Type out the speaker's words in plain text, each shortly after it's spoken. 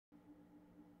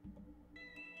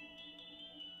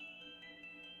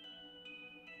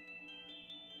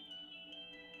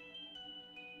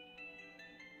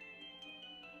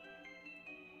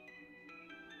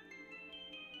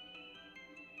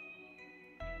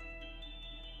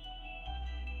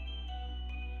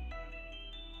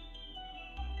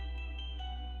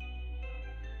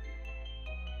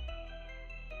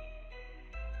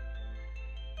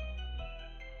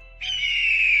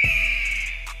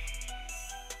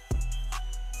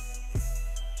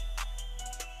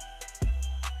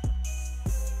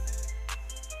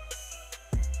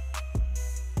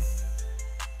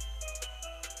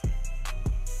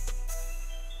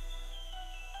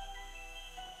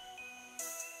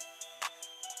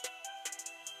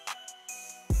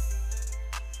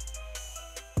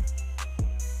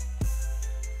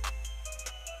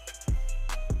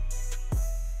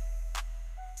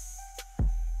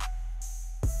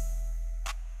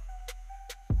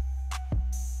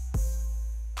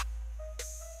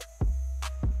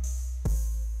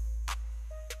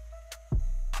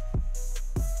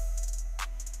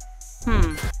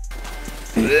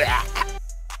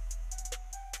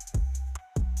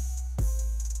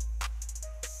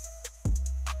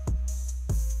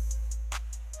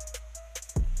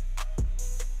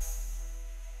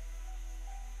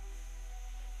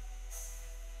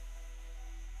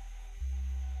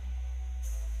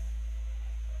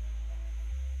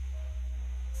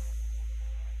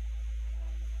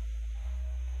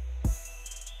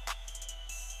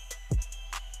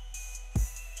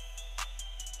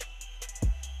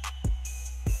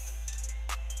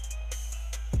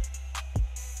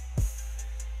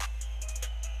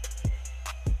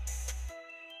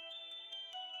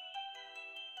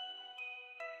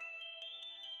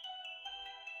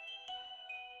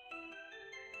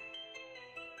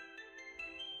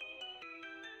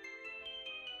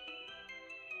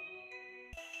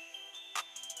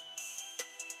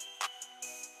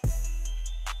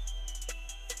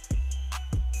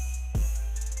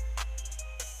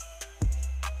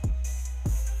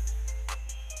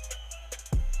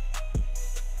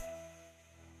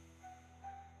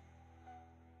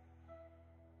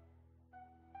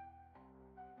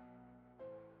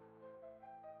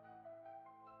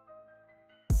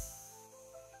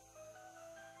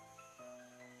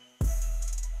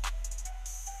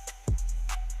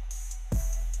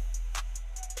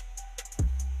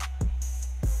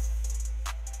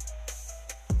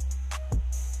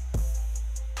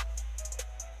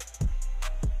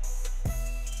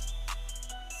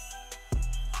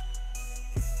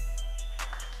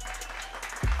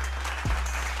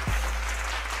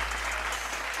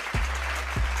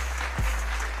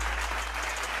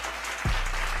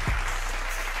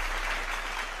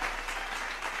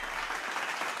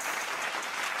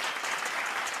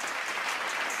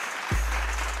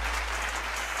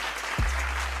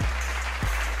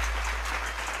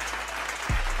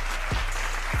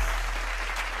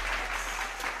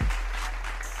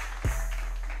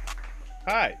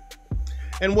Hi,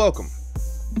 and welcome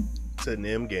to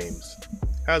NemGames.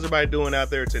 How's everybody doing out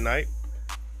there tonight?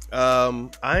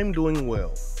 I'm doing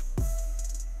well.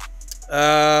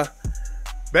 Bad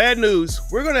news.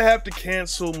 We're gonna have to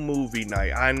cancel movie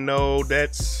night. I know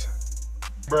that's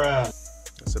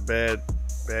a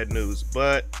bad news,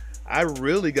 but I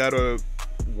really gotta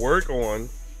work on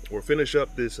or finish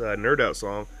up this Nerd Out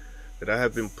song that I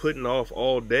have been putting off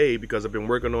all day because I've been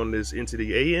working on this Into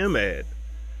the AM ad.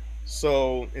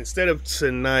 So instead of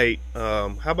tonight,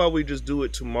 how about we just do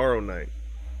it tomorrow night?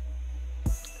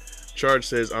 Charge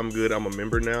says, I'm good, I'm a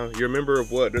member now. You're a member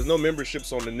of what? There's no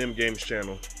memberships on the NemGames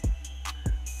channel.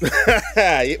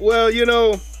 Well, you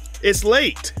know, it's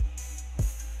late.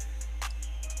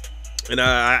 And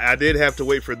I did have to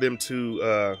wait for them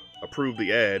to approve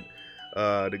the ad.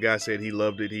 The guy said he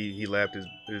loved it. He laughed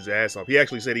his ass off. He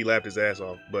actually said he laughed his ass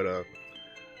off. But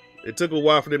it took a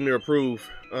while for them to approve.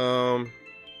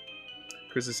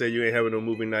 Krista said you ain't having no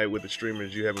movie night with the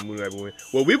streamers. You have a movie night with me.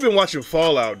 Well, we've been watching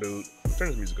Fallout, dude. Turn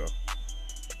this music off.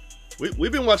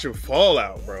 We've been watching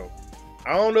Fallout, bro.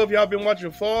 I don't know if y'all been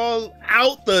watching Fallout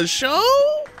the show.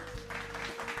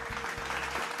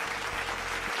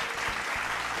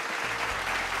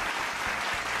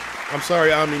 I'm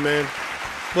sorry, Omni Man.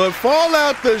 But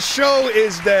Fallout the show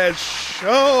is that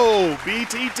show.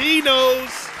 BTT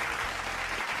knows.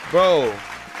 Bro,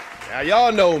 now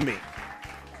y'all know me.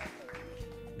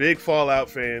 Big Fallout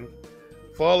fan.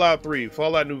 Fallout 3,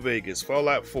 Fallout New Vegas,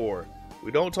 Fallout 4.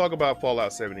 We don't talk about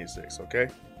Fallout 76, okay?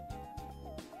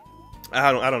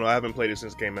 I don't know. I haven't played it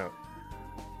since it came out.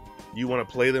 You want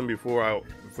to play them before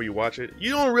you watch it?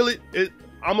 You don't really.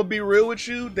 I'm gonna be real with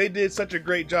you. They did such a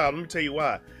great job. Let me tell you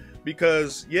why.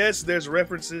 Because yes, there's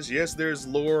references. Yes, there's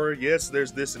lore. Yes,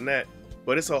 there's this and that.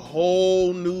 But it's a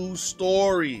whole new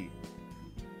story.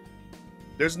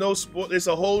 There's no it's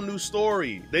a whole new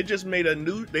story. They just made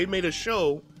they made a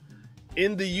show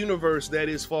in the universe that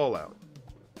is Fallout.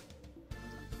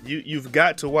 You've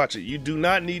got to watch it. You do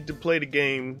not need to play the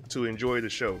game to enjoy the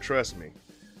show. Trust me.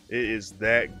 It is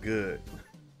that good.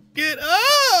 Get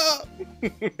up!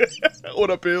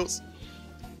 What up, Pills?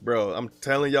 Bro, I'm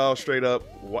telling y'all straight up,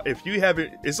 if you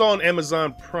haven't, it's on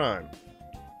Amazon Prime.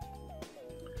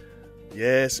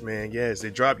 Yes, man, yes.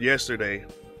 It dropped yesterday.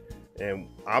 And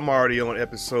I'm already on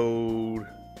episode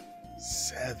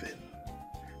 7.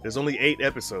 There's only 8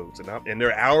 episodes, and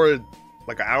they're an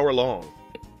hour long.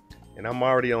 And I'm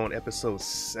already on episode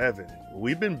 7.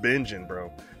 We've been binging,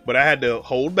 bro. But I had to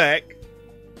hold back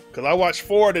because I watched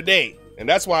 4 today, and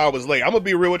that's why I was late. I'm gonna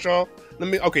be real with y'all.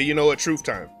 Okay, you know what? Truth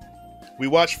time. We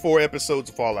watched 4 episodes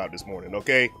of Fallout this morning.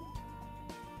 Okay.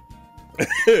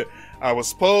 I was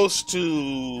supposed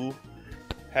to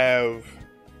have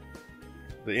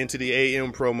the Into the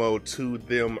AM promo to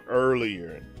them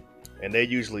earlier, and they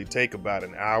usually take about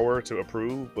an hour to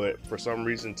approve, but for some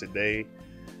reason today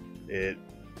it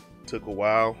took a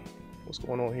while. What's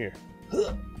going on here?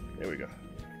 There we go.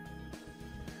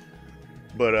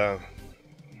 But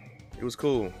it was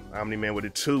cool. Omni-Man with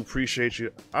it too. Appreciate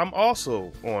you. I'm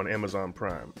also on Amazon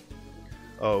Prime.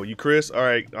 Oh, you Chris? All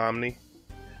right, Omni.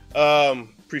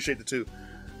 Appreciate the two.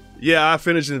 Yeah, I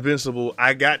finished Invincible.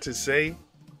 I got to say,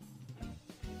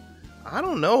 I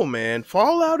don't know, man.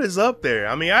 Fallout is up there.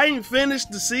 I mean, I ain't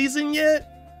finished the season yet,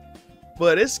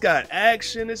 but it's got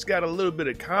action. It's got a little bit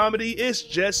of comedy. It's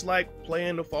just like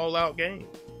playing the Fallout game.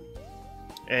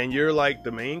 And you're like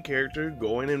the main character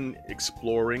going and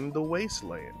exploring the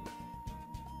wasteland.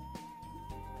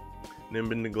 Nem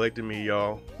been neglecting me,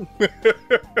 y'all.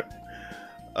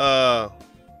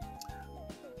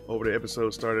 Over the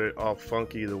episode started off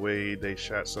funky the way they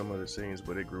shot some of the scenes,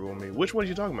 but it grew on me. Which one are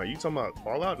you talking about? You talking about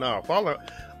Fallout? No, Fallout.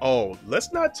 Oh,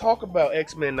 let's not talk about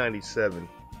X-Men 97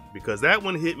 because that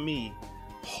one hit me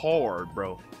hard,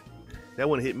 bro. That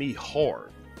one hit me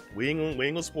hard. We ain't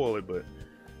gonna spoil it, but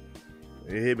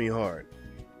it hit me hard.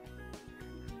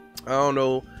 I don't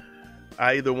know.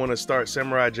 I either want to start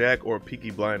Samurai Jack or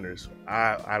Peaky Blinders.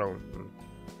 I don't.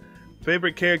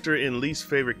 Favorite character and least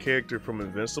favorite character from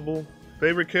Invincible.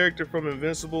 Favorite character from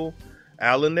Invincible,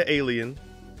 Alan the Alien.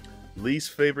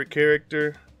 Least favorite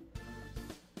character.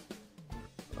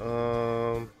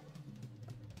 I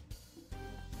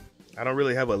don't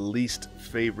really have a least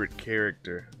favorite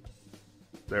character.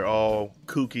 They're all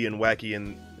kooky and wacky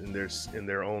in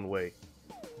their own way.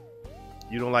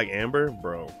 You don't like Amber,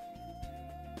 bro?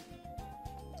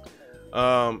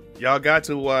 Y'all got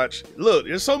to watch. Look,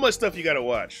 there's so much stuff you gotta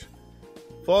watch.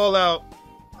 Fallout,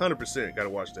 100% gotta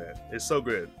watch that. It's so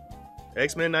good.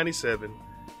 X-Men 97.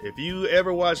 If you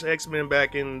ever watched X-Men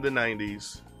back in the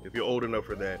 90s, if you're old enough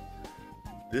for that,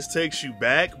 this takes you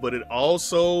back, but it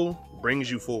also brings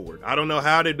you forward. I don't know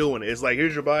how they're doing it. It's like,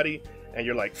 here's your body, and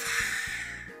you're like,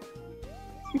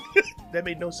 that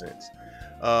made no sense.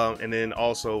 And then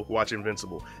also watch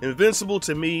Invincible. Invincible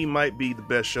to me might be the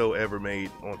best show ever made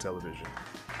on television.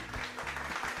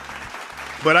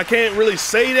 But I can't really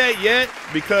say that yet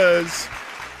because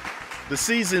the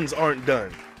seasons aren't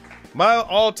done. My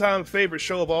all-time favorite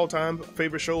show of all time,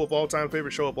 favorite show of all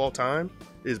time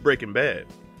is Breaking Bad.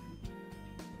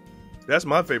 That's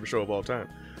my favorite show of all time.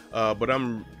 But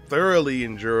I'm thoroughly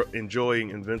enjoying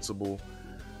Invincible.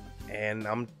 And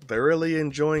I'm thoroughly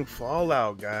enjoying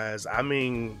Fallout, guys. I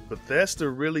mean, Bethesda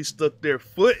really stuck their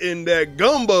foot in that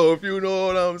gumbo, if you know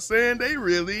what I'm saying. They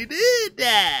really did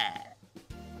that.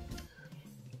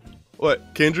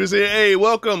 What? Kendra's here? Hey,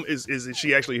 welcome. Is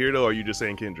she actually here, though, or are you just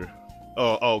saying Kendra?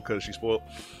 Oh, because she's spoiled.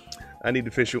 I need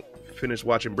to finish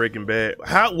watching Breaking Bad.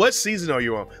 What season are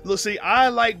you on? Look, see, I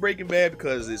like Breaking Bad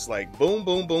because it's like boom,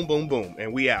 boom, boom, boom, boom,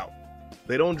 and we out.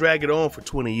 They don't drag it on for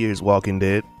 20 years, Walking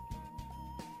Dead.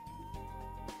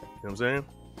 You know what I'm saying?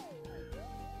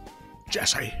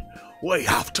 Jesse, we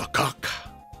have to cook.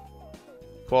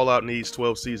 Fallout needs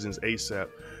 12 seasons ASAP.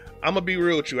 I'm gonna be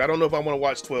real with you. I don't know if I want to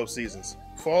watch 12 seasons.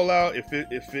 Fallout, if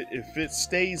it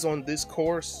stays on this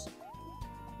course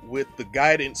with the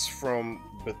guidance from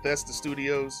Bethesda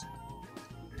Studios,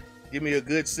 give me a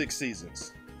good 6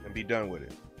 seasons and be done with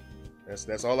it.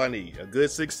 That's all I need. A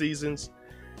good 6 seasons.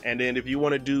 And then if you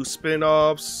want to do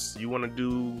spin-offs, you want to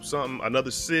do something, another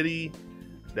city,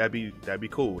 that'd be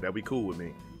cool. That'd be cool with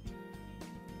me.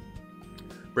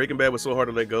 Breaking Bad was so hard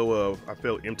to let go of. I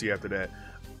felt empty after that.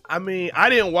 I mean, I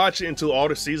didn't watch it until all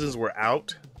the seasons were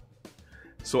out.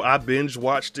 So I binge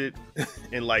watched it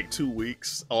in like 2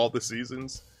 weeks, all the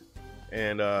seasons.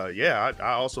 And yeah,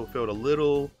 I also felt a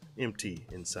little empty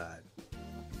inside.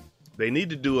 They need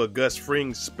to do a Gus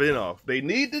Fring spinoff. They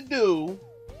need to do.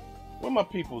 Where my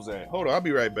people's at? Hold on, I'll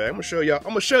be right back. I'm gonna show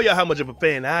y'all how much of a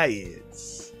fan I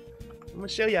is. I'm gonna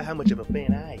show y'all how much of a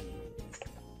fan I is.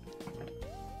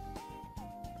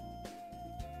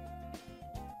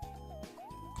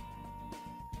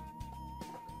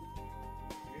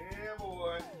 Yeah,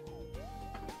 boy.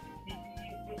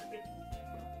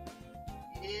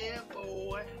 Yeah,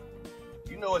 boy.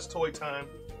 You know it's toy time.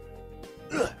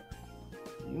 You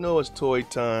know it's toy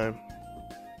time.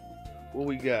 What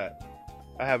we got?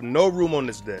 I have no room on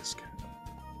this desk.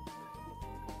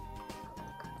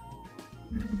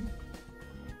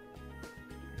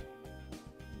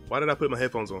 Why did I put my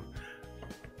headphones on?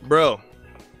 Bro.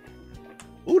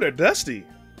 Ooh, they're dusty.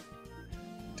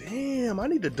 Damn, I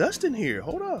need to dust in here.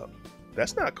 Hold up.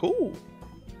 That's not cool.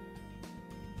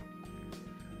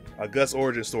 A Gus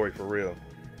origin story for real.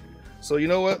 So you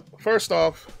know what? First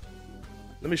off,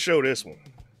 let me show this one.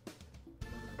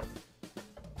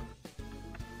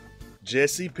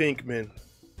 Jesse Pinkman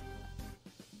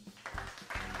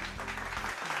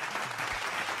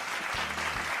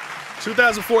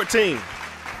 2014.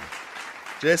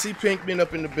 Jesse Pinkman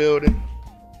up in the building.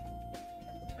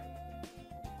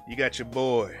 You got your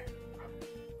boy,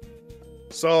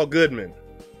 Saul Goodman.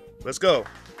 Let's go.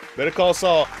 Better Call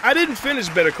Saul. I didn't finish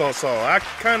Better Call Saul. It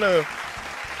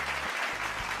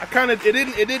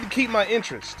didn't keep my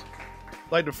interest.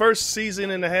 Like the first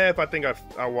season and a half, I think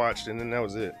I watched, and then that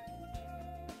was it.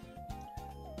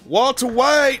 Walter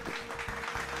White.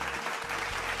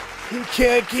 He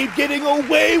can't keep getting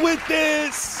away with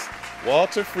this.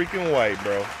 Walter freaking White,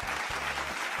 bro.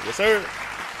 Yes, sir.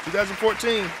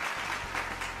 2014.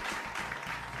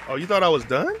 Oh, you thought I was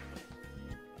done?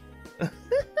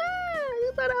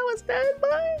 You thought I was done,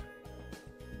 boy?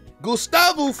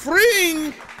 Gustavo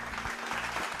Fring.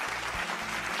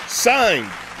 Signed.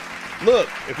 Look,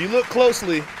 if you look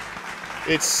closely,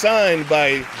 it's signed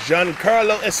by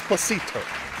Giancarlo Esposito.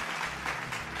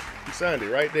 He signed it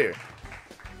right there.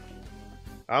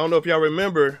 I don't know if y'all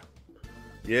remember.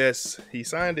 Yes, he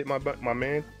signed it, my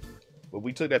man. But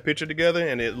we took that picture together,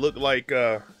 and it looked like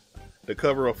the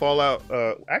cover of Fallout.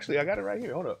 Actually, I got it right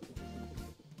here. Hold up.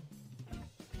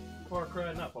 Far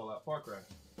Cry, not Fallout. Far Cry.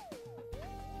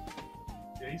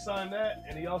 Yeah, he signed that,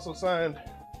 and he also signed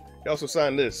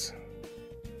this.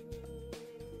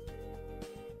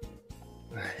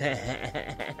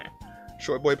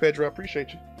 Short boy Pedro, I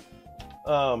appreciate you.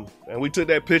 And we took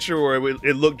that picture where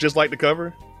it looked just like the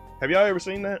cover. Have y'all ever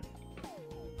seen that?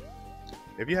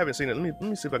 If you haven't seen it, let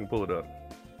me see if I can pull it up.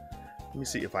 Let me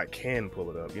see if I can pull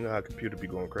it up. You know how computer be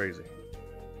going crazy.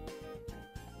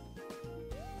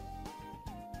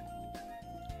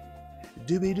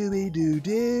 Doobie doobie doo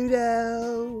doo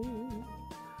do.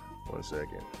 1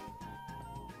 second.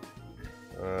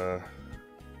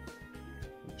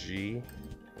 G.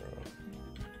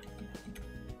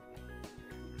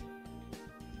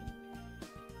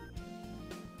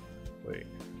 Wait.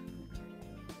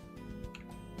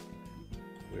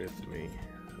 With me.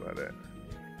 How about that?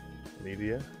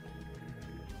 Media.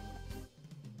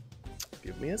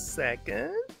 Give me a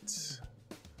second.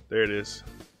 There it is.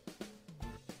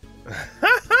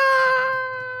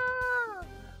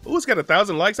 Ooh, it's got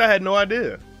 1,000 likes. I had no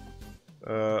idea.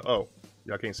 Oh,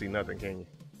 y'all can't see nothing, can you?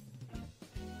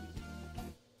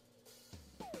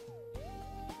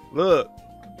 Look.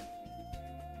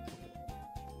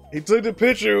 He took the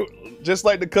picture just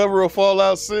like the cover of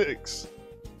Fallout 6.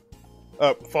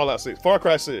 Fallout 6. Far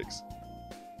Cry 6.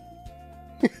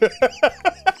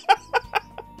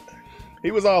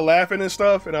 He was all laughing and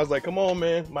stuff, and I was like, come on,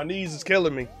 man. My knees is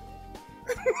killing me.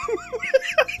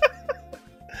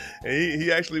 And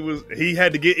he actually was, he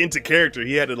had to get into character.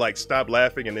 He had to like stop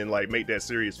laughing and then like make that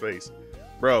serious face.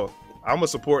 Bro, I'm gonna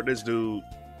support this dude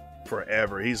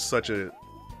forever. He's such a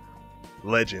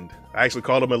legend. I actually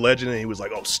called him a legend and he was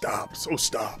like, oh, stop. So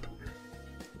stop.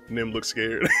 Nim looked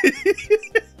scared.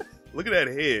 Look at that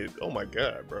head. Oh my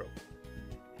God, bro.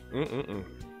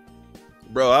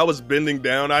 Bro, I was bending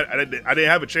down. I didn't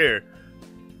have a chair.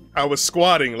 I was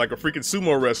squatting like a freaking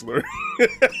sumo wrestler.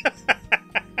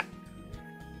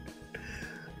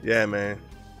 Yeah, man.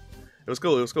 It was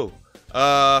cool. It was cool.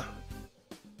 What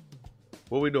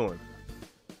we doing?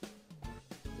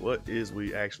 What is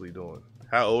we actually doing?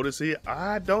 How old is he?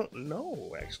 I don't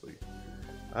know, actually.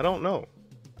 I don't know.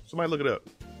 Somebody look it up.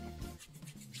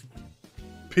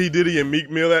 P. Diddy and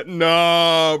Meek Mill at?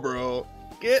 Nah, bro.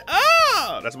 Get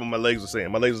up! That's what my legs were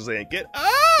saying. My legs were saying, get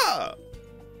up!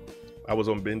 I was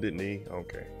on bended knee.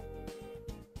 Okay.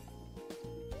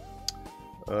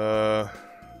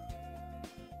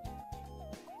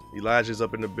 Elijah's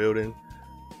up in the building.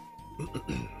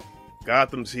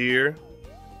 Gotham's here.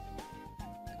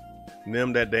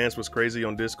 Nem, that dance was crazy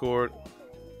on Discord.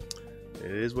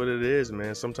 It is what it is,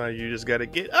 man. Sometimes you just gotta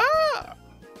get up.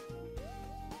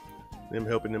 Them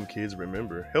helping them kids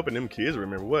remember. Helping them kids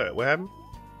remember what? What happened?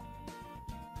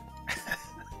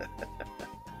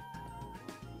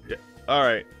 Yeah. All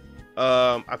right.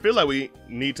 I feel like we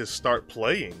need to start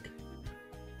playing.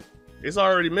 It's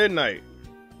already midnight.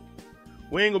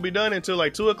 We ain't gonna be done until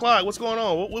like 2 o'clock. What's going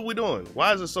on? What we doing?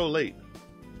 Why is it so late?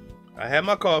 I had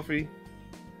my coffee.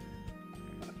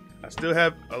 I still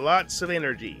have lots of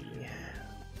energy.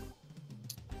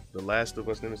 The Last of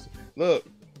Us. Look,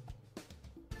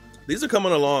 these are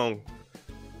coming along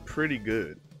pretty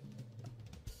good.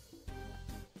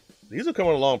 These are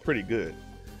coming along pretty good.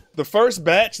 The first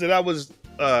batch that I was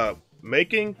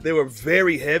making, they were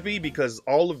very heavy because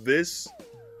all of this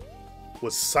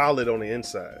was solid on the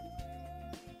inside.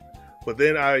 But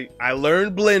then I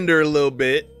learned Blender a little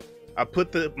bit. I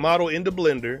put the model into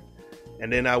Blender,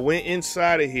 and then I went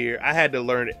inside of here. I had to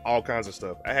learn all kinds of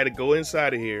stuff. I had to go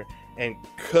inside of here and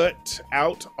cut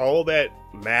out all that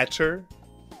matter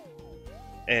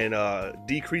and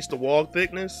decrease the wall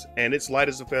thickness, and it's light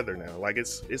as a feather now. Like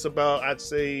it's about, I'd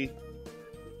say,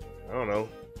 I don't know,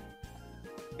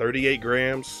 38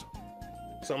 grams,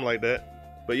 something like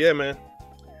that. But yeah, man,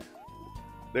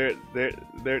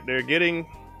 they're getting,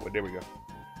 well, there we go.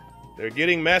 They're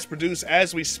getting mass produced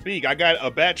as we speak. I got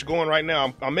a batch going right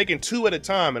now. I'm making 2 at a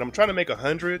time, and I'm trying to make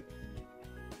 100.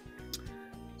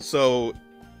 So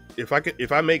if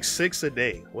I make 6 a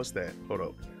day, what's that?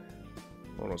 Hold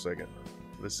on a second.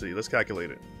 Let's see. Let's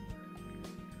calculate it.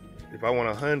 If I want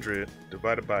 100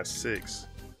 divided by 6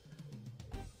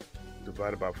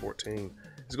 divided by 14,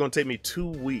 it's gonna take me 2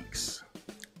 weeks.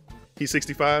 He's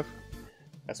 65.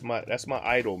 That's my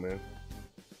idol, man.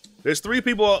 There's 3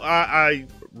 people I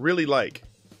really like: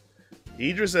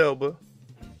 Idris Elba,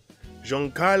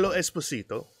 Giancarlo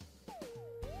Esposito,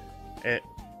 and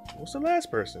what's the last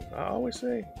person? I always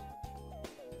say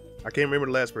I can't remember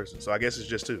the last person, so I guess it's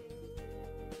just 2.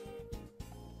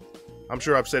 I'm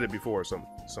sure I've said it before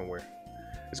somewhere.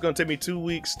 It's gonna take me 2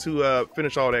 weeks to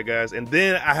finish all that, guys, and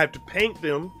then I have to paint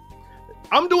them.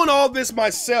 I'm doing all this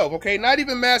myself, okay? Not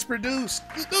even mass produced.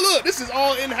 Look, this is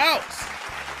all in-house.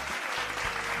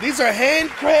 These are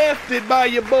handcrafted by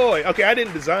your boy. Okay, I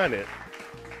didn't design it.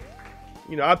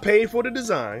 You know, I paid for the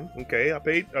design. Okay, I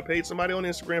paid somebody on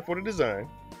Instagram for the design.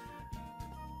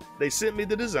 They sent me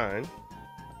the design,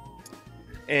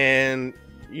 and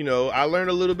you know, I learned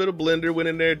a little bit of Blender. Went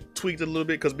in there, tweaked it a little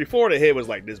bit, because before the head was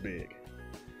like this big.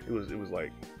 It was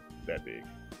like that big.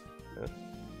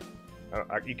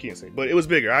 You can't say, but it was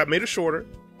bigger. I made it shorter.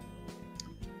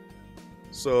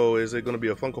 So is it going to be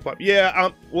a Funko Pop? Yeah.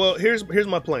 Well, here's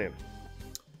my plan.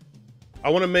 I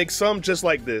want to make some just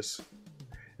like this,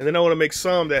 and then I want to make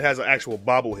some that has an actual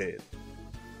bobblehead,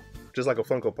 just like a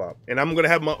Funko Pop. And I'm going to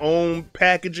have my own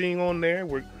packaging on there.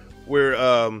 We're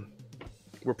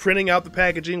printing out the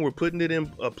packaging. We're putting it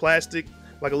in a plastic,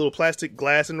 like a little plastic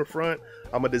glass in the front.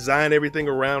 I'm gonna design everything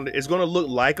around it. It's gonna look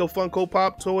like a Funko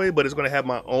Pop toy, but it's gonna have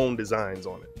my own designs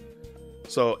on it.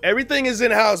 So everything is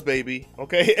in-house, baby.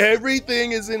 Okay,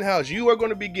 everything is in-house. You are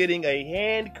gonna be getting a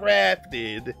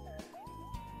handcrafted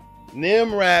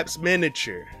NemGames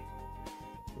miniature.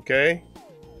 Okay,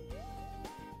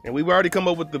 and we've already come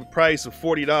up with the price of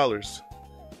 $40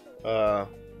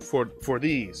 for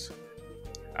these.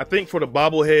 I think for the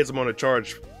bobbleheads, I'm gonna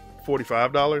charge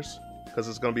 $45 because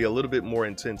it's gonna be a little bit more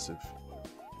intensive.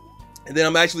 And then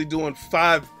I'm actually doing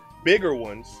 5 bigger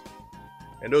ones,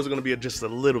 and those are gonna be just a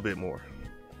little bit more.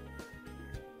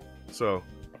 So,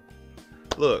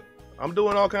 look, I'm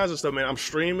doing all kinds of stuff, man. I'm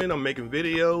streaming, I'm making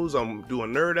videos, I'm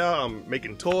doing Nerd Out, I'm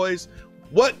making toys.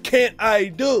 What can't I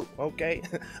do? Okay,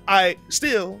 I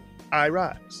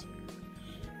rise.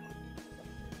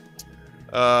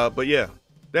 But yeah,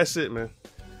 that's it, man.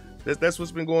 That's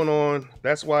what's been going on.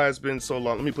 That's why it's been so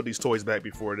long. Let me put these toys back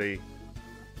before they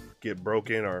get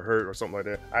broken or hurt or something like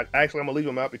that. I'm gonna leave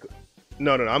them out because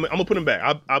no, I'm gonna put them back.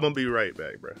 I'm gonna be right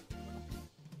back, bro.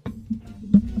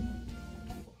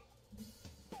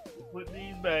 Put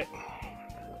these back.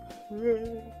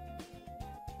 Don't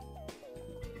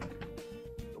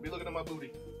be looking at my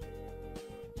booty.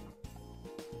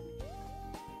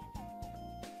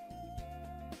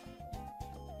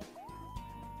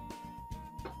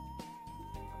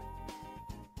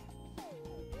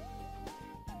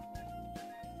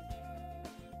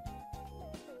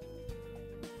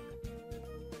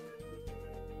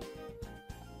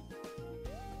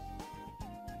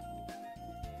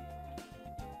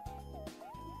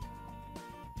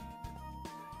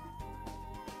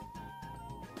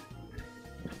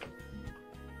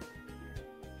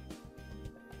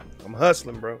 I'm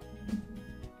hustling, bro.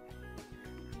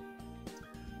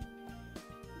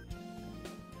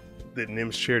 Did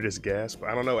Nims share this gasp?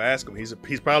 I don't know. Ask him.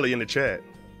 He's probably in the chat.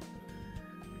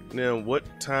 Now, what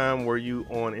time were you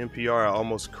on NPR? I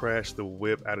almost crashed the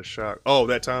whip out of shock. Oh,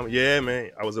 that time? Yeah,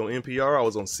 man. I was on NPR. I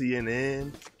was on CNN.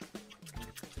 You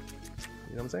know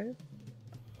what I'm saying?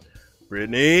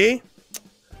 Brittany.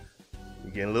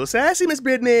 You're getting a little sassy, Miss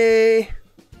Brittany.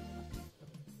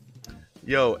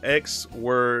 Yo, X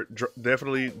we're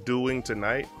definitely doing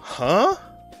tonight. Huh?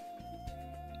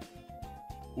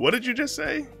 What did you just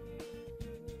say?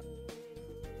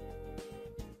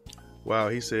 Wow,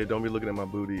 he said, don't be looking at my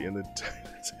booty in the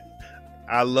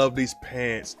I love these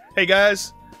pants. Hey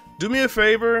guys, do me a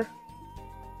favor.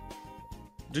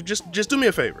 Just do me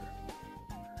a favor.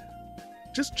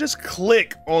 Just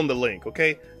click on the link,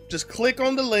 okay? Just click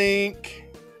on the link.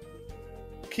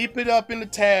 Keep it up in the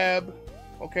tab,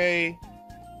 okay?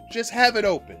 Just have it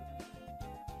open.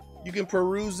 You can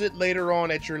peruse it later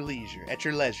on at your leisure,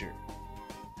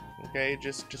 Okay,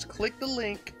 just click the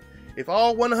link If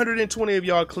all 120 of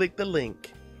y'all click the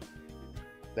link,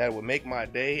 that would make my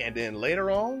day. And then later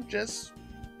on, just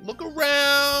look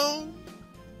around,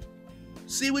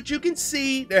 see what you can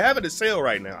see. They're having a sale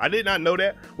right now. I did not know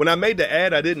that. When I made the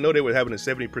ad, I didn't know they were having a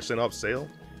 70% off sale.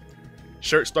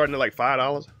 Shirts starting at like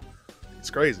 $5. It's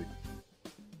crazy.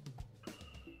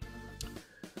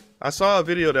 I saw a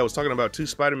video that was talking about 2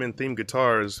 Spider-Man themed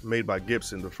guitars made by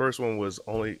Gibson. The first one was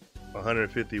only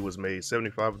 150 was made.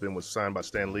 75 of them was signed by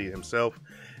Stan Lee himself,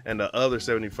 and the other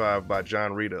 75 by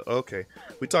John Rita. Okay,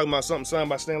 we talking about something signed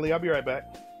by Stan Lee. I'll be right back.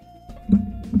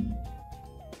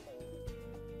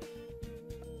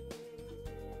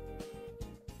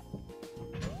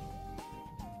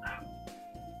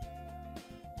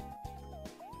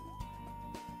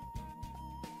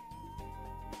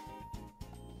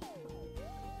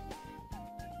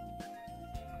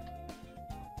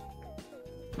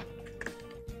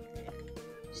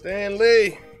 Stan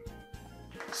Lee.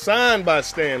 Signed by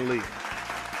Stan Lee.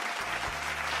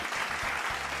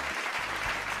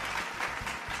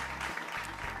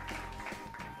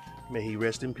 May he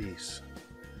rest in peace.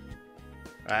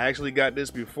 I actually got this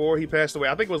before he passed away.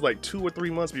 I think it was like 2 or 3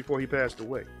 months before he passed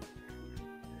away.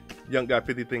 Young Guy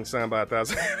 50 things signed by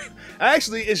 1,000.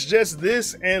 Actually, it's just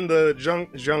this and the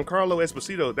Giancarlo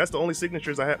Esposito. That's the only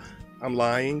signatures I have. I'm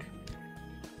lying.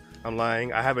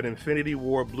 I have an Infinity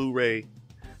War Blu-ray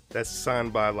that's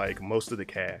signed by like most of the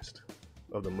cast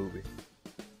of the movie.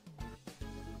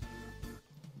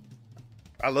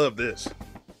 I love this.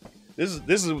 This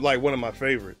is like one of my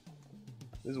favorite.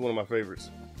 This is one of my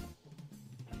favorites.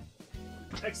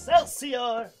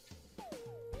 Excelsior!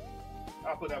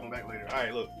 I'll put that one back later. All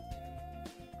right, look.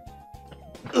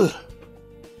 Ugh.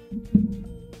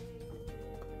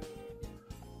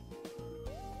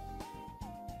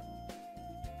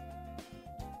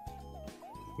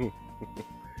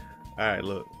 All right,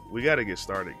 look, we got to get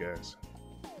started, guys.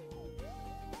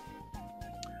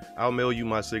 I'll mail you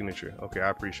my signature. Okay, I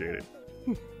appreciate it.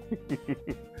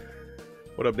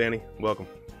 What up, Danny? Welcome.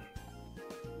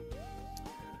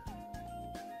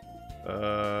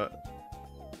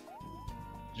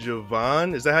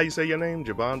 Javon, is that how you say your name?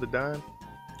 Javon the Dime?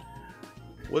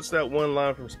 What's that one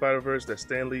line from Spider-Verse that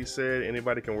Stan Lee said?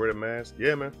 Anybody can wear the mask?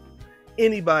 Yeah, man.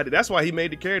 Anybody. That's why he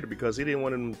made the character, because he didn't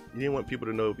want people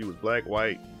to know if he was black,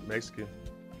 white, Mexican,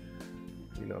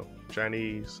 you know,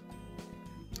 Chinese,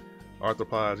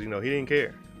 arthropods, you know, he didn't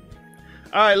care.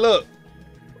 All right, look,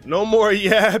 no more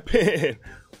yapping.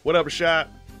 What up, Shot?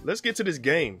 Let's get to this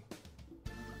game.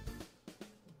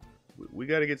 We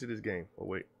got to get to this game. Oh,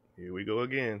 wait, here we go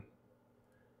again.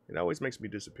 It always makes me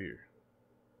disappear.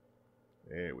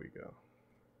 There we go.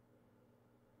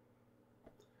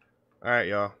 All right,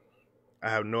 y'all. I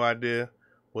have no idea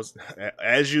what's,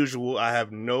 as usual, I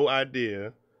have no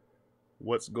idea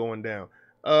what's going down.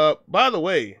 By the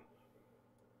way,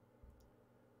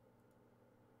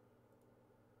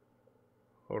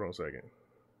 hold on a second.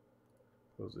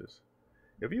 What's this?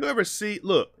 If you ever see,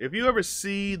 look, if you ever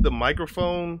see the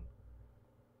microphone,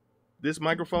 this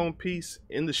microphone piece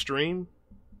in the stream,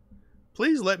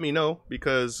 please let me know,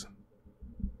 because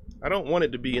I don't want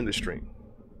it to be in the stream.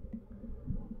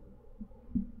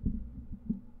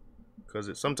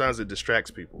 Because sometimes it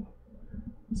distracts people.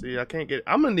 See, I can't get.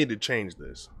 I'm gonna need to change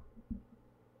this.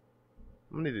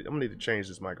 I'm gonna need to change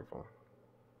this microphone.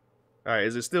 All right,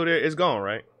 is it still there? It's gone,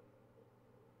 right?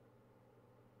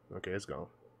 Okay, it's gone.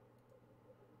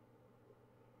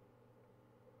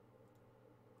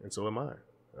 And so am I.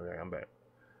 Okay, I'm back.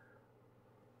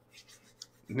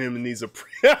 Nim needs a.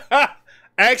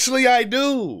 Actually, I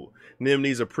do. Nim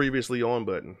needs a previously on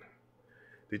button.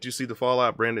 Did you see the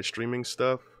Fallout branded streaming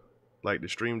stuff? Like the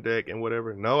Stream Deck and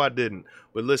whatever? No, I didn't.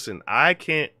 But listen, I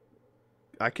can't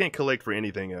collect for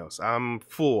anything else. I'm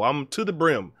full. I'm to the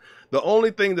brim. The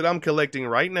only thing that I'm collecting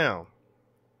right now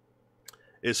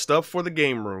is stuff for the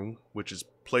game room, which is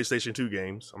PlayStation 2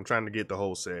 games. I'm trying to get the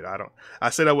whole set.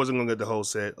 I said I wasn't going to get the whole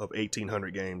set of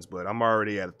 1,800 games, but I'm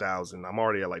already at 1,000. I'm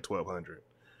already at like 1,200.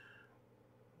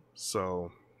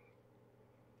 So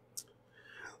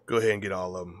go ahead and get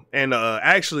all of them. And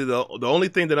actually, the only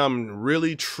thing that I'm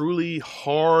really truly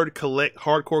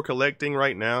hardcore collecting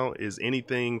right now is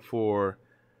anything for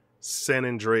San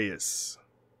Andreas,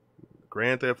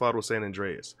 Grand Theft Auto San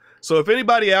Andreas. So if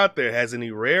anybody out there has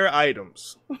any rare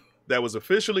items that was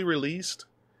officially released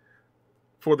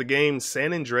for the game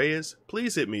San Andreas,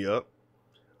 please hit me up.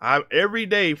 Every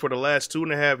day for the last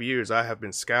 2.5 years, I have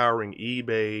been scouring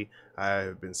eBay. I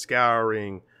have been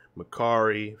scouring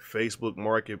Macari, Facebook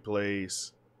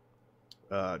Marketplace,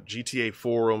 GTA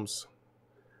forums.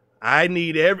 I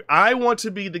want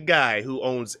to be the guy who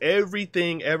owns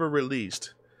everything ever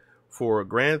released for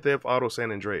Grand Theft Auto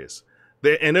San Andreas.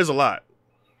 And there's a lot.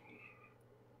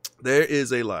 There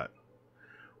is a lot.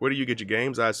 Where do you get your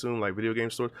games? I assume like video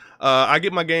game stores. I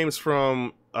get my games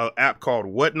from an app called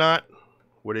Whatnot,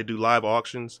 where they do live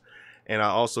auctions. And I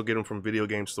also get them from video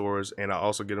game stores. And I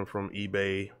also get them from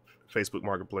eBay, Facebook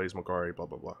Marketplace, Mercari, blah,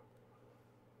 blah, blah.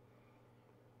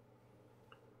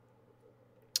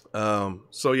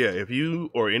 So yeah, if you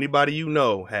or anybody you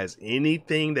know has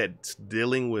anything that's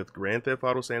dealing with Grand Theft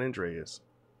Auto San Andreas,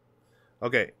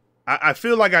 okay, I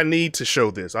feel like I need to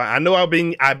show this. I know I've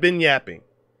been yapping.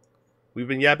 We've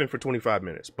been yapping for 25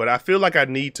 minutes, but I feel like I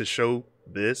need to show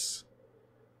this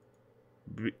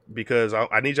because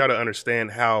I need y'all to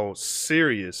understand how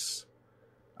serious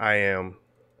I am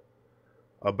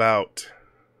about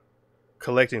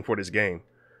collecting for this game.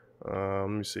 Let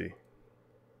me see.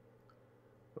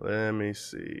 Let me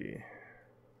see.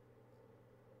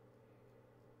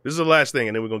 This is the last thing,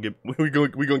 and then we're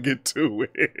gonna get to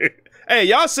it. Hey,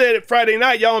 y'all said it Friday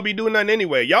night. Y'all won't be doing nothing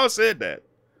anyway. Y'all said that.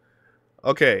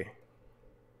 Okay.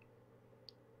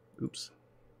 Oops.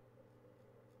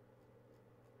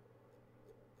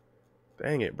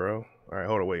 Dang it, bro. All right,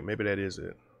 hold on, wait. Maybe that is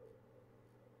it.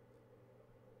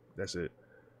 That's it.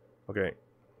 Okay.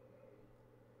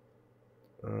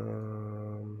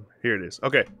 Here it is.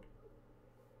 Okay.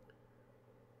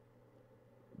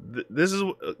 This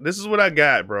is what I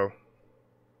got, bro.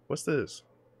 What's this?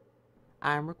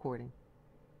 I'm recording.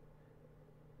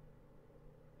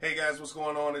 Hey guys, what's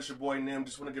going on? It's your boy Nem.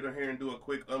 Just want to get in here and do a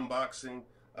quick unboxing.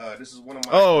 This is one of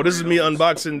my. Oh, this is me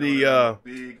unboxing the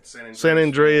big San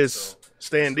Andreas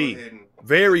standee.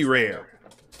 Very rare.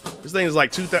 This thing is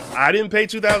like $2,000. I didn't pay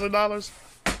 $2,000.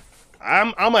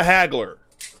 I'm a haggler.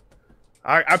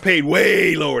 I paid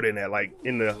way lower than that, like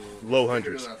in the low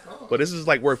hundreds. But this is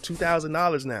like worth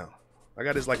 $2,000 now. I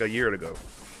got this like a year ago.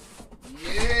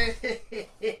 Yeah,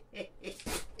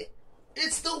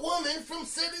 it's the woman from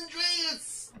San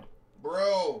Andreas,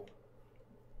 bro.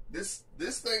 This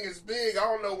thing is big. I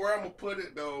don't know where I'm gonna put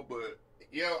it though, but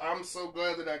yo, I'm so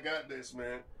glad that I got this,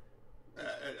 man.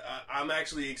 I'm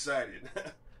actually excited.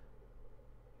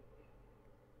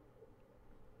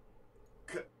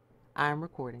 I'm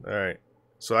recording. All right.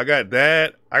 So I got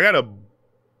that. I got a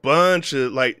bunch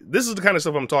of, like, this is the kind of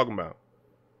stuff I'm talking about.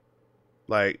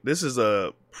 Like, this is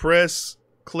a press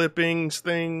clippings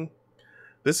thing.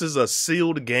 This is a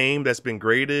sealed game that's been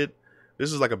graded.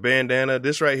 This is like a bandana.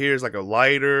 This right here is like a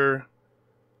lighter.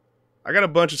 I got a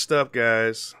bunch of stuff,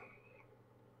 guys.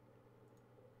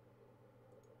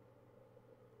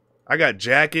 I got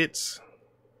jackets.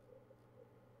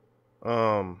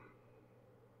 View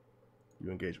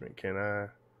engagement. Can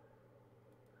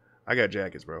I got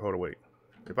jackets, bro. Hold on, wait.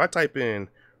 If I type in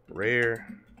rare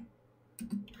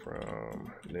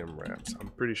from NemWraps, I'm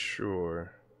pretty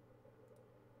sure.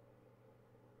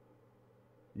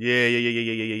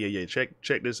 Yeah.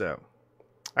 Check this out.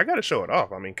 I gotta show it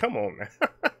off. I mean, come on now.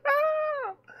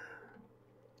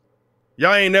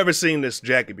 Y'all ain't never seen this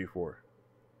jacket before.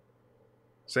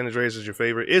 San Andreas is your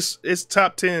favorite. It's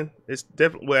top 10. It's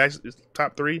definitely, well, actually, it's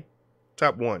top 3,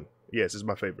 top 1. Yes, it's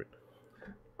my favorite.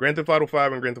 Grand Theft Auto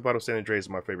 5 and Grand Theft Auto San Andreas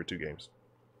are my favorite 2 games.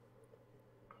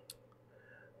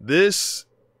 This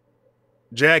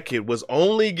jacket was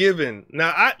only given.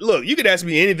 Now, look, you could ask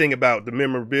me anything about the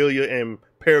memorabilia and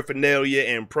paraphernalia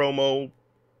and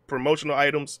promotional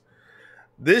items.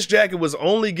 This jacket was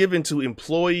only given to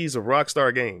employees of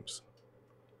Rockstar Games.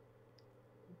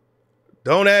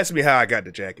 Don't ask me how I got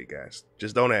the jacket, guys.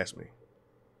 Just don't ask me.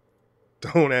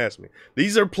 Don't ask me.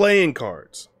 These are playing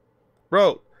cards.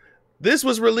 Bro, this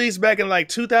was released back in like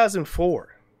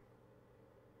 2004.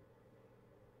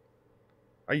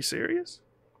 Are you serious?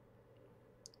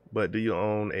 But do you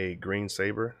own a green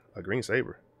saber? A green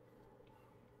saber?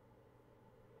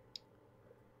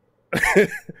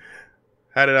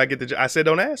 How did I get the... I said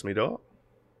don't ask me, dog.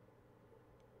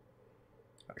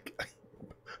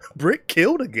 Brick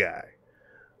killed a guy.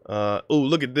 Oh,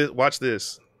 look at this. Watch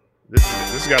this. This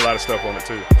has got a lot of stuff on it,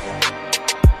 too.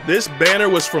 This banner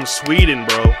was from Sweden,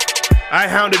 bro. I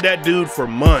hounded that dude for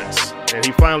months, and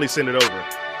he finally sent it over.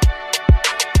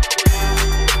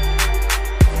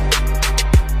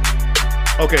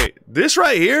 Okay, this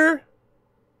right here.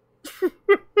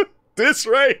 This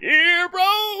right here,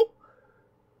 bro.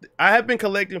 I have been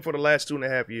collecting for the last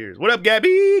 2.5 years. What up,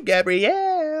 Gabby?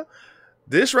 Gabrielle.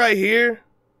 This right here,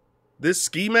 this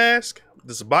ski mask,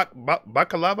 this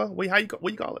baklava. Wait,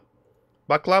 what you call it?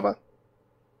 Baklava.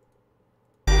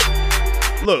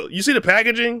 Look, you see the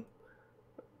packaging?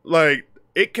 Like,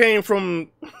 it came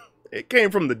from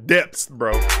the depths,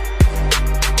 bro.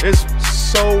 It's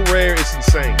so rare, it's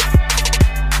insane.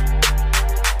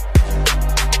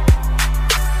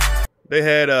 They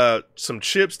had some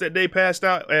chips that they passed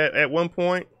out at one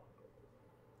point.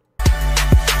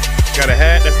 Got a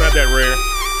hat. That's not that rare.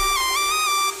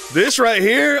 This right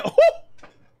here.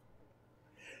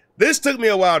 This took me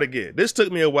a while to get.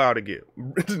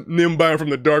 Nem buying from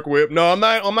the dark web. No, I'm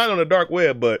not on the dark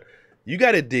web, but you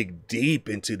got to dig deep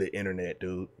into the internet,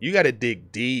 dude. You got to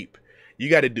dig deep. You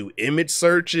got to do image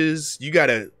searches. You got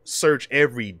to search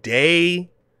every day.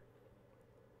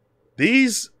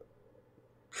 These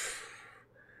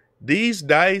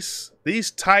dice,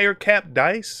 these tire cap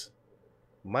dice,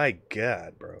 my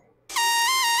God, bro.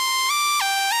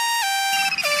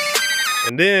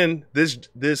 And then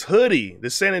this hoodie,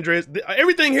 this San Andreas,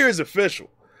 everything here is official.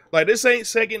 Like, this ain't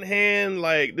secondhand,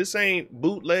 like, this ain't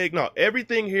bootleg. No,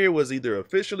 everything here was either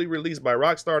officially released by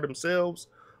Rockstar themselves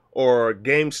or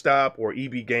GameStop or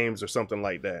EB Games or something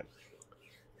like that.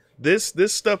 This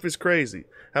stuff is crazy.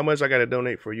 How much I gotta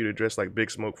donate for you to dress like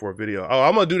Big Smoke for a video? Oh,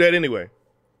 I'm gonna do that anyway.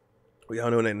 Well, y'all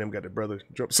know that them got the brother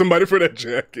drop somebody for that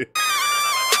jacket.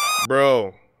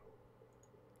 Bro.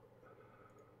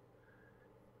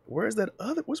 Where's my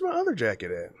other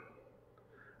jacket at?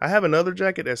 I have another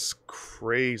jacket that's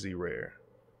crazy rare.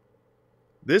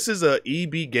 This is a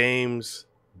EB Games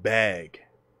bag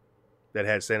that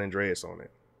had San Andreas on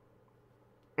it.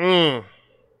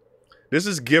 This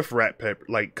is gift wrap paper.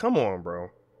 Like, come on,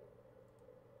 bro.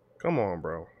 Come on,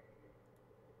 bro.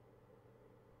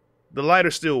 The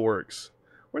lighter still works.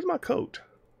 Where's my coat?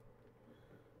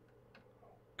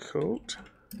 Coat?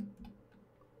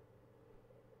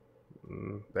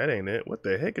 That ain't it. What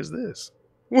the heck is this?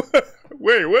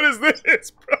 Wait, what is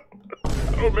this, bro?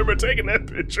 I don't remember taking that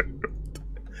picture.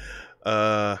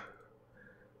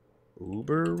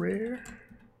 Uber rare?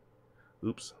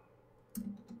 Oops.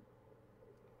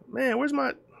 Man, where's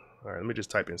my... Alright, let me just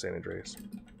type in San Andreas.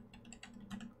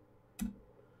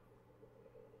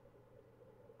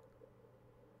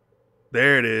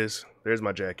 There it is. There's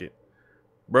my jacket.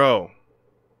 Bro.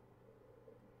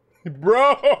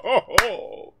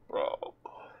 Bro.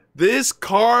 This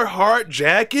Carhartt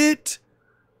jacket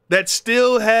that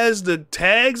still has the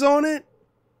tags on it?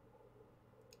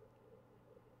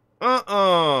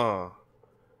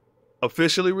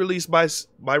 Officially released by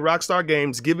Rockstar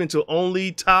Games, given to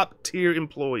only top tier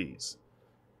employees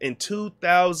in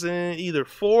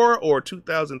 2004 or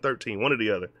 2013, one or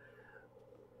the other.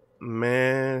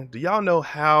 Man, do y'all know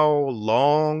how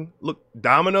long? Look,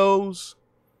 dominoes,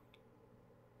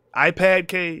 iPad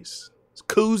case,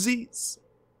 koozies,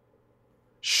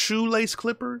 shoelace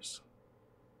clippers.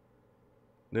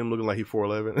 Them looking like he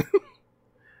 4'11".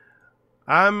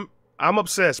 I'm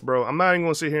obsessed, bro. I'm not even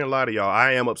gonna sit here and lie to y'all.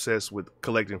 I am obsessed with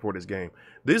collecting for this game.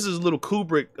 This is little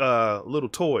Kubrick little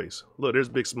toys. Look, there's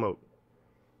Big Smoke.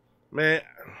 Man,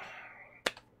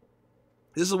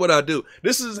 this is what I do.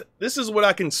 This is what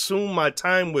I consume my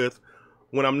time with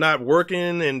when I'm not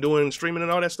working and doing streaming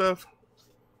and all that stuff.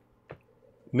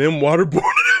 Nem waterboarded.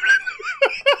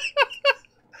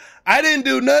 I didn't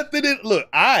do nothing.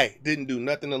 I didn't do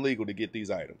nothing illegal to get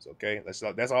these items. Okay, that's all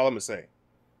I'm gonna say.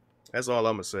 That's all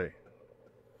I'm gonna say.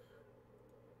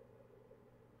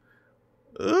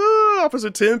 Officer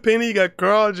Tenpenny, you got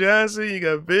Carl Johnson, you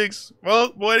got Big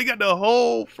Smoke, boy, they got the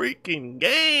whole freaking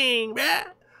gang, man.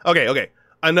 Okay,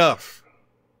 enough.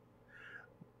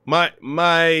 My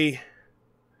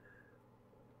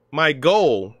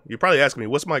goal, you're probably asking me,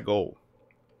 what's my goal?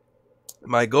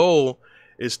 My goal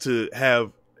is to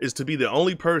be the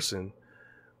only person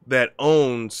that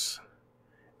owns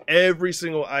every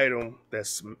single item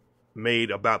that's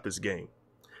made about this game.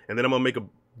 And then I'm gonna make a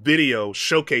video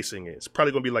showcasing it. It's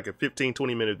probably gonna be like a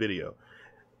 15-20 minute video,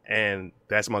 and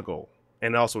that's my goal.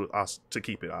 And also to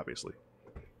keep it, obviously.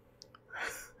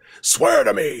 Swear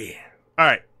to me. All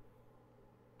right,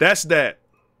 that's that.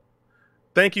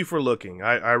 Thank you for looking.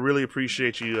 I really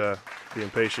appreciate you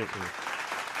being patient and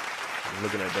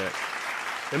looking at that.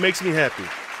 It makes me happy.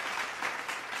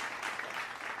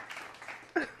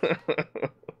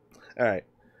 All right,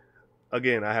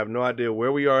 again, I have no idea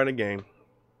where we are in the game,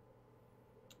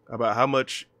 about how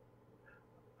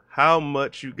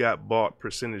much you got bought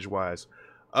percentage wise.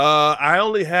 I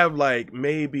only have like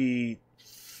maybe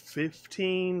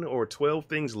 15 or 12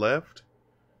 things left,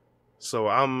 so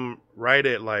I'm right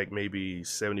at like maybe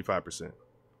 75%.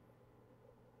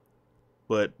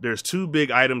 But there's two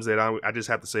big items that I just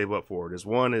have to save up for. There's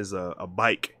one is a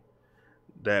bike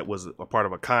that was a part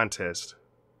of a contest,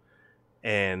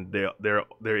 and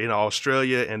they're in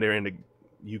Australia and they're in the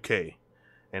UK.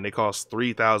 And they cost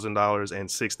 $3,000 and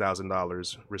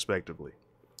 $6,000 respectively.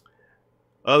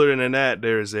 Other than that,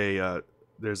 there's a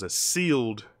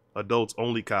sealed adults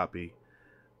only copy,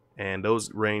 and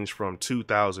those range from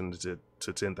 $2,000 to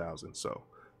to 10,000. So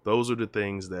those are the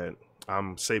things that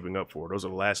I'm saving up for. Those are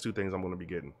the last two things I'm going to be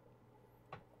getting.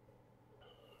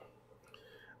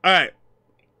 All right,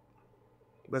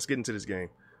 let's get into this game.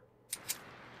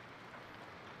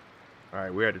 All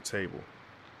right, we're at the table.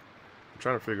 I'm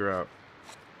trying to figure out.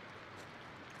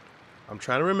 I'm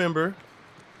trying to remember.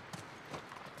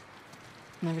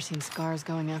 Never seen scars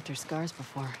going after scars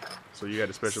before. So you got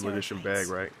a special edition bag,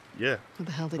 right? Yeah. What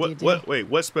the hell did you do?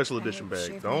 What special edition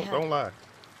bag? Don't lie.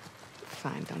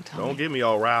 Fine, don't tell me. Don't get me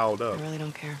all riled up. I really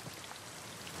don't care.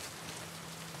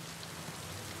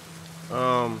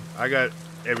 I got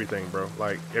everything, bro.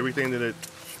 Like everything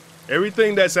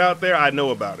that's out there, I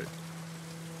know about it.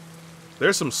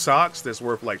 There's some socks that's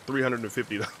worth like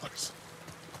 $350.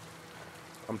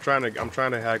 I'm trying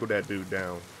to haggle that dude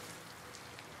down.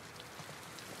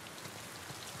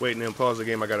 Wait, and then pause the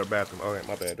game. I got a bathroom. All right,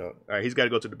 my bad, dog. All right, he's got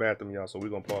to go to the bathroom, y'all. So we're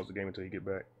gonna pause the game until he get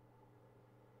back.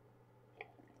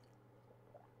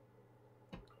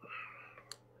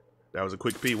 That was a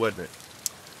quick pee, wasn't it?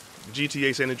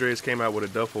 GTA San Andreas came out with a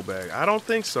duffel bag. I don't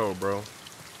think so, bro.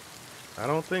 I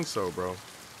don't think so, bro.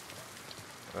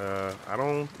 I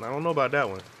don't know about that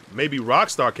one. Maybe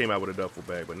Rockstar came out with a duffel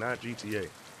bag, but not GTA.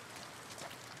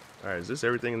 All right, is this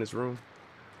everything in this room?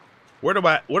 Where do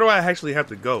I actually have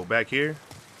to go? Back here?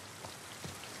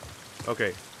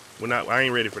 Okay, I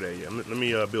ain't ready for that yet. Let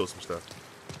me build some stuff.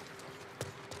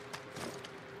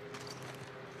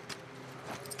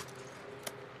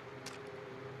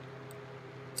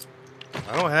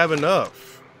 I don't have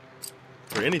enough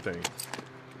for anything.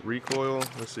 Recoil,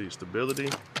 let's see, stability.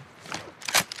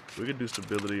 We could do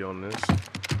stability on this.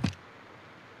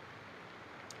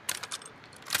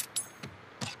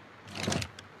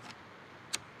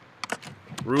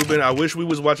 Ruben, I wish we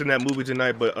was watching that movie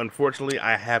tonight, but unfortunately,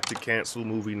 I have to cancel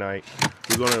movie night.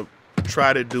 We're gonna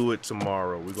try to do it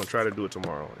tomorrow.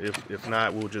 If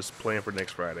not, we'll just plan for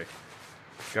next Friday.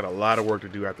 Got a lot of work to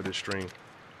do after this stream.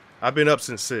 I've been up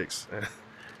since 6,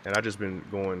 and I've just been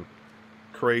going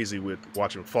crazy with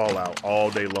watching Fallout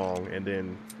all day long, and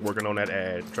then working on that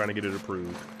ad, trying to get it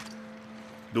approved.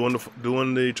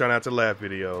 Doing the try not to laugh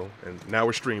video, and now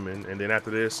we're streaming, and then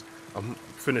after this, I'm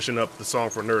finishing up the song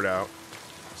for Nerd Out.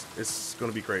 It's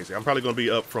gonna be crazy. I'm probably gonna be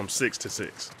up from 6 to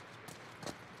 6.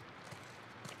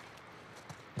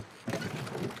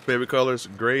 Favorite colors: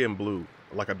 gray and blue,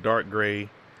 like a dark gray,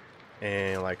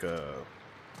 and like a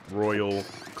royal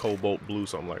cobalt blue,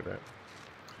 something like that.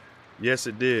 Yes,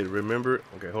 it did. Remember?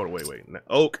 Okay, hold on. Wait. Now,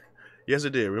 Oak. Yes,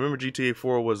 it did. Remember GTA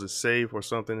 4 was a save or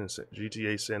something, and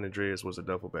GTA San Andreas was a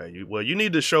duffel bag. You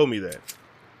need to show me that.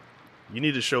 You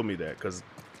need to show me that, because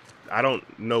I don't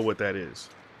know what that is.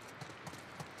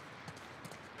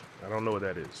 I don't know what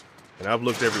that is. And I've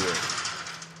looked everywhere.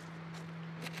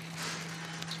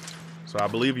 So I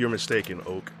believe you're mistaken,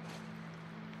 Oak.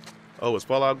 Oh, is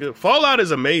Fallout good? Fallout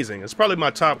is amazing. It's probably my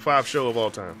top 5 show of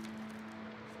all time.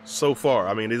 So far.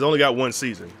 I mean, it's only got 1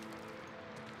 season.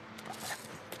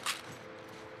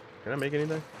 Can I make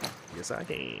anything? Yes, I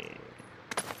can.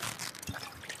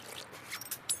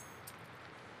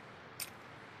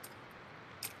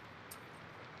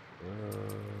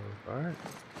 Alright.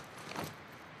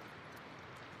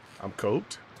 I'm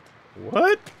coped?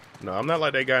 What? No, I'm not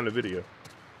like that guy in the video.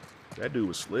 That dude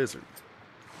was slizzard.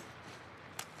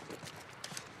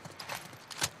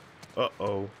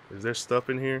 Uh-oh. Is there stuff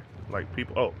in here? Like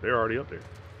people? Oh, they're already up there.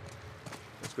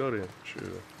 Let's go then. Sure.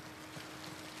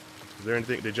 Is there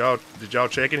anything? Did y'all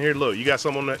check in here? Look, you got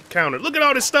something on that counter. Look at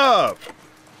all this stuff.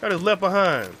 That is left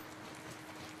behind.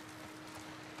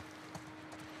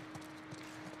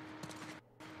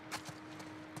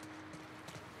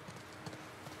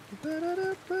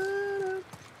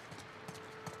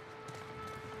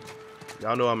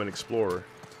 Y'all know I'm an explorer.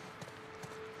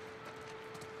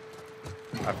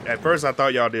 At first I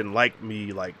thought y'all didn't like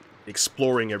me like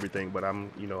exploring everything, but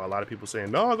I'm, you know, a lot of people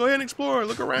saying, no, go ahead and explore,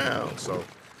 look around. So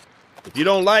if you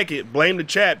don't like it, blame the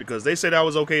chat, because they said I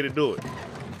was okay to do it.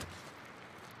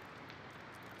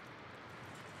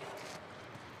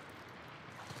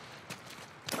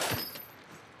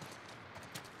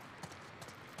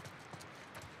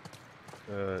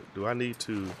 Do I need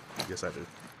to? Yes, I do.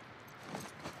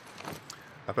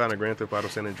 I found a Grand Theft Auto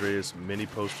San Andreas mini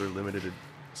poster, limited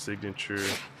signature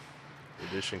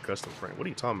edition custom frame. What are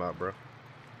you talking about, bro?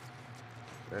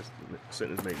 That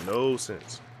sentence made no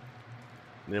sense.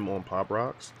 Them on Pop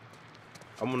Rocks.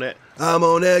 I'm on that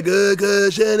good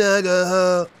cushion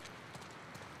alcohol.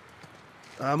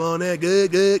 I'm on that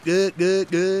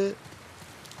good.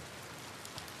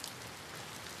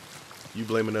 You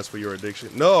blaming us for your addiction?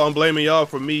 No, I'm blaming y'all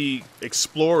for me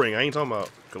exploring. I ain't talking about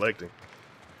collecting.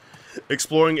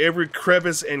 Exploring every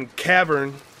crevice and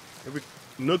cavern, every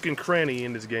nook and cranny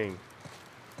in this game.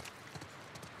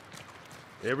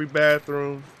 Every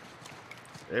bathroom,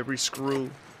 every screw.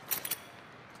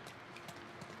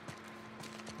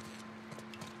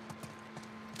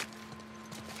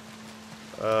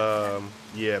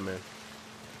 Yeah, man.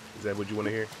 Is that what you want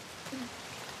to hear?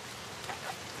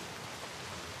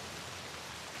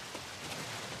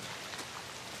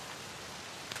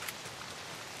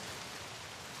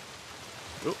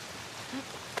 Oh.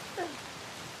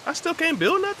 I still can't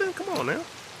build nothing? Come on now.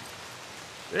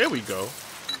 There we go.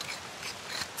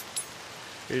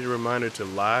 Here's a reminder to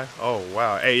lie. Oh,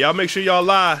 wow. Hey, y'all make sure y'all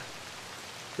lie.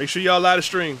 Make sure y'all lie to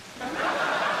stream.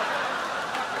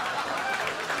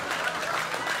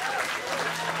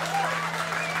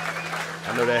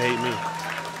 I know that hate me.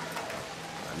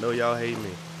 I know y'all hate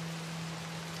me.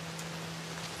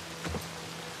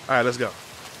 All right, let's go.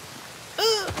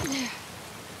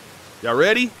 Y'all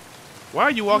ready? Why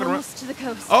are you walking Almost around? to the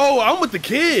coast. Oh, I'm with the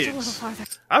Just a little kids. farther.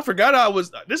 I forgot I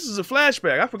was. This is a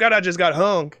flashback. I forgot I just got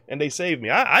hung and they saved me.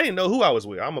 I didn't know who I was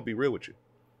with. I'm gonna be real with you.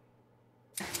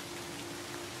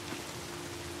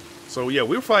 So yeah,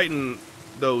 we're fighting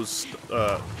those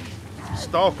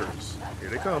stalkers. Here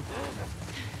they come.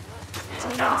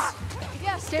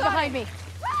 Yeah, stay behind me.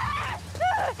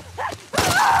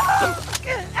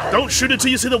 Don't shoot until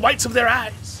you see the whites of their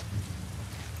eyes.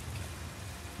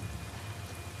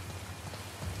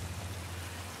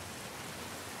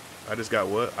 I just got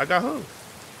what? I got hung.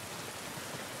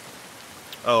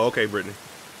 Oh, okay, Brittany.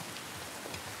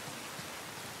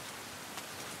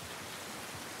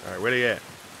 All right, where they at?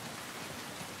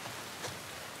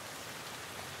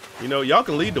 You know, y'all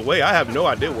can lead the way. I have no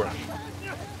idea where.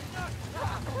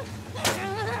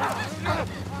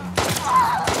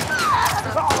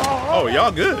 Oh,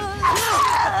 y'all good.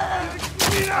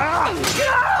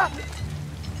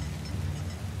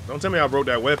 Don't tell me I broke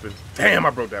that weapon. Damn, I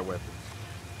broke that weapon.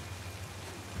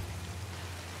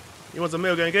 You want some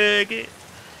milk and cookies?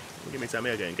 Give me some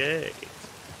milk and cookies.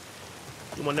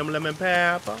 You want them lemon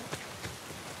pepper?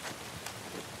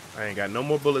 I ain't got no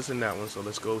more bullets in that one, so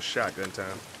let's go shotgun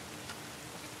time.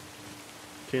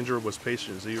 Kendra was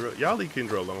patient 0. Y'all leave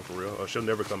Kendra alone for real, or she'll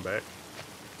never come back.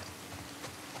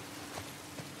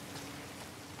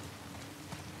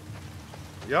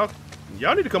 Y'all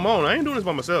need to come on. I ain't doing this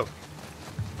by myself.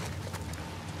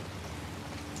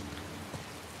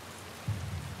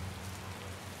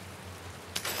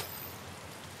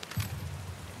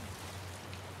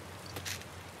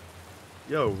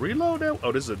 Yo, reload that.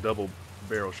 Oh, this is a double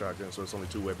barrel shotgun, so it's only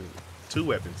 2 weapons. 2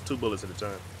 weapons, 2 bullets at a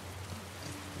time.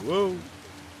 Whoa.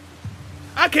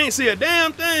 I can't see a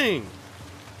damn thing.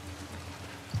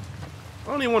 I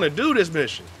don't even want to do this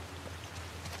mission.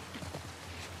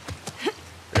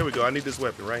 There we go. I need this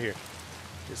weapon right here.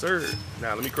 Yes, sir.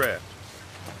 Now, let me craft.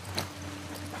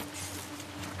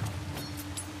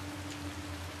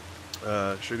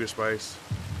 Sugar spice.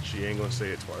 She ain't gonna say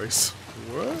it twice.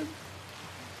 What?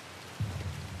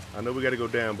 I know we gotta go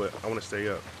down, but I want to stay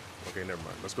up. Okay, never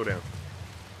mind. Let's go down.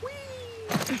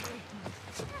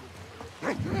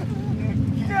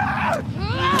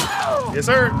 Yes,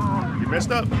 sir. You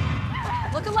messed up.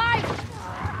 Look alive!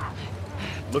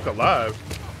 Look alive.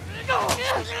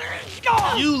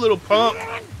 You little punk.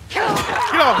 Get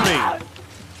off me.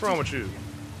 What's wrong with you?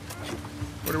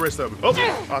 Where the rest of them? Oh,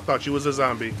 I thought you was a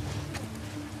zombie. To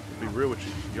be real with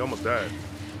you. You almost died.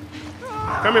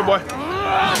 Come here, boy.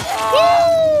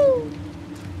 Woo!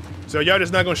 So y'all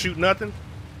just not gonna shoot nothing?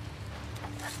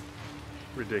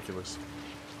 Ridiculous.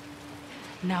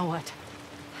 Now what?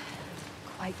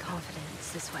 Quite confident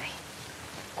it's this way.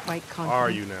 Quite confident. Are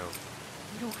you now?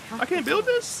 You don't have I can't to build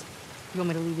go. this? You want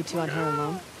me to leave you two on her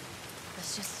alone?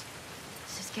 Let's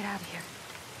just get out of here.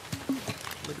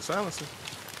 Look at silencer.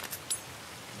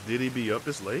 Did he be up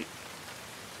this late?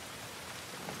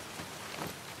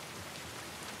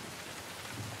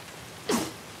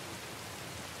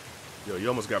 Yo, you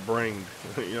almost got brained.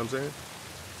 You know what I'm saying?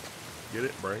 Get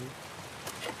it? Brain.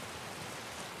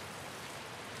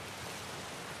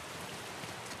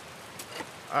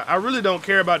 I really don't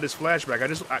care about this flashback.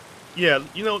 Yeah,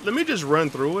 you know, let me just run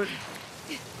through it.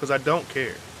 Because I don't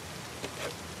care.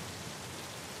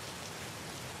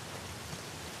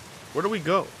 Where do we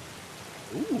go?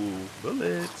 Ooh,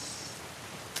 bullets.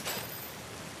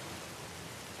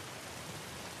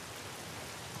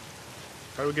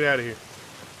 How do we get out of here?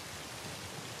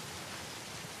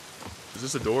 Is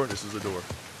this a door? This is a door.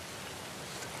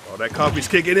 Oh, that coffee's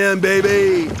kicking in,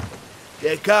 baby.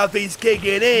 That coffee's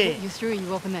kicking in. You through,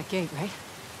 you open that gate, right?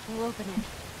 We'll open it.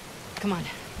 Come on.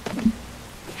 Come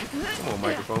on,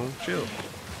 microphone. Chill.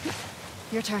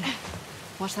 Your turn.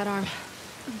 Watch that arm.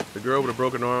 The girl with a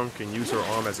broken arm can use her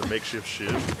arm as a makeshift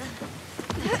shield.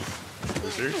 Are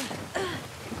you serious?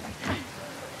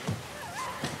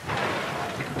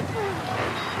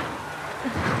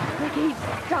 Ricky,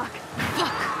 Doc.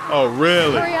 Oh,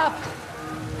 really? Hurry up.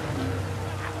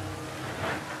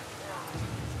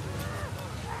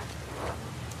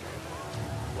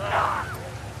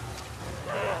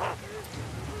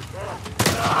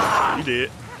 You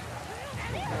did.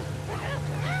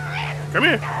 Come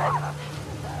here.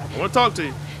 I want to talk to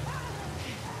you.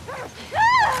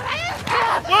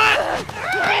 What?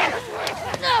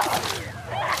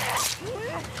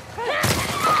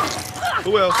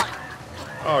 Who else?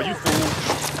 Oh, you fool.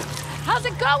 How's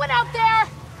it going out there?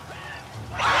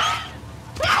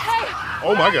 Hey,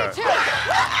 Oh my God.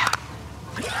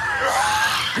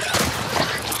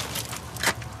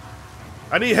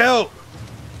 I need help.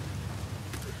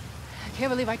 I can't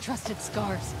believe I trusted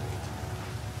Scars.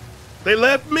 They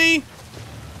left me?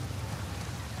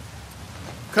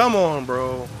 Come on,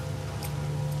 bro.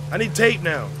 I need tape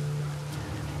now.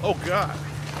 Oh, God.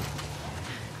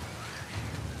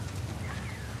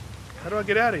 How do I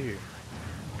get out of here?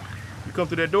 You come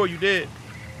through that door, you dead.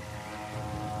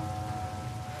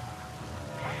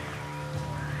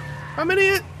 How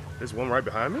many? There's one right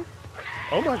behind me?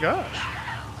 Oh, my gosh.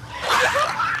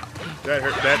 That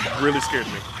hurt. That really scared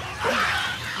me.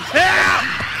 Help!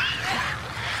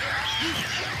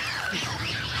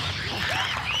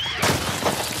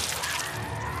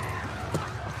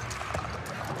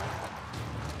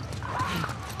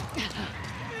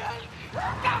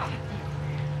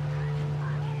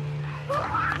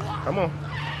 Come on.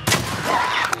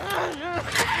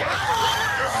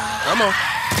 Come on.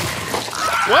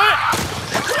 What?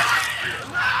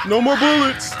 No more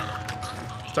bullets.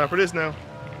 It's time for this now.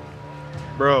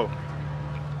 Bro.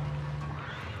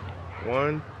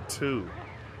 1, 2.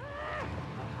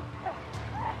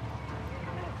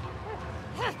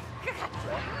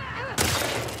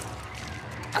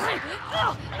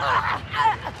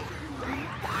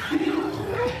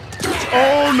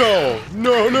 Oh no!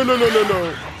 No, no, no, no, no,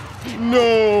 no.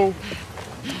 No.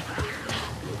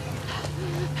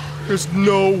 There's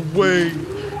no way.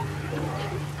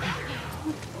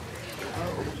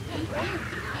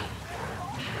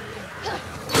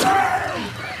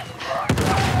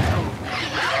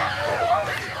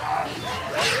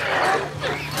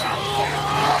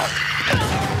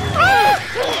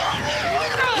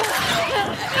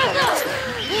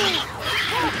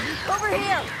 Over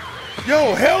here.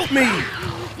 Yo, help me!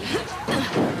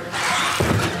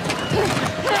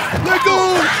 Let go!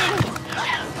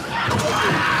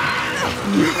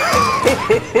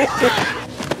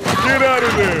 Get out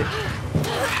of there!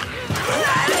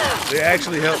 They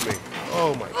actually helped me.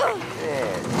 Oh my God.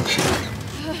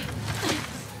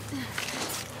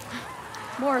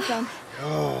 More of them.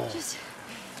 Oh. Just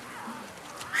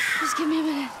give me a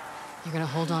minute. You're gonna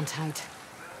hold on tight.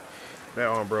 That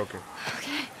arm broken.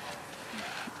 Okay.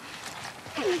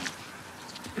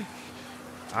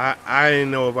 I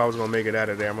didn't know if I was gonna make it out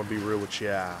of there. I'm gonna be real with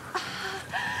ya.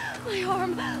 My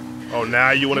arm. Oh,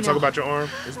 now you want I to talk know. about your arm?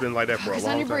 It's been like that for a Focus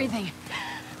long on your time. breathing.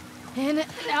 In and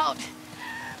out.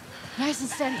 Nice and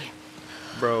steady.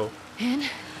 Bro, In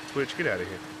Twitch, get out of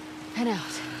here. and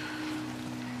out.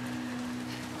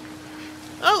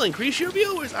 I'll increase your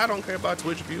viewers. I don't care about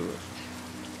Twitch viewers.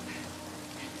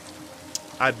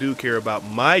 I do care about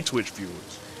my Twitch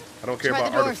viewers. I don't care Try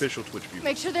about the doors. artificial Twitch viewers.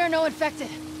 Make sure there are no infected.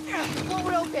 Blow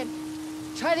it open.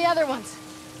 Try the other ones.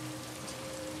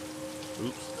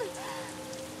 Oops.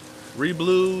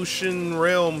 Revolution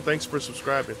Realm, thanks for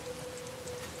subscribing.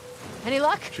 Any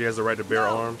luck? She has the right to bear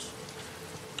No. arms.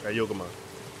 At Yogamon.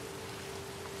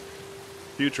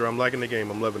 Future, I'm liking the game.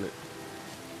 I'm loving it.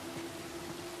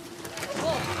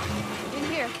 Wolf, in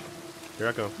here. Here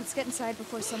I come. Let's get inside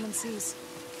before someone sees.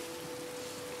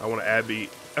 I want Abby.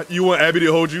 You want Abby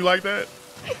to hold you like that?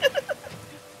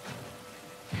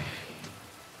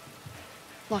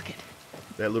 Lock it.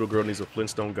 That little girl needs a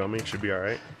Flintstone gummy. Should be all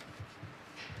right.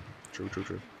 True, true,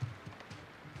 true.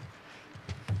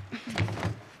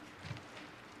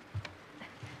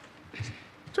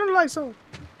 Turn the lights on.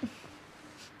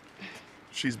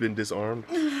 She's been disarmed.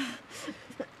 Come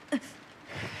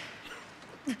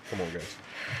on, guys.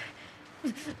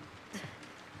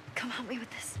 Come help me with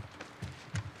this.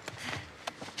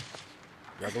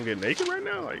 Y'all gonna get naked right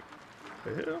now? Like,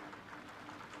 the hell?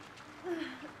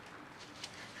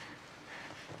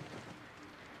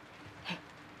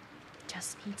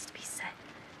 Just needs to be said.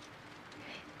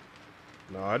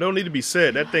 No, I don't need to be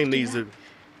said. That thing needs to...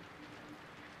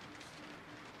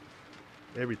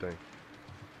 Everything.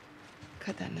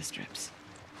 Cut that into strips.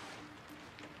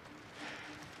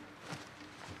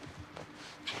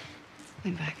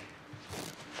 Lean back.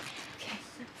 Okay.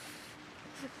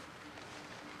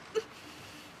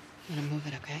 I'm gonna move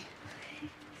it, okay?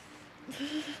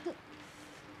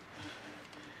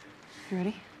 You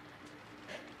ready?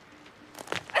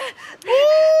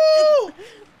 Woo!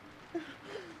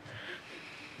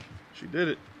 She did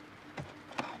it.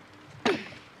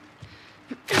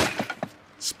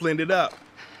 Splendid up.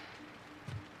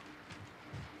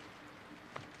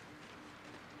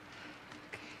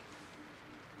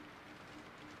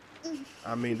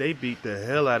 I mean, they beat the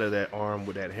hell out of that arm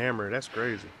with that hammer. That's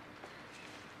crazy.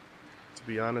 To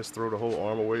be honest, throw the whole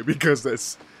arm away because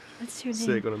that's What's your sick.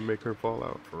 name? Gonna make her fall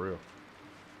out for real.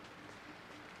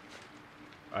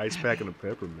 Ice pack and a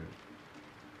peppermint.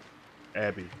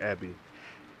 Abby.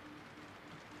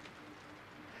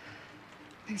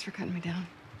 Thanks for cutting me down.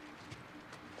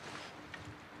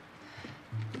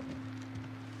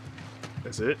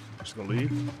 That's it? Just gonna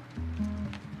leave?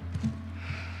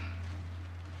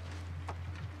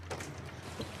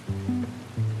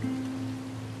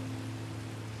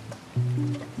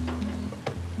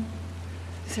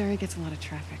 This area gets a lot of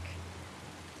traffic.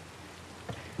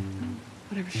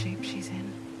 Whatever shape she's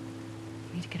in,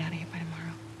 we need to get out of here by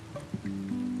tomorrow.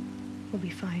 We'll be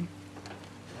fine.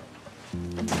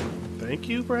 Thank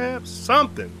you, perhaps?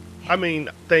 Something. I mean,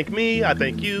 thank me, I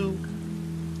thank you.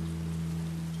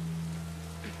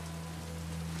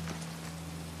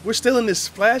 We're still in this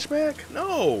flashback?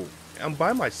 No. I'm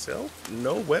by myself?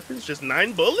 No weapons? Just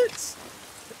 9 bullets?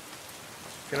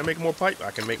 Can I make more pipe?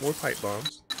 I can make more pipe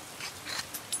bombs.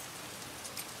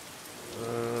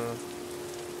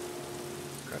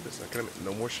 Got this. I can make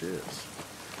no more shivs.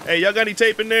 Hey, y'all got any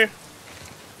tape in there?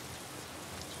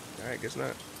 Alright, guess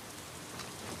not.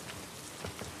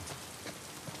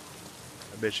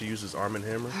 I bet she uses Arm and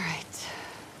Hammer. Alright.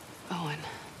 Owen.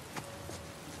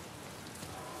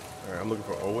 Alright, I'm looking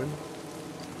for Owen.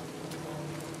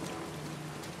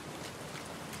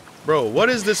 Bro, what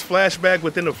is this flashback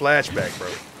within a flashback, bro?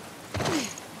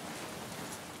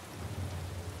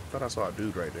 Thought I saw a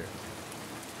dude right there.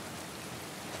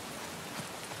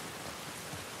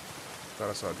 Thought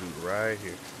I saw a dude right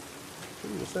here.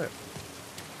 Ooh, what's that?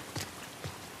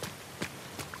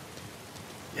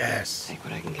 Yes. Take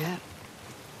what I can get.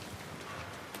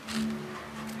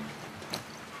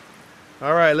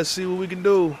 Alright, let's see what we can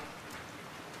do.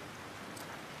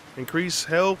 Increase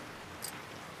health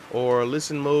or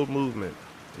listen mode movement.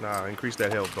 Nah, increase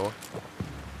that health, dog.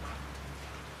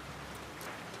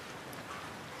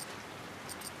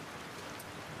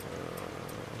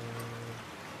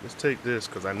 Let's take this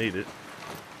because I need it.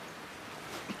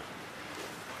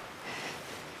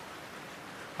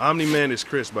 Omni-Man is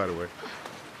Chris, by the way.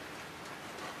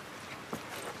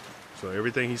 So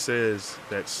everything he says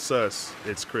that's sus,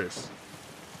 it's Chris.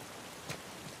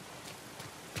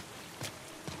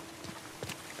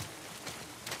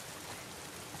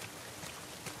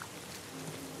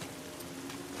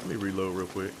 Let me reload real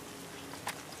quick.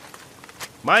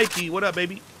 Mikey, what up,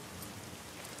 baby?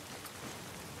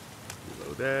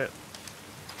 Reload that.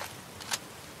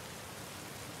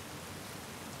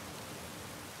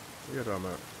 What you talking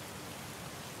about?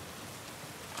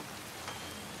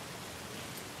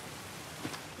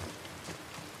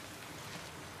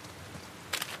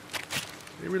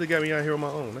 They really got me out here on my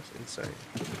own. That's insane.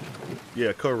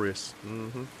 Yeah, Chorus.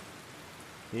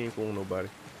 He ain't fooling nobody.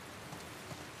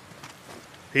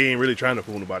 He ain't really trying to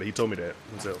fool nobody. He told me that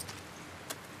himself.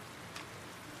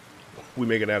 We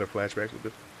making out of flashbacks with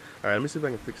this. All right, let me see if I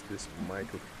can fix this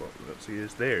microphone. See,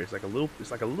 it's there. It's like a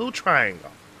little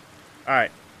triangle. All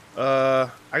right.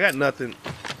 I got nothing.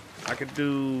 I can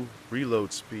do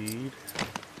reload speed.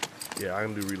 Yeah, I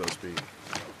can do reload speed.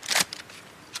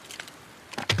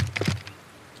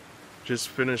 Just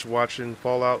finished watching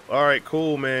Fallout. All right,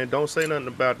 cool, man. Don't say nothing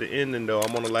about the ending, though.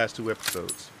 I'm on the last 2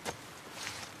 episodes.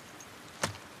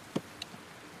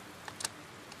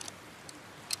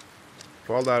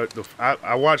 Fallout.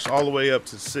 I watched all the way up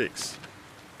to 6.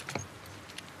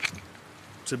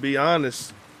 To be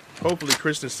honest, hopefully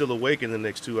Kristen's still awake in the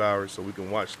next 2 hours so we can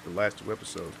watch the last 2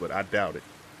 episodes, but I doubt it.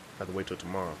 I have to wait till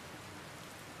tomorrow.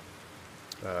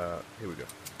 Here we go.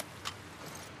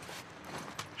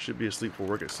 Should be asleep for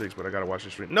work at 6, but I gotta watch the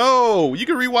stream. No! You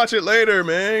can rewatch it later,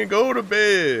 man. Go to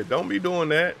bed. Don't be doing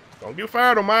that. Don't get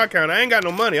fired on my account. I ain't got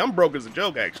no money. I'm broke as a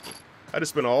joke, actually. I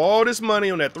just spent all this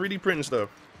money on that 3D printing stuff.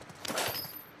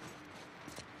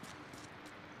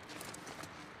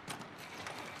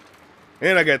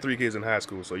 And I got 3 kids in high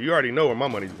school, so you already know where my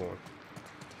money's going.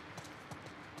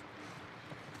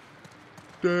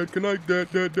 Dad, can I?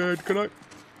 Dad, can I?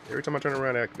 Every time I turn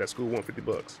around, that school wants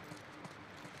 $50.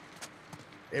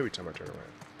 Every time I turn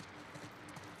around.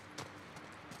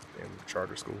 Damn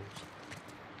charter schools.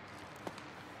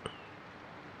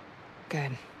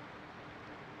 Good.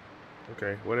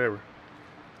 Okay, whatever.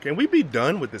 Can we be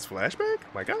done with this flashback?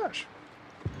 My gosh.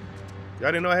 Y'all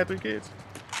didn't know I had 3 kids?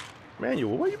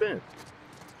 Manuel, where you been?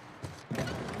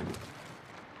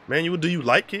 Manuel, do you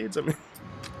like kids? I mean,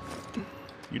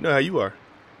 you know how you are.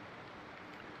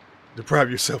 Deprive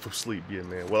yourself of sleep, yeah,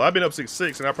 man. Well, I've been up since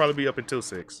 6, and I'll probably be up until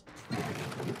 6.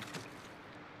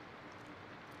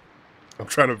 I'm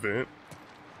trying to vent.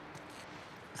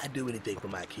 I do anything for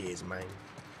my kids, man.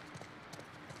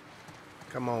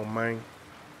 Come on, man.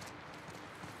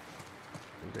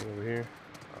 Anything over here?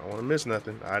 I don't want to miss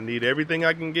nothing. I need everything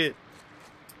I can get.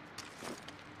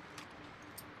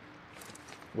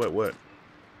 What?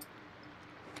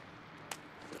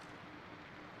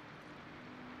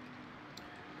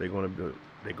 They going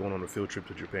on a field trip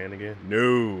to Japan again?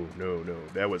 No.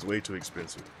 That was way too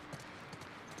expensive.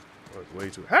 That was way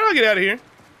too. How do I get out of here?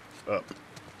 Up.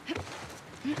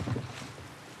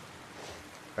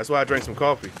 That's why I drank some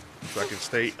coffee, so I can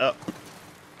stay up.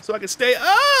 So I can stay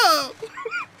up.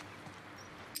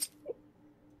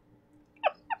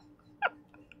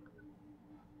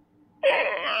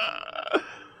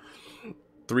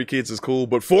 3 kids is cool,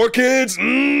 but 4 kids?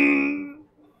 3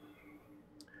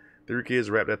 kids,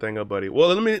 wrap that thing up, buddy.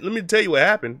 Well, let me tell you what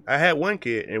happened. I had 1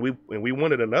 kid, and we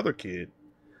wanted another kid,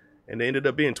 and they ended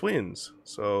up being twins.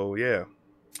 So yeah,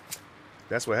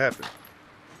 that's what happened.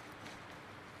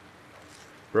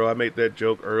 Bro, I made that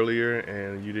joke earlier,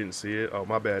 and you didn't see it. Oh,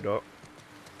 my bad, dog.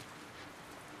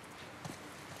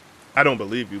 I don't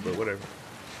believe you, but whatever.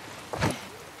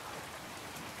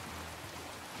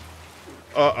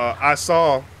 I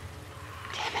saw.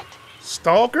 Damn it.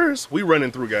 Stalkers? We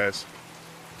running through, guys.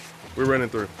 We're running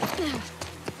through.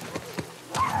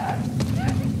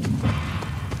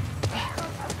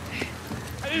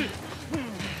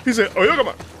 He said, "Oh, come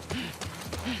on."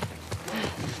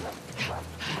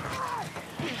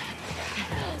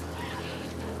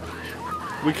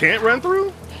 We can't run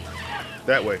through?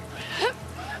 That way.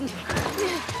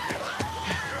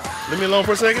 Leave me alone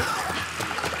for a second.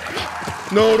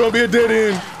 No, don't be a dead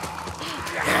end.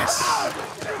 Yes.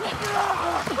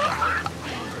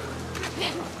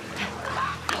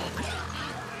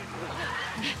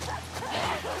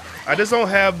 I just don't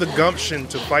have the gumption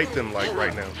to fight them like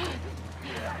right now.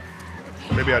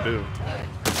 Maybe I do.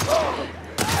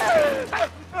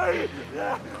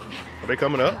 Are they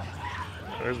coming up?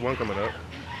 There's one coming up.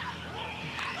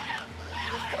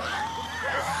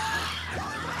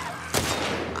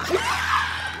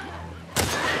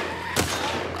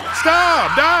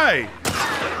 Stop! Die!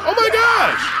 Oh my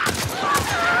gosh!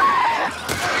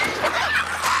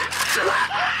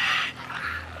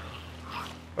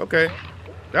 Okay.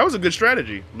 That was a good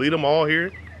strategy. Lead them all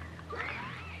here.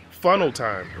 Funnel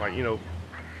time. Like, you know.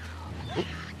 Oop,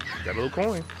 got a little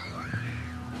coin.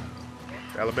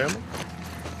 Alabama.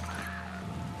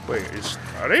 Wait,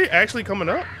 are they actually coming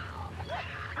up?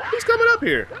 Who's coming up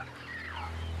here?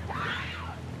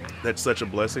 That's such a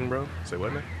blessing, bro. Say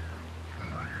what now?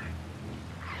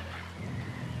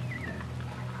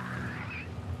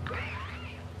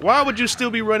 Why would you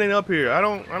still be running up here? I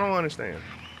don't understand.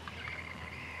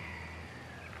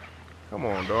 Come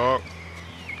on, dog.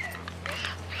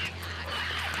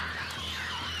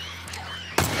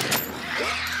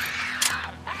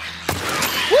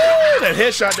 Woo! That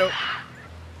headshot, though.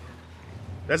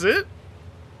 That's it?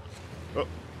 Oh.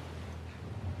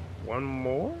 One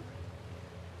more?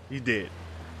 He's dead.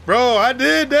 Bro, I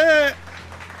did that.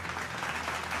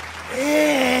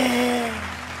 Yeah.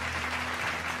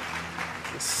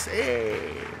 Say.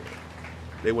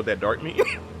 They want that dark meat?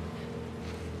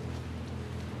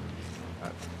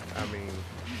 I mean,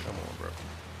 come on, bro.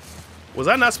 Was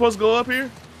I not supposed to go up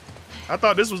here? I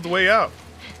thought this was the way out.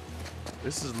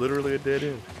 This is literally a dead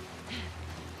end.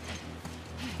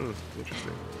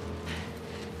 Interesting.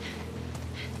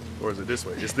 Or is it this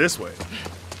way? It's this way.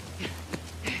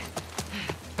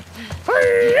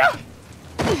 Hi-ya!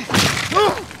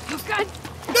 Oh! Oh, God.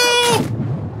 No!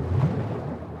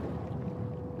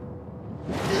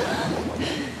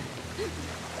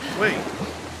 Wait.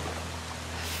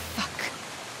 Fuck.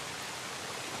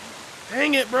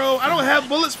 Dang it, bro. I don't have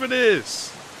bullets for this.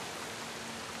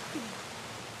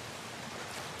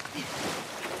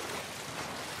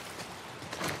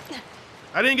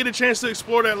 I didn't get a chance to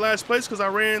explore that last place because I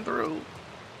ran through.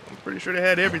 I'm pretty sure they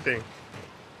had everything.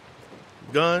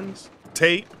 Guns,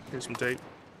 tape. Here's some tape.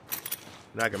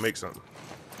 Now I can make something.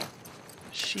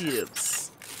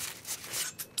 Ships.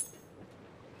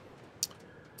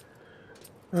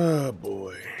 Oh,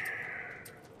 boy.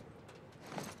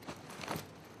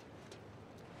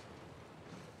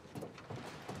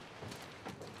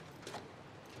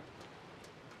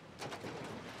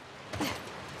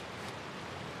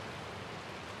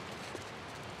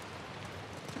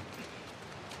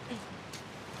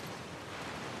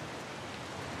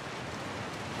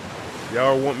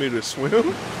 Y'all want me to swim?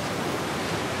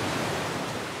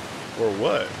 Or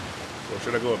what? Or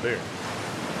should I go up there?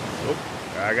 Nope.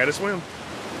 I gotta swim.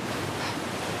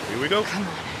 Here we go. Come on.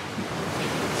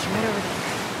 It's right over there.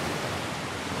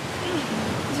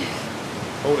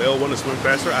 Hold L1 to swim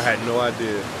faster? I had no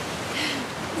idea.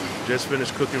 Just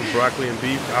finished cooking broccoli and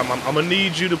beef. I'm gonna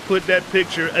need you to put that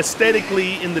picture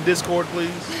aesthetically in the Discord,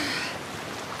 please.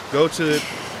 Go to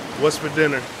What's for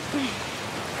Dinner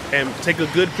and take a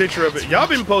good picture of it. Y'all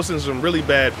been posting some really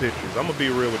bad pictures. I'm gonna be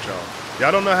real with y'all.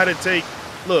 Y'all don't know how to take.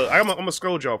 Look, I'm gonna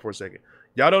scroll y'all for a second.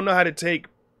 Y'all don't know how to take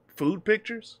food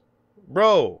pictures,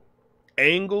 bro.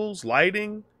 Angles,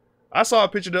 lighting. I saw a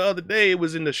picture the other day. It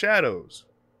was in the shadows,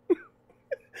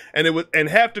 and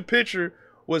half the picture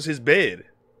was his bed.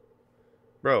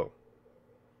 Bro,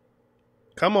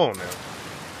 come on now.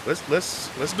 Let's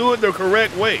do it the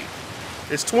correct way.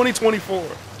 It's 2024.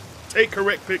 Take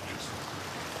correct pictures.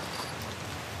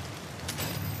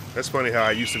 That's funny how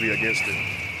I used to be against it.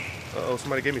 Uh-oh,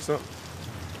 somebody gave me something.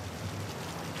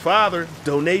 Father,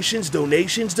 donations,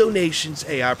 donations, donations.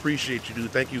 Hey, I appreciate you,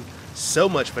 dude. Thank you so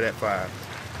much for that $5.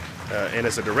 And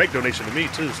it's a direct donation to me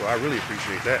too, so I really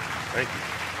appreciate that. Thank you.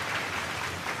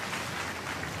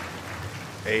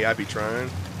 Hey, I be trying.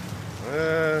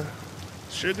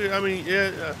 Sugar, I mean,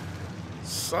 yeah,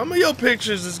 some of your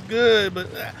pictures is good,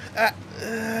 but nah.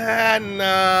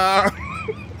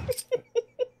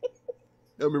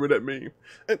 I remember that meme.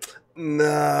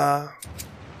 Nah.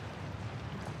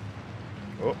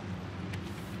 Oh,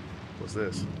 what's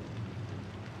this?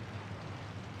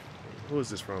 Who is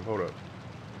this from? Hold up.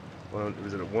 Well,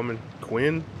 is it a woman?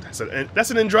 Quinn? That's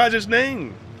an androgynous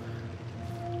name.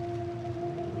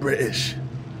 British.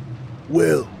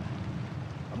 Will.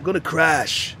 I'm gonna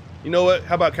crash. You know what?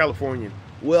 How about Californian?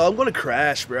 Well, I'm gonna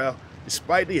crash, bro.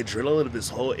 Despite the adrenaline of this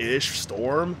whole ish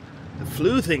storm, the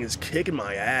flu thing is kicking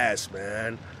my ass,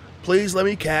 man. Please let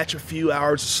me catch a few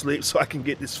hours of sleep so I can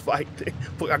get this fight thing.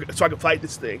 So I can fight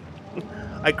this thing.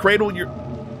 I cradled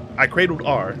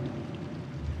our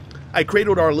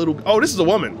little. Oh, this is a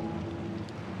woman.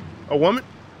 A woman?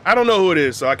 I don't know who it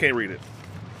is, so I can't read it.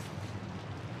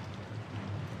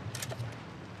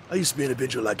 I used to be an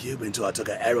individual like you until I took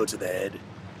an arrow to the head.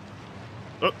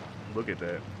 Oh, look at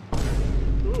that.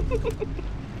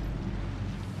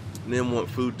 Nem want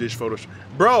food dish photos.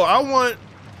 Bro, I want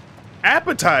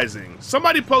appetizing.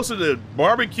 Somebody posted a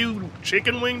barbecue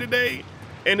chicken wing today,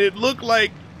 and it looked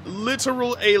like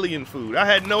literal alien food. I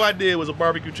had no idea it was a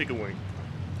barbecue chicken wing.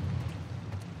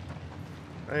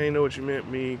 I ain't know what you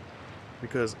meant me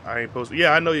because I ain't posted.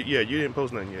 Yeah, I know. Yeah, you didn't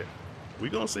post nothing yet. We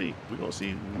gonna see. We gonna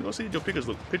see what your pictures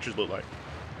look like.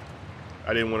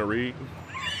 I didn't want to read.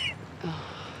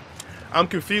 I'm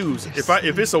confused.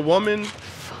 If it's a woman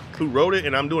who wrote it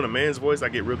and I'm doing a man's voice, I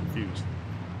get real confused.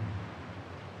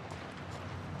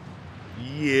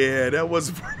 Yeah, that was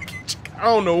a barbecue chicken. I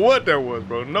don't know what that was,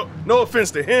 bro. No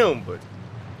offense to him, but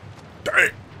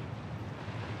dang,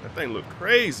 that thing looked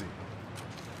crazy.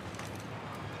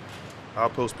 I'll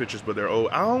post pictures, but they're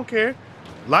old. I don't care.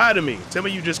 Lie to me. Tell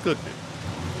me you just cooked it.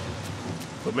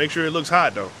 But make sure it looks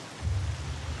hot, though.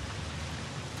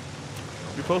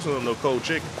 Don't be posting on no cold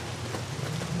chicken.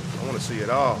 I want to see it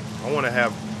all. I want to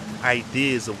have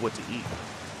ideas of what to eat.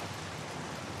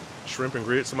 Shrimp and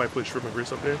grits. Somebody put shrimp and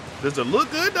grits up there. Does it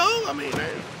look good, though? I mean,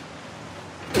 man.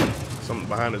 Something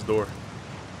behind this door.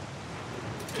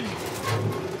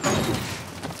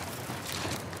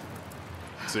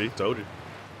 See? Told you.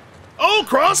 Oh,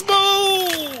 crossbow!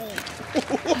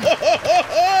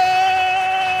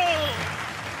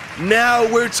 Now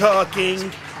we're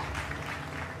talking.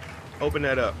 Open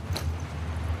that up.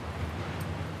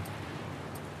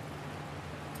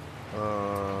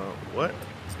 What?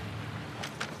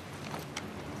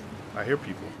 I hear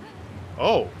people.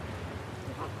 Oh.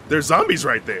 There's zombies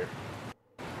right there.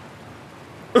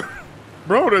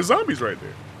 Bro, there's zombies right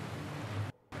there.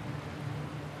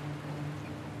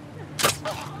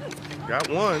 Got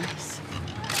one.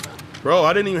 Bro,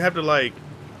 I didn't even have to, like,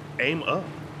 aim up.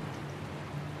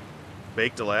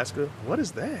 Baked Alaska? What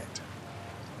is that?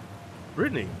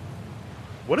 Brittany,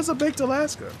 what is a baked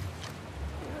Alaska?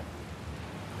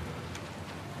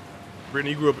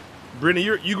 Brittany,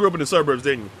 you grew up in the suburbs,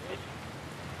 didn't you?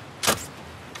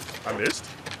 I missed.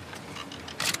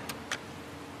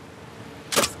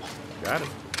 Got him.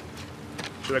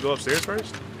 Should I go upstairs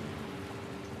first?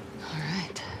 All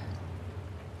right.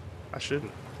 I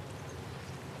shouldn't.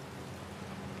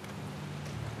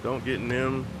 Don't get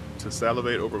Nem to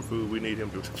salivate over food. We need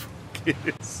him to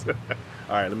kids.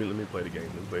 All right, let me play the game.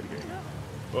 Let me play the game.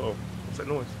 Uh-oh. What's that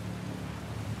noise?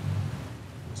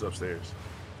 It's upstairs.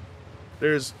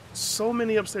 There's so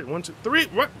many upstairs. 1, 2, 3.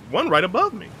 What? One right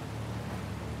above me.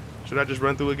 Should I just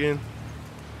run through again?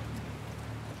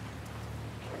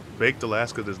 Baked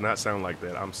Alaska does not sound like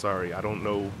that. I'm sorry. I don't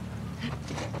know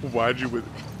why'd you would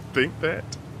think that.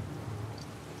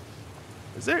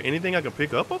 Is there anything I can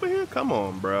pick up over here? Come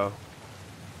on, bro.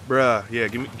 Bruh, yeah,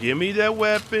 give me that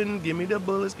weapon, give me the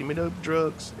bullets, give me the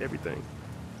drugs, everything.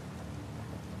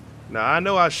 Now I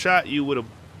know I shot you with a.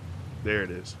 There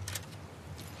it is.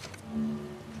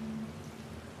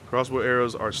 Crossbow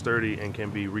arrows are sturdy and can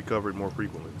be recovered more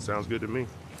frequently. Sounds good to me.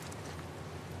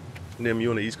 Nem, you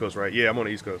on the East Coast, right? Yeah, I'm on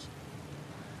the East Coast.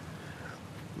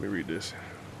 Let me read this.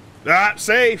 Ah,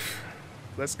 safe.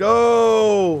 Let's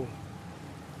go.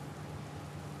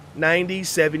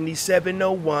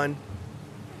 907701.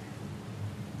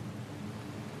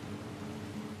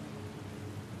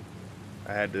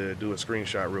 I had to do a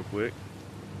screenshot real quick.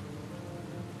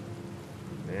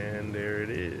 And there it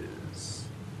is.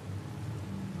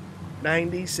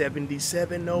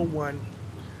 907701.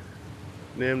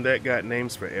 Nem, that got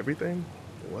names for everything?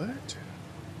 What?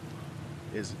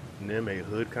 Is Nem a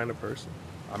hood kind of person?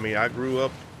 I mean, I grew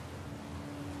up,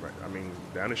 right, I mean,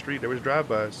 down the street there was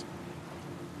drive-bys.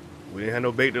 We didn't have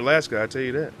no baked Alaska, I tell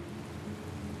you that.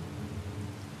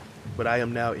 But I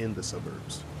am now in the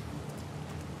suburbs.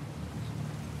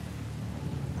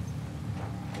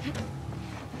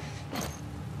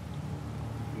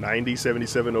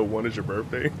 $907701 is your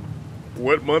birthday?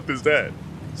 What month is that?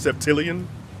 Septillion?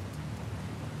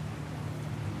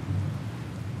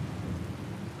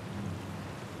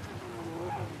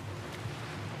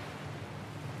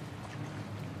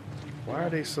 Why are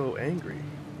they so angry?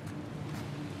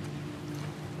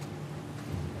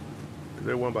 Is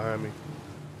there one behind me?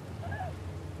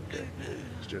 Okay,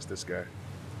 it's just this guy.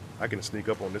 I can sneak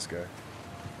up on this guy.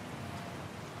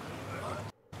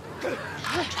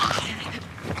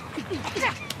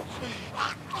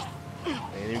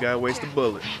 And you gotta waste a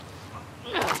bullet.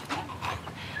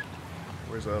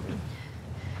 Where's the other one?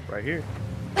 Right here.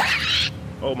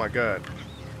 Oh my god.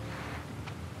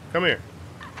 Come here.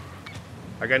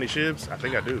 I got any shivs? I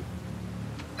think I do.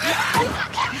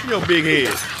 Yo, big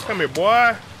head. Come here,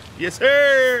 boy. Yes,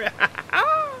 sir.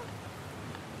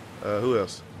 Who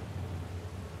else?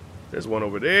 There's one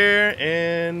over there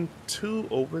and two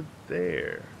over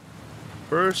there.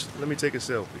 First, let me take a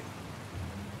selfie.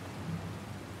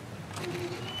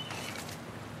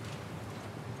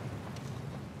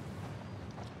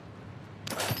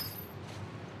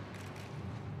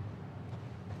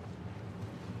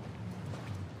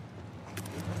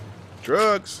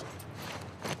 Drugs.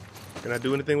 Can I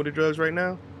do anything with the drugs right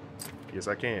now? Yes,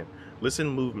 I can. Listen,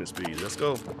 movement speed. Let's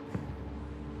go.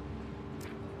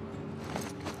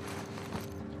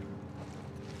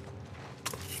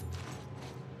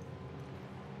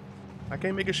 I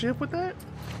can't make a shift with that?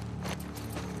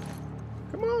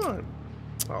 Come on.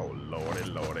 Oh, lordy,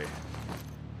 lordy.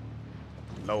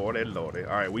 Lordy, lordy.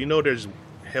 All right, we know there's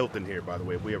health in here, by the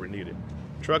way, if we ever need it.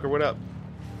 Trucker, what up?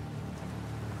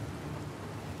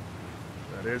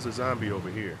 Now, there's a zombie over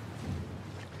here.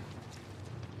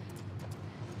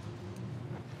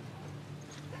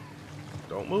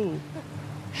 Don't move.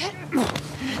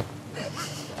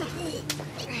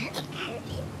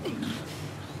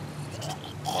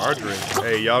 Margarine.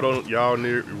 Hey, y'all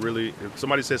really, if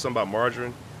somebody says something about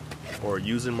margarine or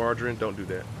using margarine, don't do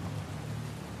that.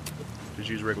 Just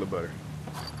use regular butter.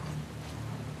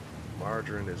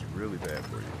 Margarine is really bad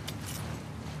for you.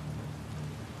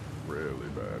 Really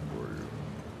bad for you.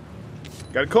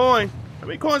 Got a coin. How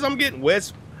many coins I'm getting?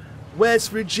 West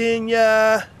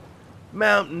Virginia.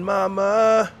 Mountain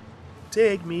mama,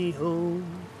 take me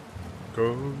home.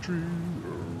 Country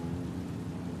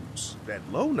roads. That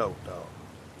low note, though.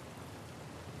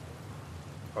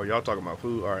 Oh, y'all talking about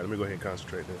food? All right, let me go ahead and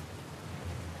concentrate then.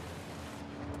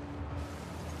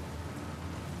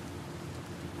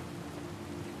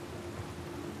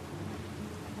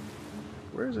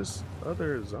 Where's this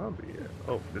other zombie at?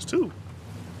 Oh, there's two.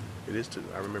 It is two.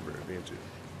 I remember it being two.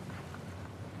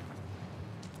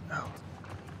 Oh.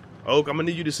 Oak, I'm gonna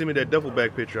need you to send me that duffel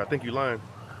bag picture. I think you lying.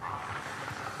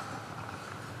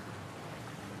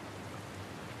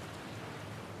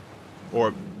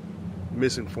 Or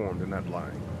misinformed and not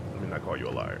lying. Let me not call you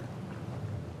a liar.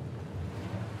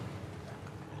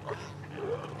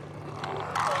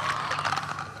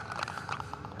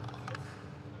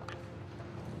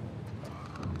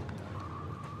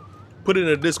 Put it in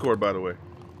a Discord, by the way.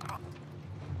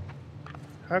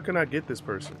 How can I get this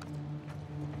person?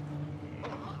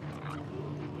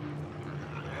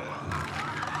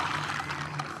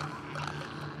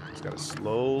 Just gotta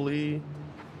slowly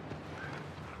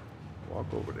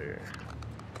walk over there.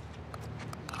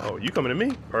 Oh, you coming to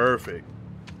me? Perfect.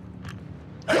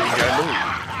 You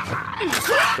gotta move.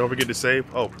 Don't forget to save.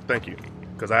 Oh, thank you.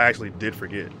 Because I actually did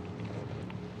forget.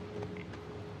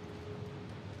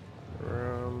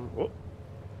 Oh.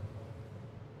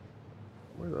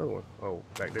 Where's the other one? Oh,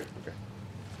 back there. Okay.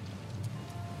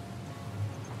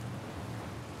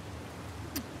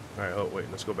 Alright, oh wait,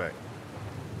 let's go back.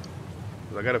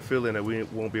 I got a feeling that we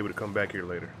won't be able to come back here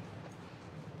later.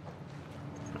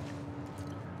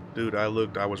 Dude, I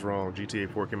was wrong.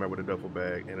 GTA 4 came out with a duffel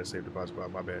bag and a safe deposit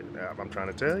box. My bad. I'm trying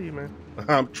to tell you, man.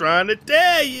 I'm trying to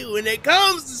tell you when it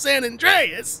comes to San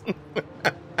Andreas.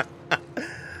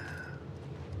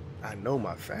 I know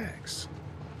my facts.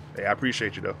 Hey, I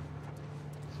appreciate you, though.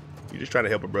 You're just trying to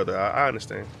help a brother. I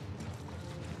understand.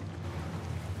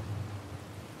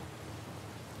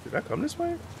 Did I come this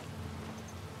way?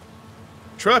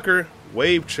 Trucker,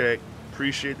 wave check.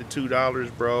 Appreciate the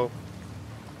 $2, bro.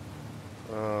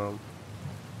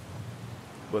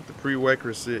 But the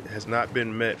prerequisite has not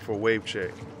been met for wave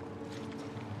check.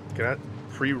 Can I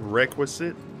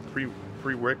prerequisite?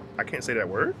 I can't say that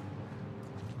word.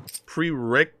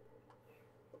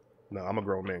 No, I'm a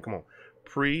grown man. Come on.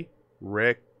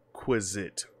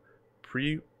 Prerequisite.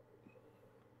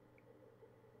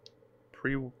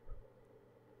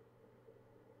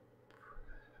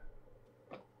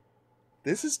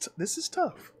 This is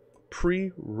tough.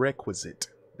 Prerequisite.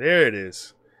 There it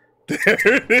is.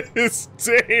 There it is.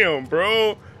 Damn,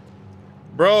 bro.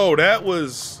 Bro, that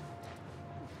was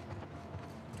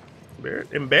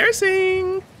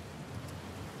embarrassing.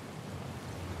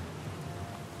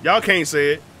 Y'all can't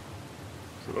say it.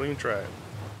 So don't even try it.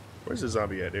 Where's the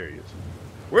zombie at? There he is.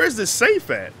 Where's the safe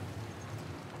at?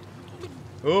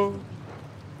 Oh.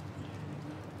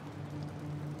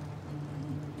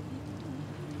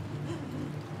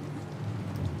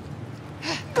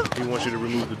 He wants you to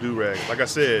remove the do-rag. Like I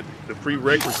said, the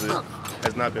prerequisite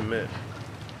has not been met.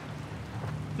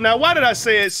 Now, why did I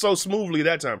say it so smoothly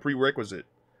that time? Prerequisite.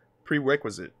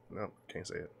 Prerequisite. No, can't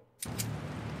say it.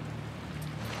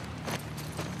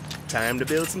 Time to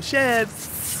build some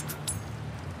sheds.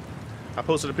 I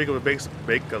posted a pic of a baked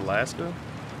Alaska. All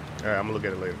right, I'm gonna look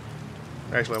at it later.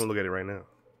 Actually, I'm gonna look at it right now.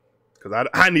 Because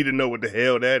I need to know what the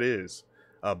hell that is.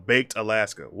 A baked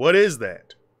Alaska. What is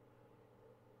that?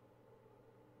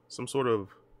 Some sort of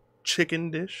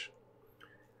chicken dish?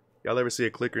 Y'all ever see a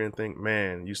clicker and think,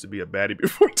 man, used to be a baddie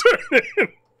before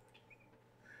turning?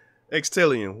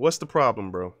 Extelian, what's the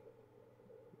problem, bro?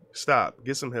 Stop.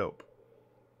 Get some help.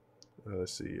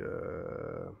 Let's see.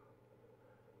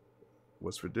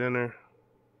 What's for dinner?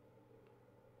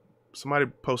 Somebody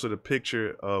posted a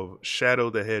picture of Shadow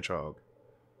the Hedgehog.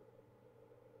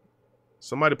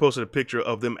 Somebody posted a picture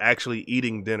of them actually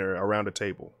eating dinner around a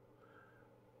table.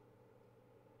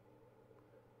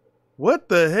 What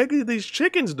the heck are these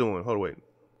chickens doing? Hold on, wait.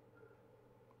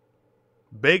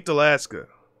 Baked Alaska.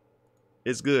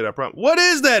 It's good, I promise. What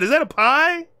is that? Is that a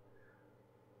pie?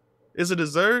 Is it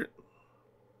dessert?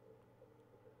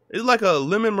 It's like a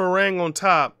lemon meringue on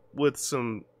top with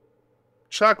some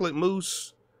chocolate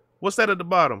mousse. What's that at the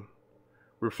bottom?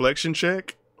 Reflection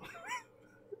check?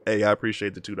 Hey, I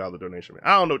appreciate the $2 donation, man.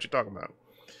 I don't know what you're talking about.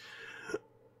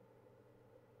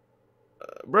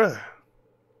 Bruh.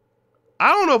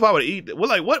 I don't know if I would eat it. Well,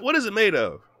 like, what is it made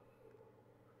of?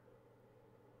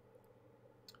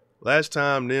 Last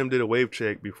time Nem did a wave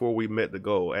check before we met the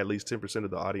goal, at least 10%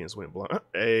 of the audience went blind.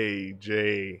 Hey,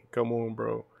 Jay, come on,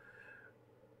 bro.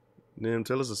 Nem,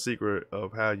 tell us a secret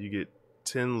of how you get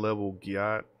 10 level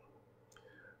Gyat.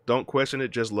 Don't question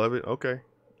it, just love it. Okay.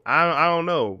 I don't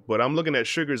know, but I'm looking at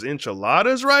Sugar's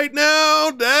enchiladas right now.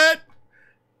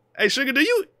 Hey, Sugar, do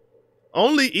you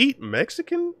only eat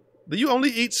Mexican? Do you only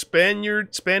eat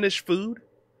Spanish food?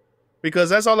 Because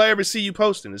that's all I ever see you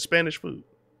posting is Spanish food.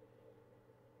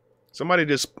 Somebody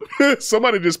just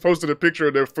posted a picture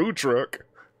of their food truck,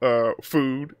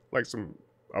 food, like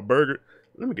a burger.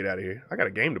 Let me get out of here. I got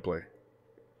a game to play.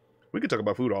 We could talk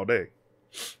about food all day.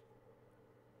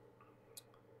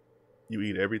 You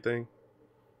eat everything?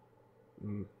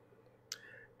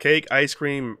 Cake, ice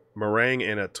cream, meringue,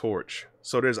 and a torch.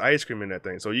 So there's ice cream in that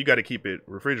thing. So you got to keep it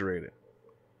refrigerated.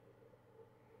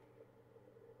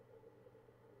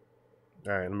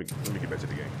 All right, let me get back to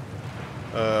the game.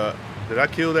 Did I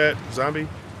kill that zombie?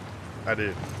 I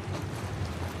did.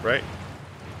 Right?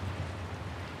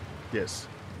 Yes.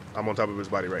 I'm on top of his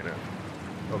body right now.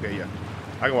 Okay, yeah.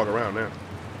 I can walk around now.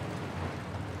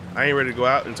 I ain't ready to go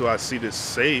out until I see this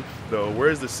safe, though.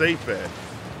 Where's the safe at?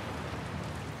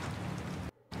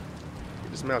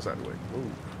 Get this mouse out of the way.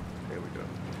 Ooh, there we go.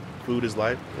 Food is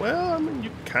life. Well, I mean,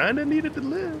 you kind of need it to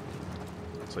live.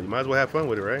 So you might as well have fun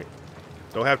with it, right?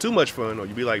 Don't have too much fun, or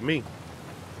you be like me,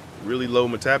 really low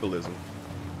metabolism.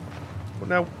 Well,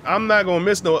 now I'm not gonna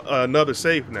miss no another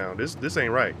safe now. This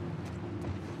ain't right.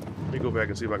 Let me go back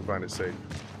and see if I can find it safe.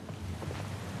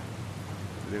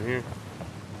 Is it in here?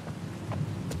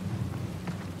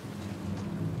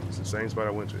 It's the same spot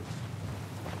I went to.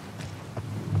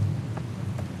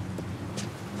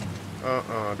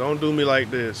 Don't do me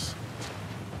like this.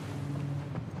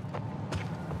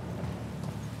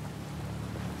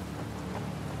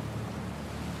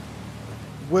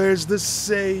 Where's the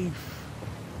safe?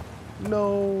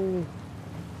 No.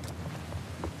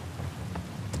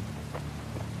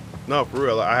 No, for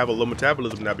real. I have a low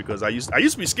metabolism now because I used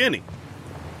to be skinny.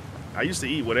 I used to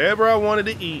eat whatever I wanted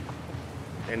to eat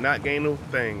and not gain no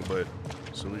thing. But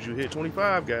as soon as you hit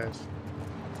 25, guys,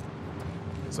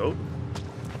 it's over.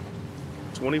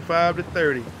 25 to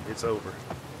 30, it's over.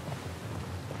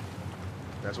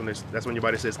 That's when your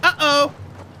body says, "Uh-oh,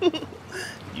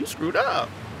 you screwed up.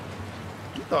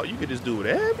 You thought you could just do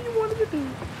whatever you wanted to do.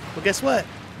 Well, guess what?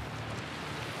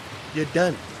 You're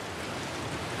done."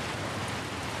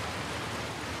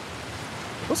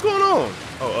 What's going on?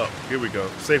 Oh, up. Here we go.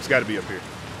 Safe's got to be up here.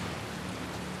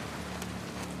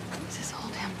 Is this whole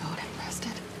damn boat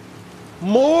infested?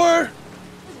 More?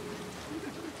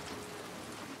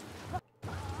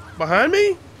 Behind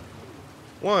me?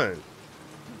 1.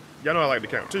 Y'all know I like to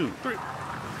count. 2, 3.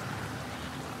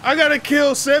 I gotta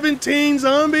kill 17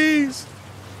 zombies?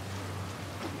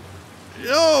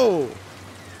 Yo!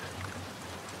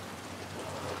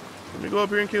 Let me go up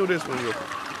here and kill this one real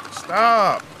quick.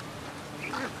 Stop!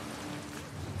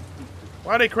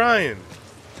 Why are they crying?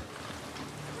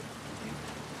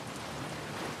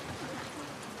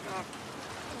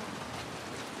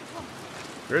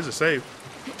 There's a safe.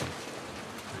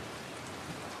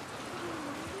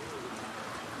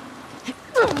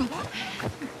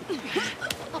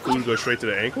 Food goes straight to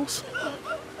the ankles.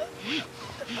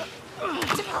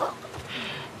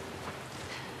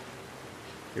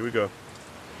 Here we go.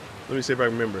 Let me see if I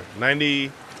remember.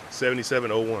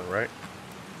 907701, right?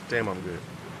 Damn, I'm good.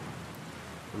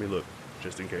 Let me look,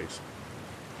 just in case.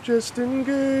 Just in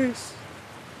case.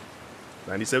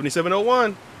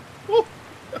 907701. Woo!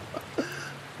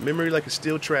 Memory like a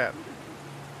steel trap.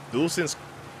 DualSense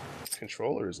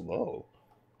controller is low.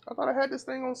 I thought I had this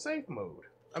thing on safe mode.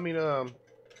 I mean,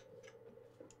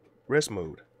 rest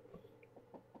mode.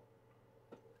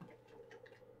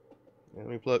 Let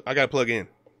me plug. I gotta plug in.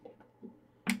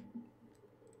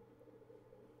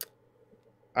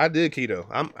 I did keto.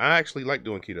 I actually like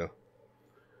doing keto.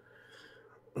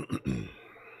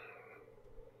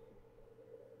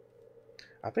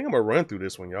 I think I'm gonna run through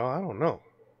this one, y'all. I don't know.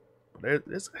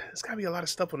 There's gotta be a lot of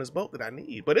stuff on this boat that I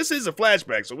need. But this is a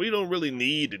flashback, so we don't really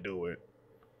need to do it.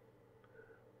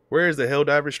 Where is the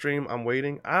Helldiver stream? I'm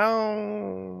waiting. I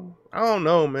don't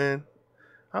know, man.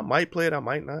 I might play it, I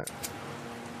might not.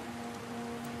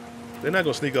 They're not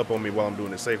gonna sneak up on me while I'm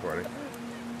doing this safe, are they?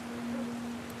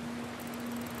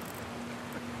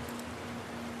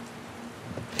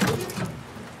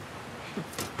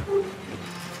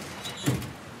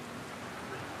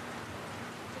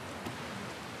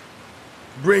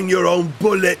 Bring your own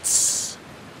bullets.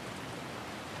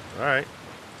 All right,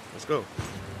 let's go.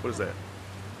 What is that?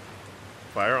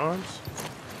 Firearms?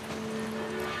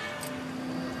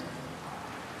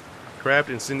 Craft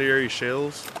incendiary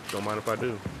shells? Don't mind if I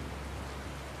do.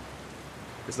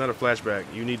 It's not a flashback.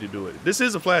 You need to do it. This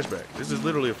is a flashback. This is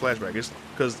literally a flashback. It's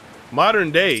because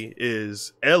modern day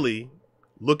is Ellie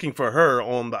looking for her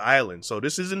on the island. So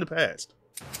this is in the past.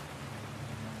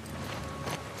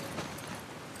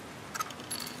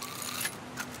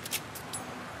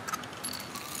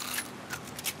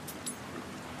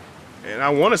 And I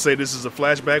want to say this is a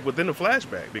flashback within a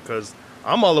flashback because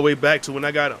I'm all the way back to when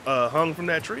I got hung from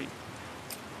that tree.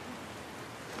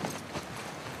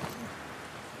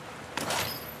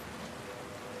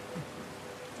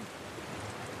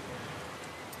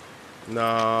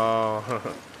 No.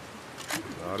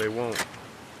 No, they won't.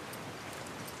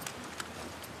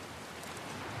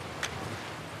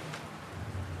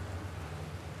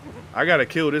 I gotta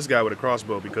kill this guy with a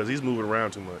crossbow because he's moving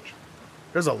around too much.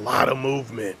 There's a lot of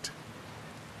movement.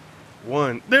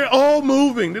 One. They're all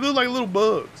moving. They look like little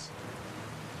bugs.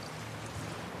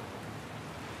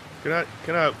 Can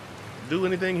I do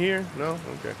anything here? No?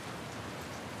 Okay.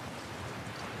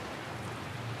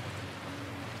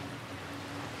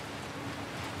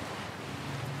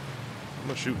 I'm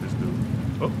gonna shoot this dude.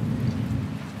 Oh.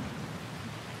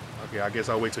 Okay, I guess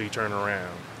I'll wait till he turns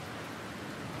around.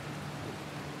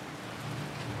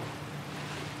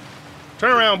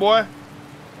 Turn around, boy.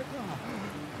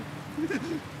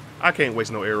 I can't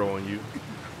waste no arrow on you.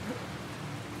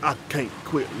 I can't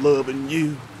quit loving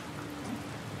you.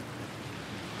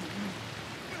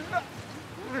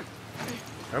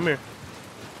 Come here.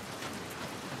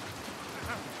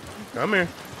 Come here.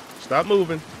 Stop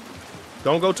moving.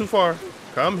 Don't go too far.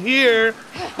 Come here.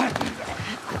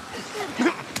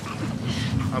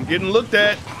 I'm getting looked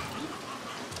at.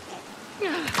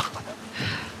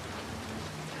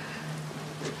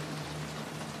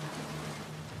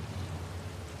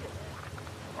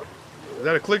 Is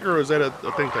that a clicker or is that a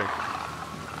thing?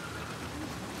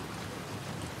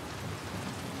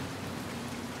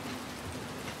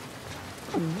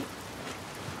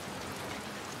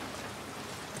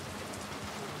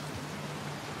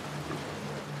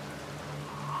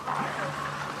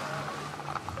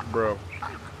 Bro.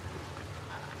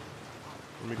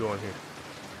 Let me go in here.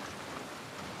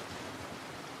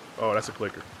 Oh, that's a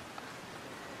clicker.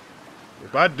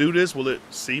 If I do this, will it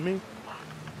see me?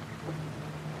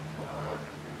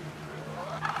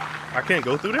 I can't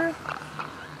go through there?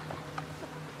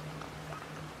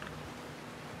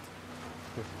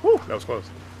 Whew, that was close.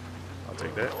 I'll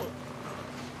take that.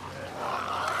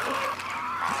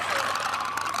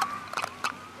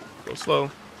 Go slow.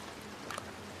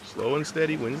 Slow and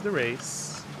steady wins the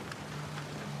race.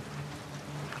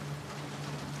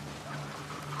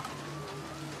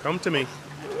 Come to me.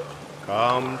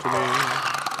 Come to me.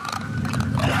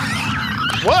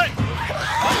 What?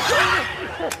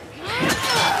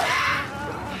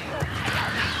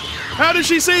 How did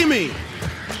she see me?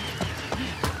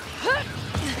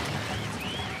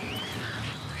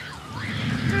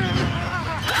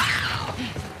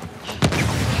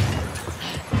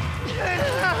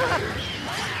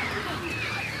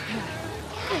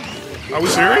 Are we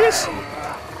serious?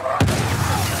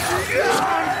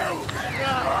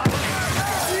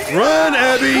 Run,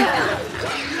 Abby!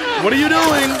 What are you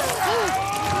doing?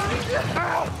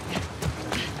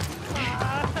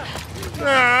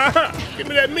 Ah, give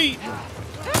me that meat.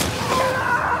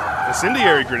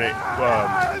 Incendiary grenade.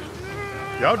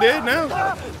 Y'all dead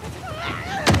now?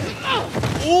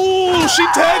 Ooh, she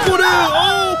tackled him.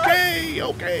 Okay,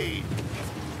 okay.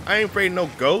 I ain't afraid of no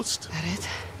ghost. That it?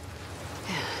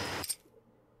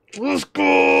 Let's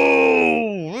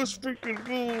go! Let's freaking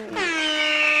go!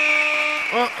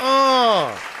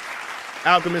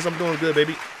 Alchemist, I'm doing good,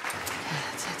 baby.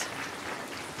 That's it.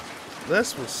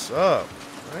 That's what's up.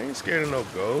 I ain't scared of no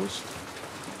ghost.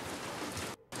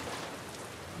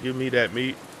 Give me that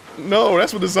meat. No,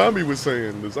 that's what the zombie was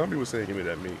saying. The zombie was saying, give me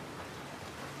that meat.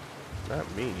 Not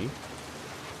me.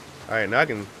 Alright, now I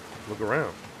can look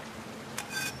around.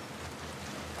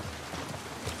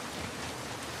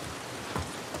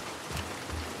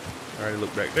 Alright,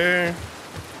 look back there.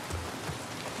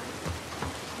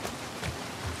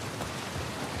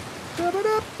 Dub it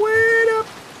up, wait up,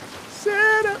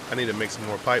 set up. I need to make some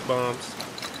more pipe bombs.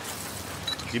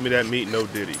 Give me that meat, no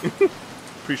diddy.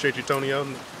 Appreciate you, Tony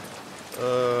Elton.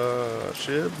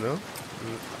 Shib, no.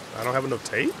 I don't have enough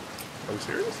tape? Are we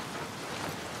serious?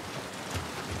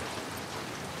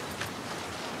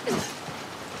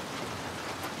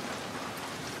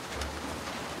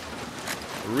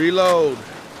 Reload.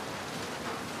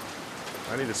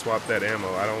 I need to swap that ammo.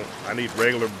 I need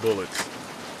regular bullets.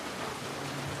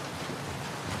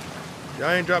 Y'all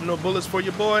ain't dropped no bullets for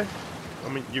your boy? I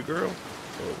mean, your girl?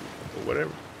 Or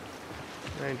whatever.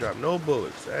 I ain't dropped no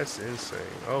bullets. That's insane.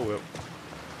 Oh, well.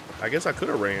 I guess I could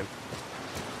have ran.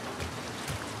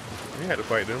 We had to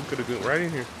fight them. Could have gone right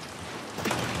in here.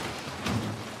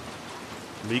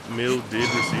 Meek Mill did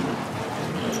receive it.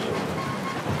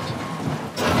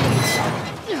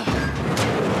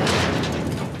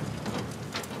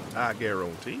 I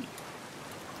guarantee.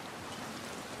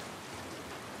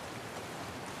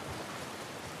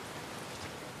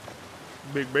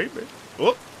 Big baby.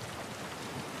 Oh.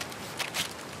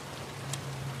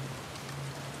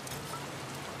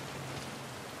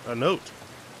 A note.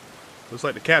 Looks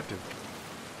like the captain.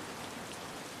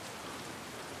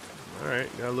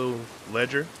 Alright, got a little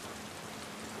ledger.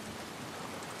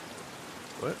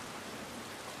 What?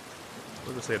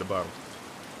 What does it say at the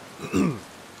bottom?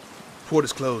 Port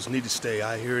is closed. Need to stay.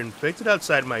 I hear infected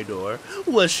outside my door.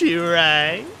 Was she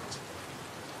right?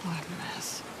 What a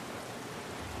mess.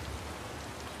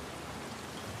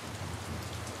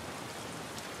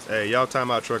 Hey, y'all time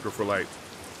out trucker for like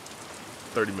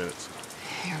 30 minutes.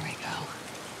 Here we go.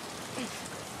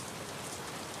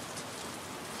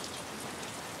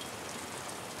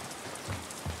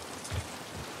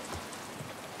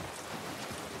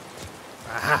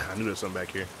 Aha! I knew there was something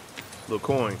back here. Little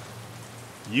coin.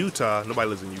 Utah. Nobody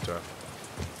lives in Utah.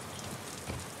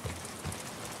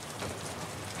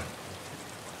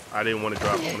 I didn't want to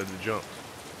drop. I wanted to jump.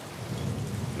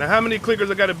 Now, how many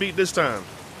clickers I got to beat this time?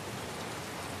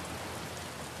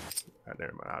 Ah,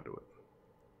 never mind. I'll do it.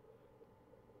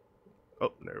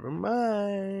 Oh, never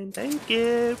mind. Thank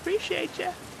you. Appreciate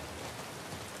ya.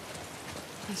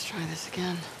 Let's try this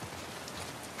again.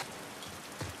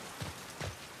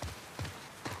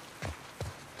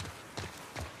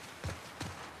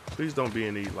 Please don't be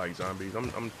any like zombies.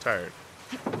 I'm tired.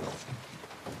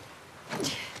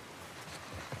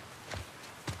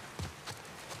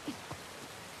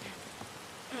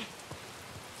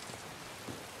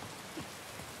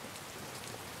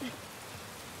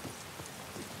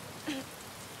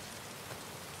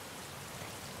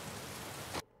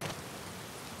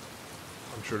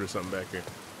 I'm sure there's something back here.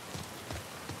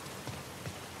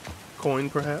 Coin,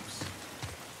 perhaps?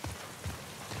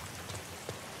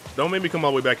 Don't make me come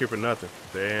all the way back here for nothing.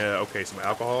 Yeah, okay, some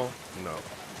alcohol? No.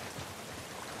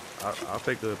 I'll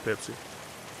take the Pepsi.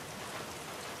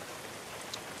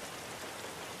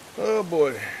 Oh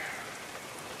boy.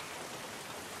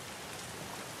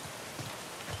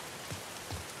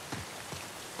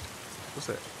 What's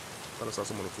that? I thought I saw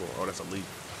someone on the floor. Oh, that's a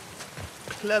leaf.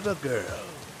 Clever girl.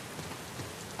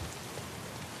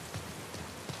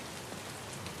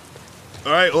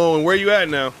 Alright, Owen, where you at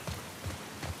now?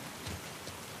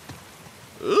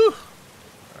 Ooh.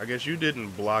 I guess you didn't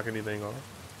block anything off.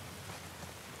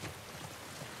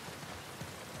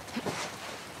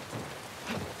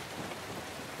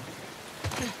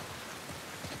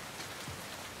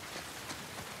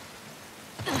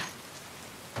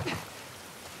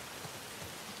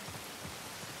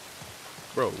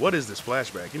 Bro, what is this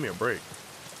flashback? Give me a break.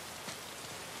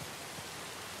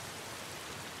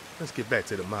 Let's get back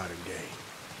to the modern game.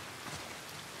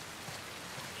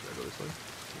 Should I go this way?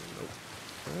 Nope.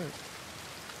 Alright.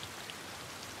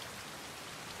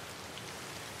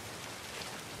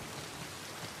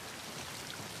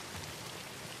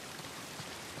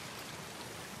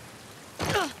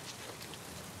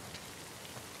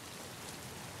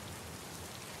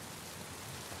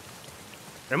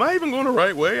 Am I even going the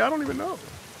right way? I don't even know.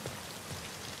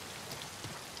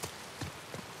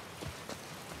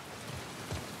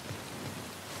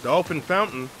 Dolphin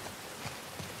Fountain.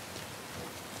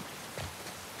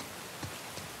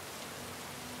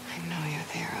 I know you're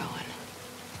there, Owen.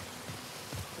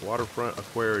 Waterfront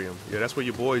Aquarium. Yeah, that's where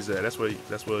your boys at. That's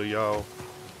where y'all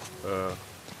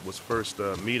was first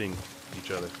meeting each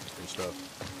other and stuff.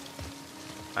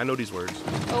 I know these words.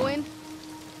 Owen?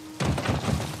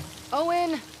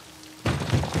 Owen?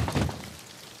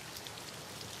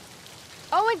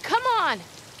 Owen, come on!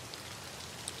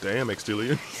 Damn,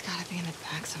 Extilian. He's gotta be in the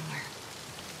back somewhere.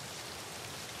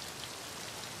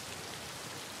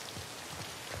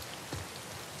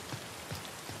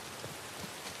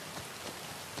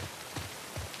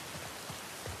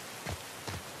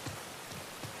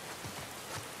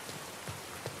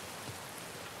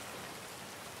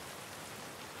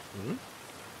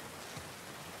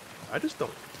 I just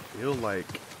don't feel like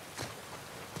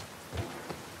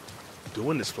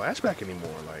doing this flashback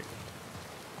anymore. Like,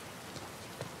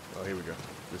 oh, here we go.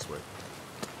 This way.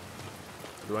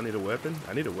 Do I need a weapon?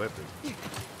 I need a weapon.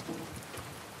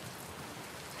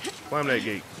 Climb that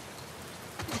gate.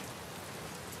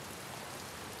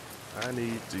 I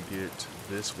need to get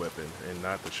this weapon and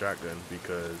not the shotgun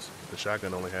because the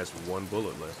shotgun only has one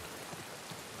bullet left.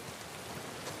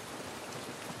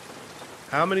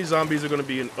 How many zombies are going to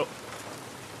be in... Oh,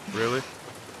 really?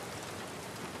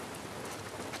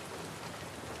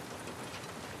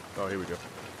 Oh, here we go.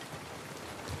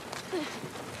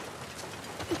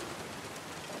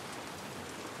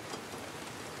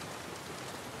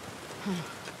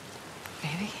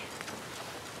 Maybe?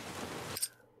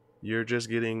 You're just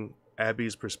getting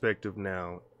Abby's perspective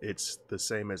now. It's the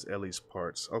same as Ellie's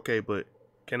parts. Okay, but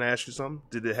can I ask you something?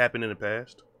 Did it happen in the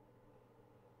past?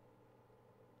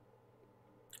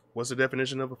 What's the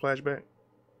definition of a flashback?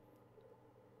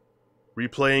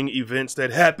 Replaying events that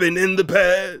happened in the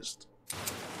past.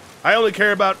 I only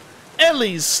care about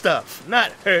Ellie's stuff,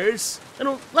 not hers. I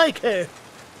don't like her.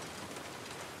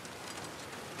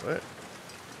 What?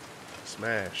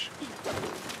 Smash.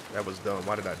 That was dumb.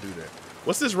 Why did I do that?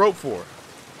 What's this rope for?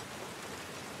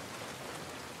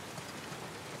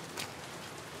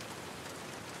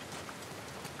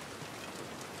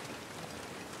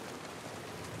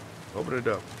 Open it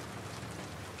up.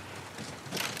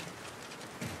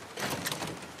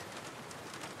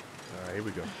 Alright, here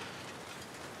we go.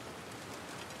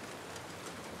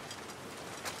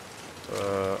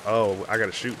 Oh, I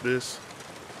gotta shoot this.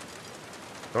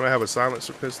 Don't I have a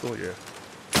silencer pistol? Yeah.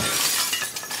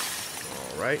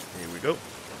 Alright, here we go.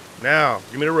 Now,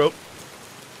 give me the rope.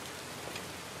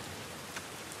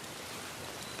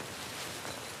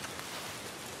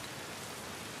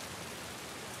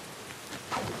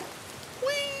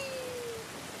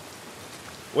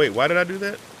 Wait, why did I do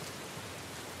that?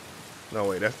 No,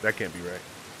 wait, that can't be right.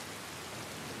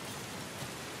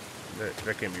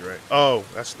 That can't be right. Oh,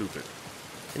 that's stupid.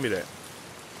 Give me that.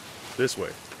 This way.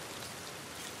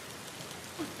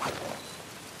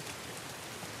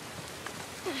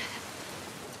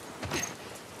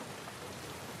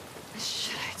 What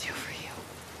should I do for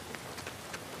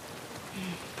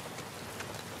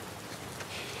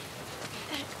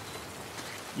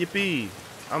you? Yippee!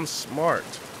 I'm smart.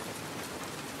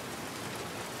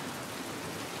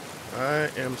 I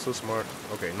am so smart.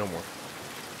 Okay, no more.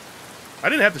 I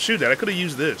didn't have to shoot that. I could have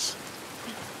used this.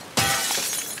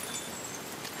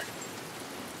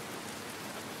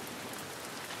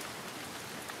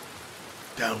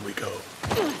 Down we go.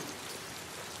 I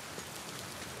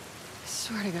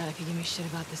swear to God, if you give me shit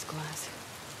about this glass.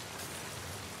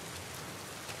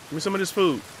 Give me some of this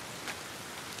food.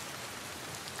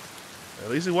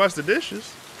 At least he washed the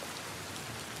dishes.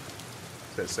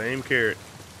 It's that same carrot.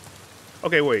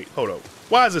 Okay, wait, hold up.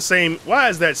 Why is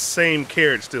that same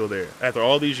carrot still there after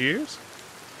all these years?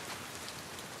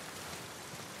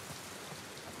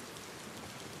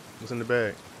 What's in the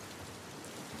bag?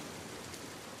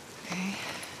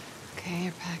 Okay,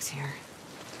 your pack's here.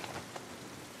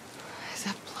 Is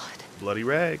that blood? Bloody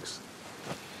rags.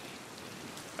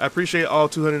 I appreciate all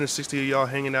 260 of y'all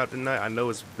hanging out tonight. I know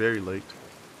it's very late.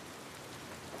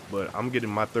 But I'm getting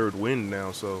my third wind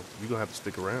now, so you're gonna have to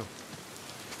stick around.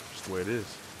 Just the way it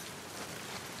is.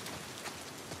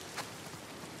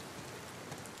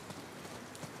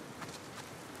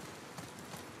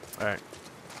 Alright.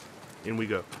 In we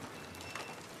go.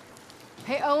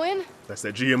 Hey, Owen? That's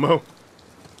that GMO.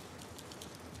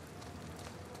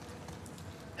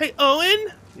 Hey, Owen!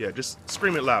 Yeah, just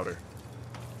scream it louder.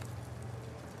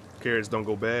 Carrots don't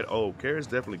go bad. Oh, carrots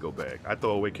definitely go bad. I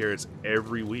throw away carrots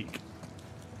every week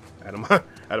out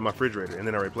of my refrigerator, and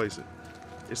then I replace it.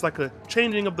 It's like a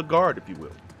changing of the guard, if you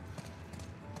will.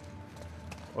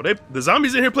 Oh, the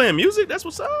zombies in here playing music? That's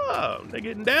what's up. They're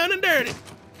getting down and dirty.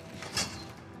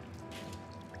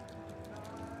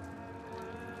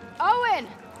 Owen!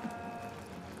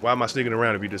 Why am I sneaking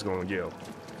around if you're just gonna yell?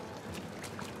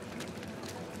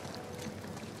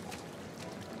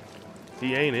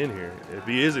 He ain't in here. If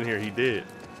he is in here, he did.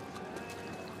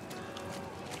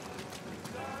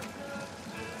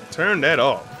 Turn that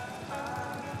off.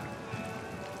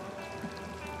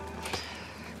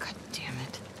 God damn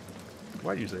it.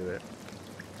 Why'd you say that?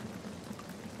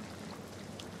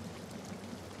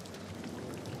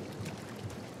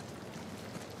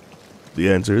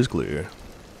 The answer is clear.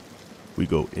 We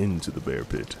go into the bear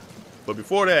pit. But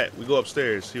before that, we go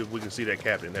upstairs, see if we can see that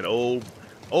captain. That old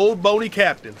bony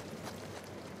captain.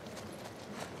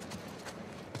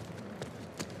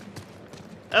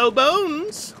 Oh,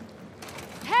 Bones!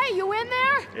 Hey, you in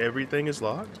there? Everything is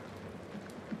locked.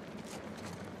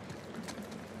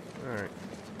 Alright.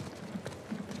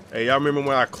 Hey, y'all remember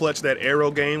when I clutched that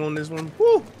arrow game on this one?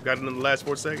 Woo! Got it in the last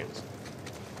 4 seconds.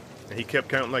 And he kept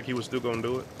counting like he was still gonna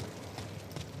do it.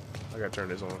 I gotta turn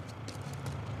this on.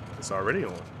 It's already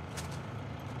on.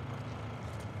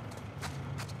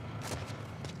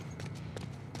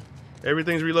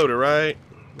 Everything's reloaded, right?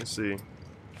 Let's see.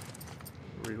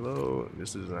 Reload.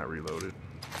 This is not reloaded.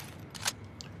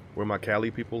 Where my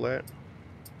Cali people at?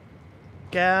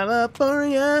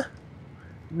 California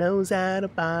knows how to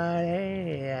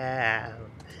party.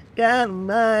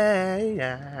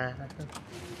 California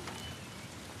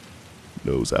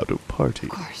knows how to party.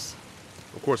 Of course.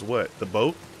 Of course, what? The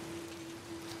boat?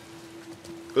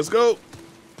 Let's go.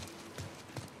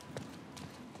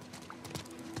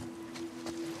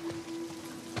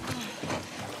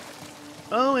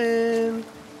 Owen.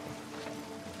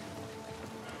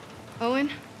 Owen?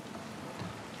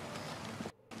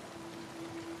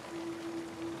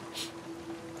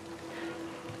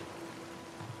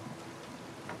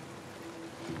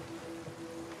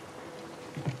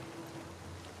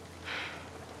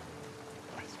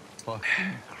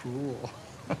 Fucking cruel.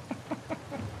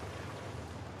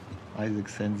 Isaac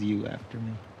sends you after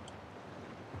me.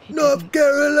 North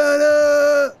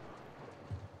Carolina.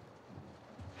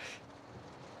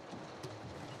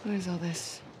 What is all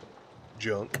this?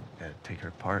 Junk. Gotta take her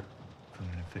apart if I'm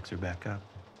gonna fix her back up.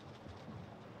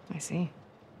 I see.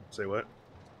 Say what?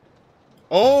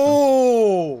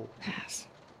 Oh! Pass.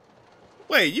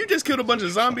 Wait, you just killed a bunch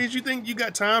of zombies. You think you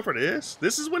got time for this?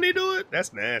 This is when they do it?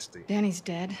 That's nasty. Danny's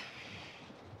dead.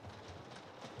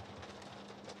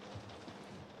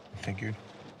 Figured.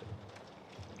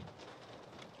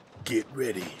 Get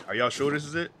ready. Are y'all sure this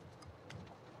is it?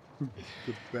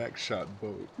 The backshot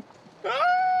boat.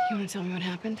 You want to tell me what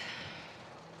happened?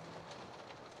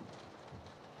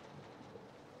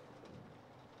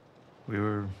 We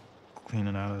were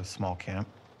cleaning out a small camp.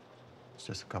 It's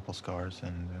just a couple scars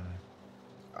and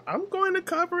I'm going to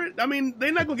cover it. I mean,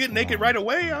 they're not going to get naked right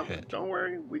away. Don't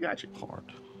worry. We got you. hard.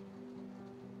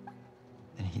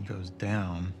 And he goes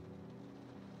down,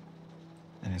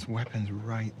 and his weapon's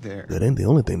right there. That ain't the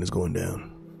only thing that's going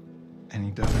down. And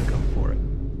he doesn't go for it.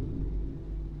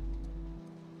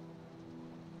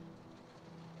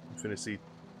 You finna see.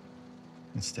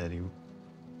 Instead, he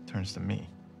turns to me.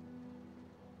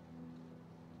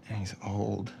 And he's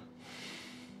old.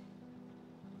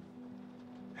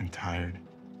 And tired.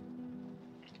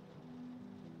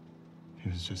 He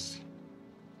was just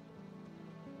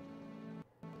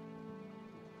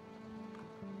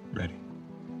ready.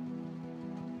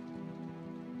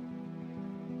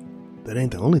 That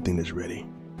ain't the only thing that's ready.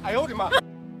 I owed him up. I've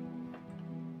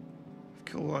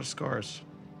killed a lot of scars.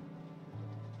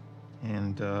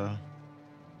 And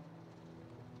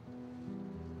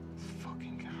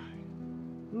fucking guy.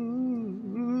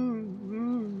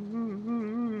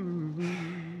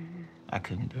 I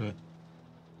couldn't do it.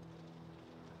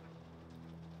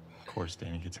 Of course,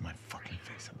 Danny gets in my fucking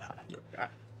face about it. Let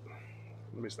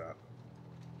me stop.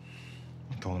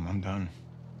 I told him I'm done.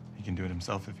 He can do it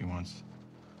himself if he wants.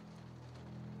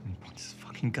 And he points his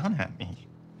fucking gun at me.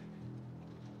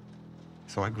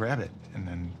 So I grab it, and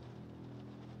then...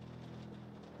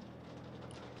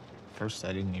 First,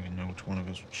 I didn't even know which one of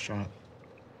us was shot.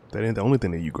 That ain't the only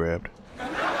thing that you grabbed.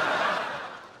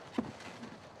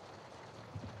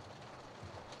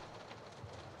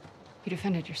 You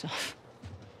defended yourself.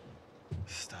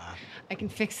 Stop. I can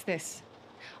fix this.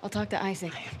 I'll talk to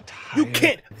Isaac. I am tired. You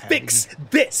can't of fix having-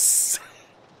 this!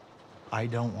 I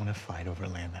don't want to fight over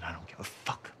land that I don't give a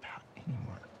fuck about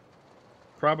anymore.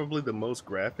 Probably the most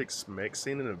graphic smeg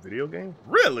scene in a video game?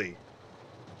 Really?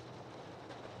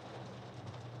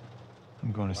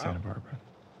 I'm going to Santa Barbara.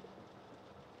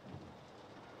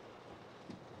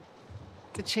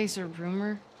 To chase a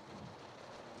rumor?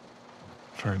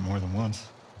 I've heard it more than once.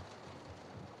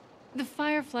 The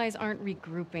Fireflies aren't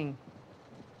regrouping.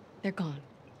 They're gone.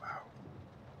 Wow.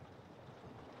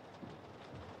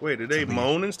 Wait, did they It's a lead.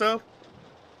 moan and stuff?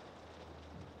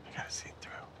 I gotta see it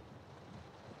through.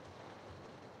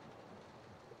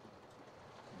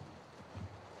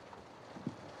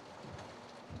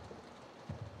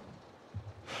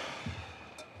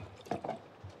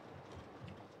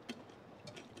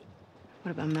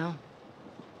 What about Mel?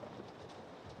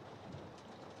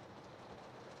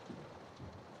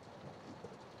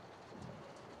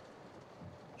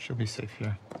 She'll be safe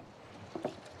here.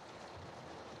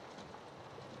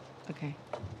 Okay.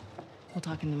 We'll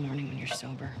talk in the morning when you're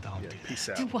sober. Don't Yeah, do peace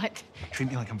that. out. Do what? Treat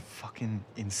me like I'm fucking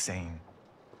insane.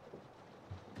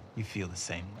 You feel the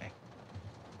same way.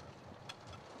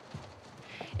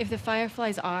 If the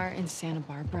Fireflies are in Santa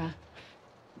Barbara,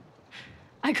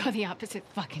 I go the opposite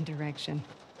fucking direction.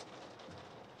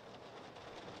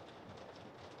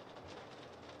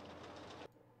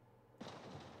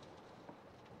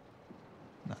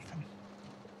 Nothing.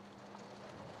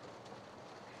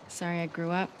 Sorry I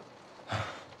grew up.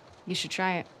 You should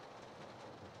try it.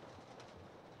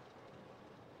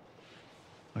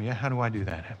 Oh yeah? How do I do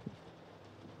that?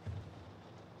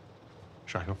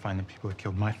 Should I go find the people that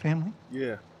killed my family?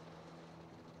 Yeah.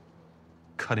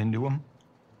 Cut into them?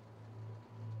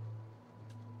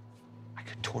 I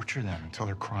could torture them until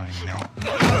they're crying, you know?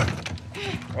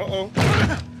 Uh-oh.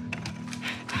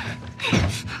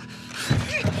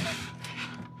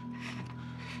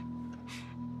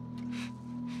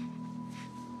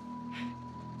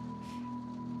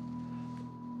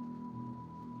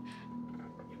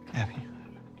 Abby.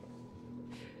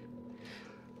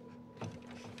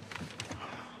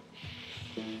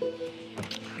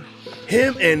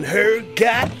 Him and her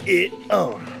got it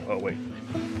on. Oh, wait.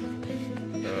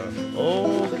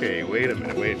 Okay, wait a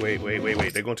minute.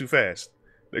 Wait. They're going too fast.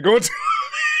 They're going too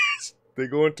fast. They're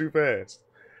going too fast.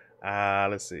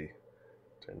 Let's see.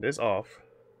 Turn this off.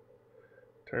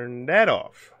 Turn that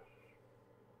off.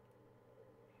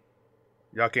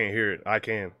 Y'all can't hear it. I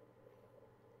can.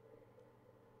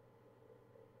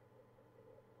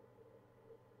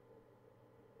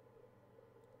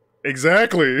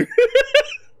 Exactly.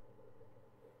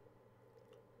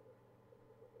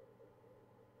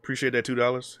 Appreciate that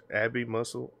 $2, Abby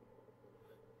Muscle.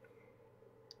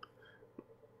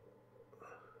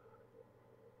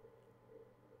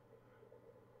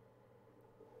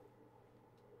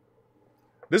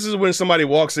 This is when somebody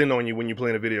walks in on you when you're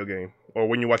playing a video game or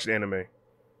when you watch an anime.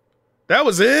 That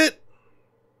was it,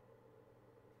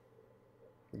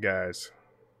 guys.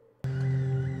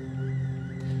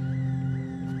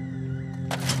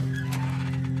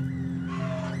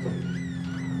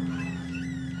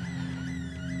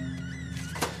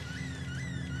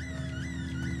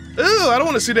 I don't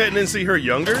want to see that and then see her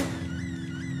younger.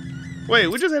 Wait,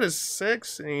 we just had a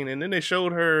sex scene and then they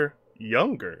showed her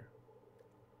younger.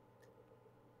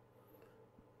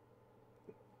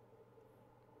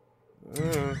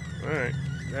 Alright.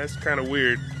 That's kind of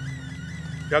weird.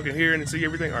 Y'all can hear and see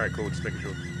everything? Alright, cool. Just making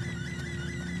sure.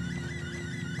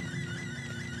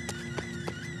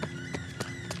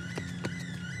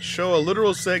 Show a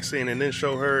literal sex scene and then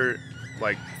show her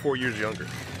like 4 years younger.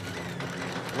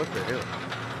 What the hell?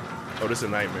 Oh, this is a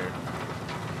nightmare.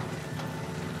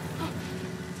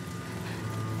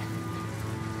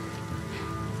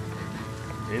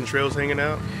 Entrails hanging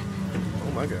out?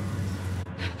 Oh my god.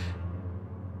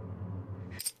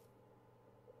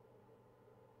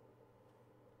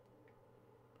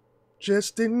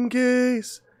 Just in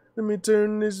case, let me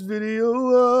turn this video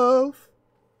off.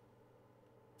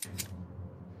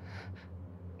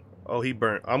 Oh, he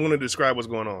burnt. I'm going to describe what's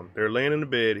going on. They're laying in the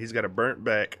bed. He's got a burnt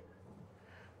back.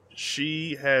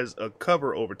 She has a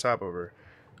cover over top of her.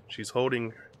 She's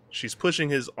pushing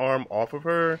his arm off of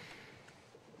her.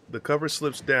 The cover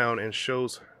slips down and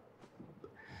shows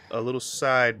a little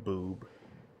side boob.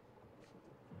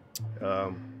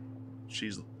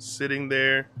 She's sitting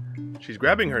there. She's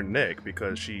grabbing her neck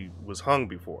because she was hung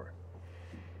before.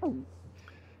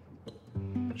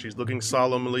 She's looking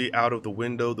solemnly out of the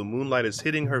window. The moonlight is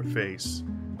hitting her face.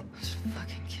 Those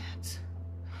fucking kids.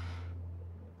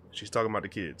 She's talking about the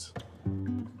kids.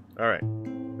 Alright,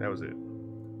 that was it.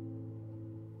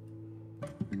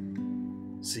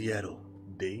 Seattle,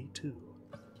 day 2.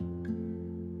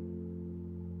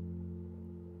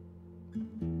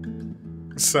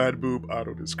 Side boob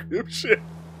auto description.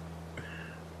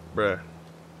 Bruh.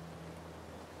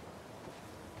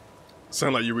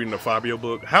 Sound like you're reading a Fabio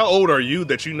book. How old are you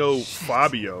that you know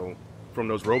Fabio from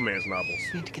those romance novels?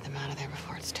 We need to get them out of there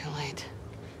before it's too late.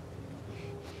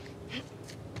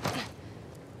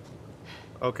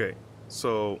 Okay,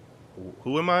 so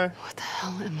who am I? What the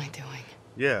hell am I doing?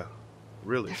 Yeah,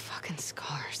 really. They're fucking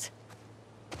scars.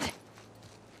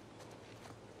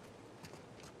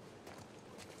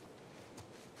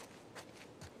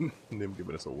 Them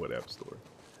giving us a what app story.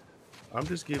 I'm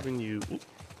just giving you. Oop.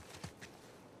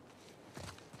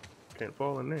 Can't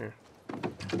fall in there.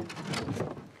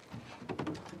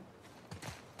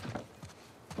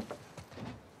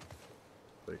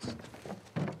 Thanks.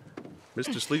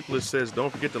 Mr. Sleepless says,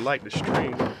 don't forget to like the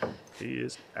stream. He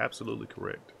is absolutely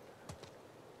correct.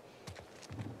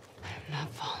 I'm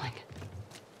not falling.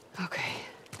 Okay.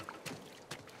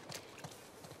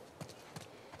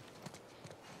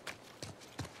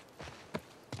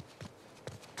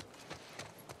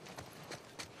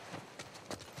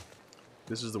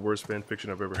 This is the worst fan fiction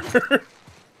I've ever heard.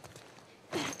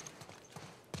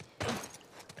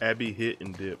 Abby hit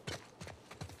and dipped.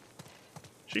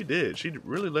 She did. She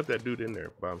really left that dude in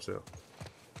there by himself.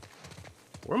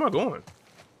 Where am I going?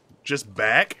 Just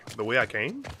back the way I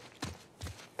came?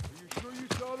 Are you sure you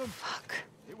saw them? Fuck.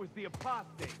 It was the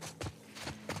apostate.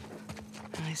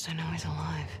 At least I know he's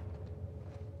alive.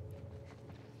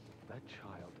 That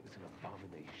child is an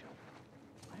abomination.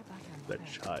 That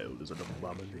child is an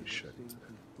abomination.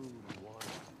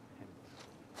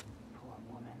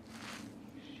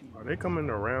 Are they coming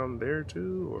around there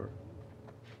too, or?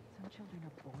 Some children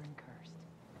are born cursed.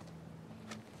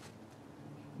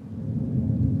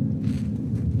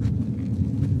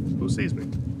 Who sees me?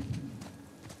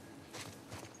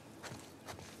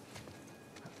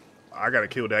 I gotta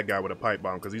kill that guy with a pipe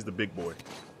bomb because he's the big boy.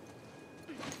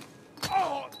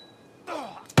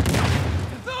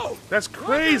 That's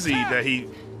crazy that he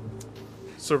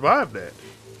survived that.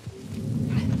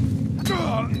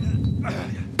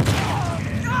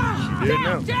 She did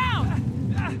now. Down!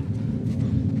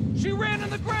 She ran in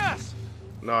the grass.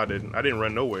 No, I didn't. I didn't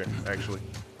run nowhere, actually.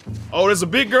 Oh, there's a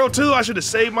big girl too. I should have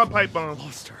saved my pipe bomb.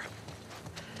 Lost her.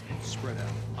 Spread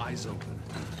out, eyes open.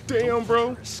 Damn,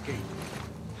 bro. Escape.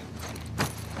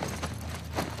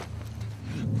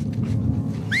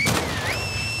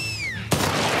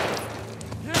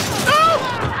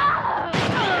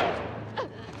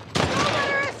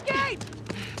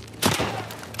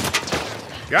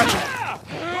 Gotcha.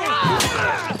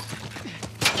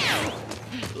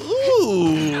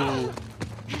 Ooh.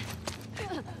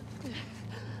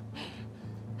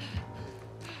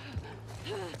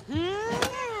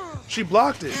 She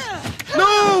blocked it.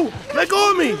 No! Let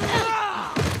go of me!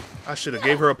 I should have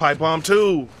gave her a pipe bomb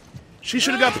too. She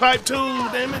should have got piped too,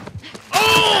 damn it.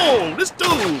 Oh! This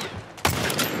dude!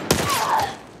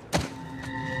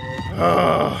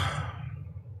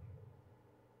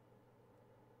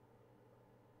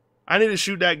 I need to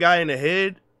shoot that guy in the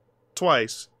head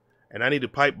twice, and I need to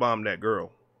pipe bomb that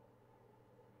girl.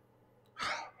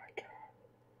 Oh my god.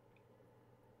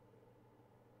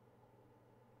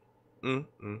 I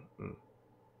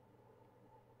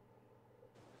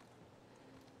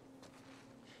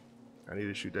need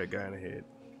to shoot that guy in the head.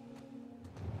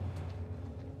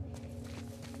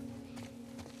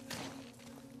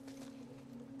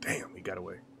 Damn, he got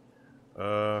away.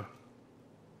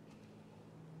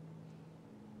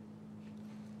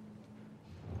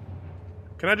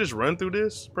 Can I just run through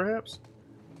this, perhaps?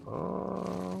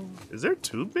 Is there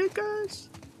two big guys?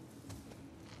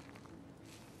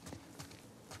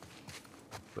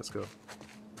 Let's go.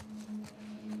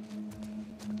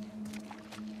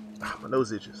 Ah, my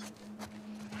nose itches.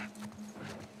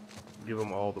 Give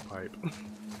them all the pipe.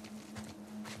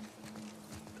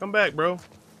 Come back, bro.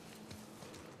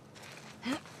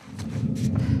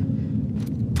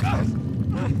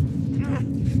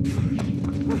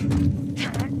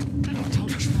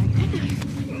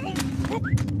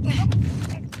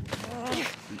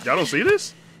 Y'all don't see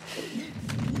this?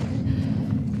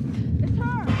 It's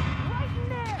her! Right in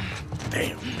there!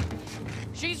 Damn.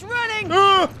 She's running!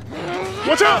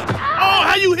 Watch out! Oh,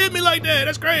 how you hit me like that?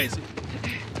 That's crazy.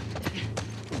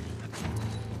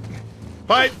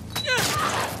 Pipe.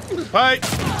 Pipe.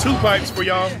 Two pipes for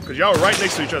y'all, because y'all are right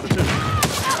next to each other, too.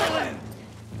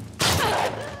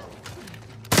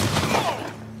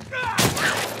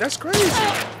 That's crazy.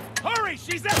 Hurry,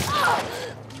 she's out!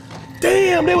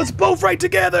 Damn, they was both right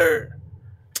together.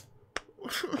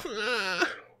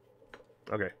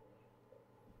 Okay.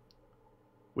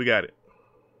 We got it.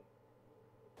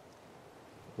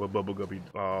 What bubble guppy?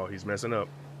 Oh, he's messing up.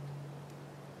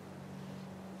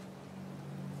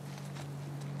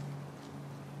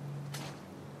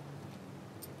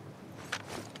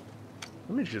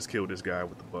 Let me just kill this guy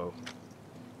with the bow.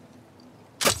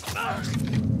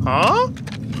 Huh?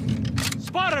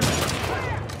 Spotted him!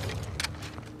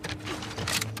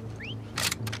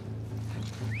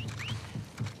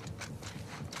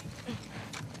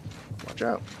 Watch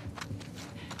out.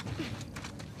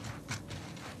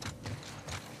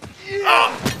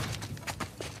 Ah!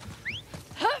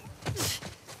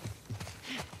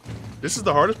 This is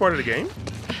the hardest part of the game?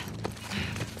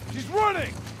 She's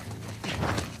running!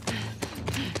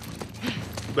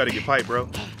 You gotta get pipe, bro.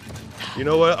 You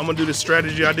know what? I'm gonna do the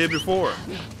strategy I did before.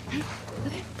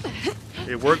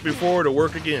 It worked before, it'll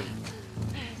work again.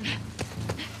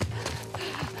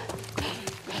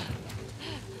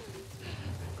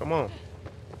 Come on.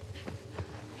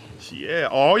 Yeah,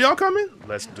 all y'all coming?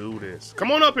 Let's do this.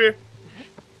 Come on up here.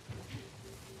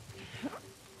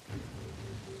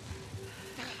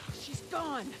 She's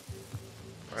gone.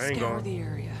 I ain't Scour going. the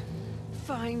area.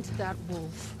 Find that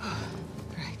wolf.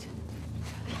 Right.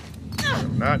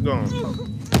 Not going.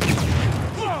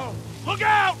 Whoa! Look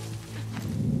out!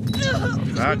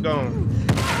 Not going.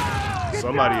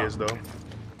 Somebody is, though.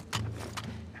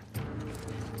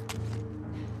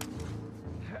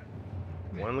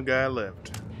 One guy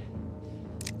left.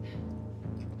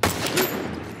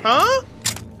 Huh?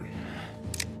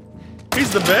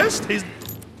 He's the best? He's...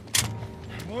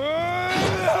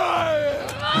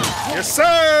 Yes,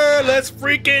 sir! Let's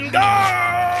freaking go!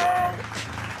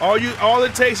 All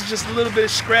it takes is just a little bit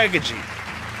of strategy.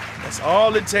 That's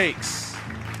all it takes.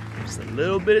 Just a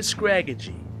little bit of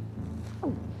strategy.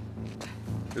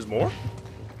 There's more?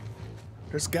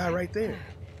 There's a guy right there.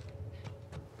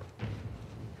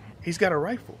 He's got a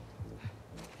rifle.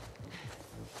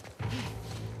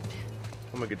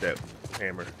 I'm gonna get that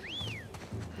hammer.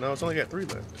 No, it's only got 3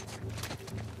 left.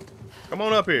 Come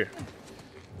on up here.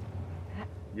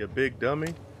 You big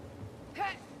dummy.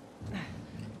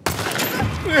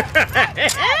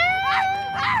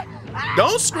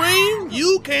 Don't scream!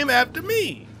 You came after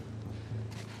me.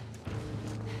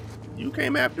 You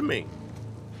came after me.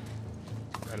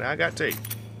 And I got tape.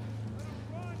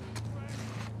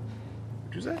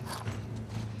 What'd you say?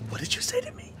 What did you say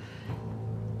to me?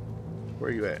 Where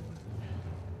are you at?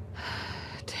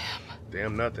 Damn.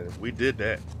 Damn nothing. We did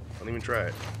that. Don't even try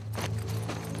it.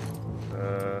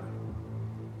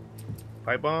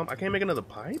 Pipe bomb? I can't make another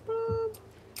pipe bomb?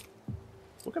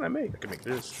 What can I make? I can make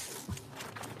this.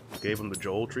 Gave him the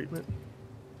Joel treatment.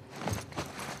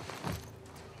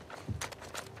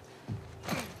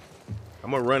 I'm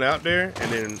gonna run out there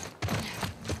and then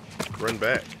run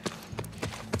back.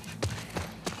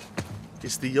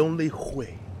 It's the only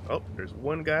way. Oh, there's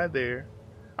one guy there.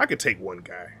 I could take one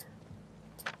guy.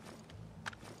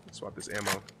 Swap this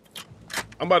ammo.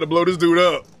 I'm about to blow this dude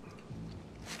up.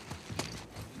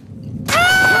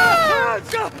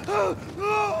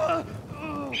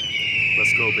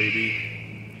 Let's go, baby.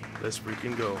 Let's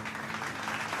freaking go.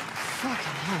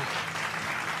 Fucking hell.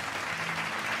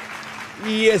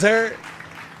 Yes, sir.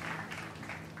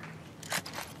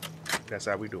 That's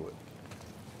how we do it.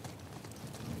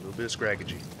 little bit of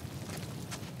scraggy.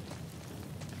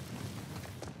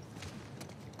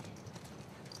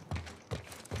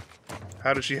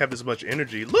 How does she have this much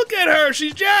energy? Look at her!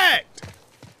 She's jacked!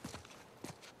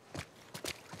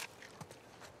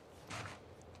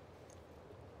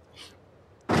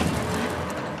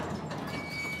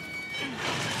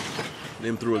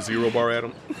 Then threw a 0 bar at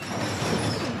him.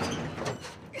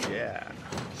 Yeah.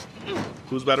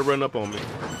 Who's about to run up on me?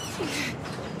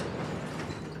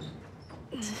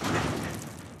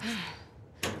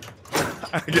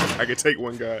 I could take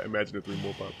one guy. Imagine if 3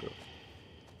 more popped up.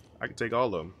 I could take all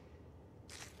of them.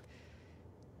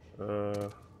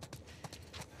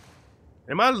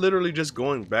 Am I literally just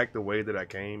going back the way that I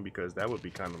came? Because that would be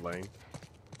kind of lame.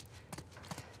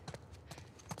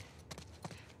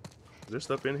 Is there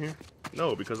stuff in here?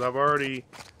 No, because I've already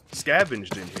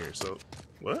scavenged in here. So,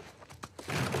 what?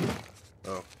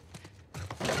 Oh.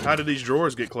 How did these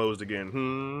drawers get closed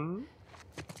again?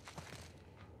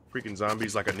 Freaking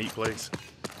zombies like a neat place.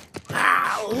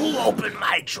 Ah, who opened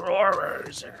my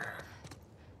drawers?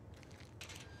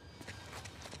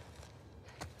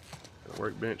 Got a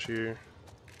workbench here.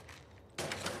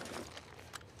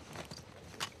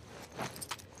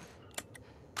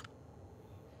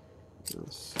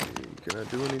 Let's see. Can I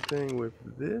do anything with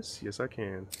this? Yes, I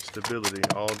can. Stability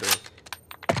all day.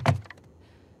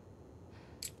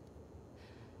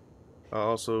 I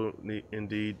also need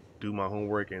indeed do my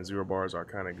homework, and 0 bars are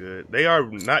kind of good. They are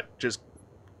not just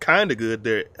kind of good,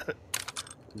 they're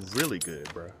really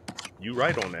good, bro. You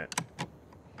right on that.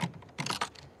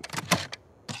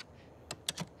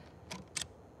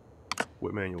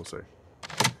 What manual say?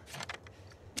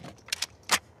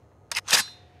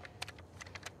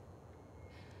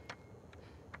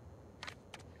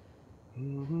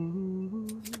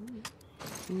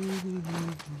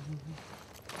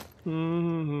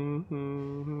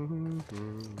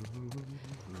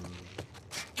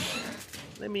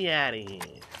 Let me out of here.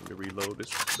 Let me reload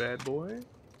this bad boy.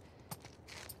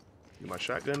 Get my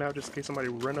shotgun out just in case somebody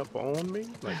run up on me.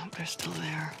 I hope they're still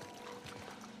there.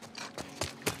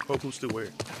 Hope who's still where?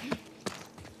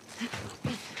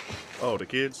 Oh, the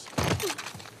kids.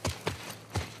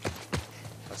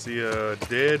 I see a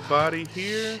dead body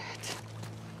here. Shit.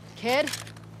 Kid,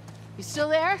 you still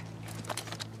there?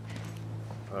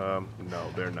 No,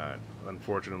 they're not,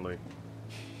 unfortunately.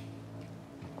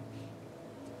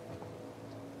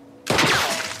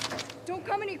 Don't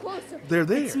come any closer. They're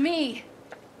there. It's me.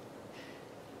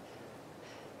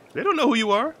 They don't know who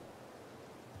you are.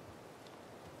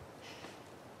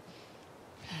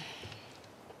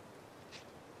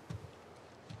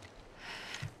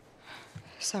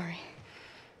 Sorry.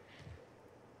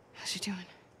 How's she doing?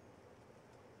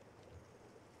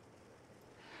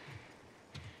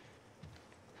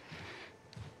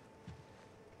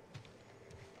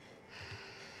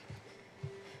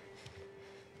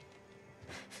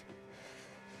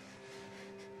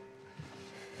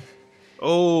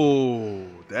 Oh,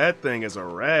 that thing is a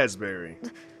raspberry.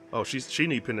 Oh, she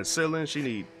need penicillin. She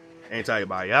need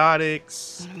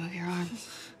antibiotics. Want to move your arm?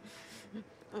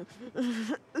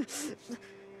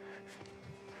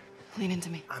 Lean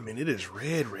into me. I mean, it is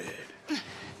red.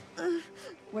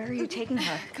 Where are you taking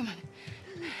her? Come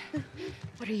on.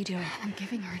 What are you doing? I'm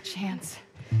giving her a chance.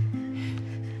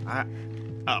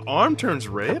 An arm turns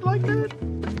red like that?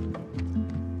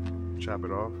 Chop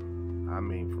it off. I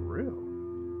mean, for real.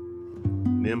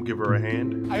 Nem, give her a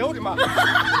hand. I owed him up.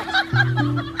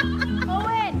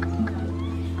 Owen!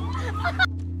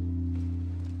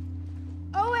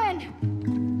 Owen!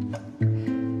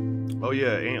 Oh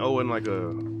yeah, ain't Owen like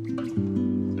a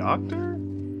doctor?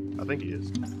 I think he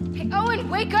is. Hey, Owen,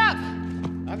 wake up!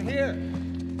 I'm here.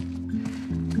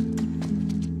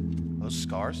 Those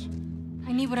scars?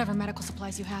 I need whatever medical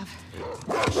supplies you have.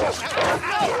 No!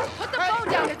 Put the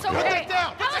phone down, it's okay! Put it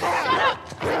down! Alice, shut up!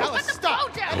 Alice, Put the stop!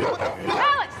 phone down!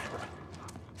 Alice!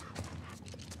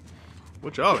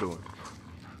 What y'all doing?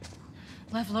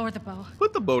 Lev, lower the bow.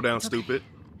 Put the bow down, stupid.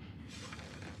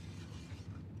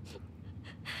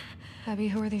 Abby,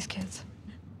 who are these kids?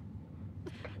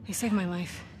 They saved my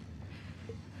life.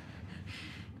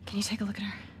 Can you take a look at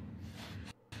her?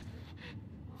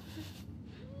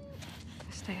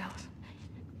 Stay, Alice.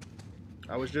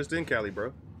 I was just in Cali,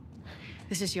 bro.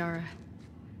 This is Yara.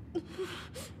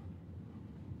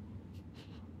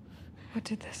 What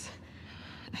did this?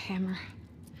 A hammer.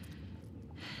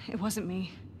 It wasn't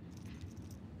me.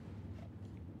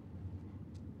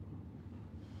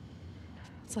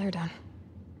 Let's lay her down.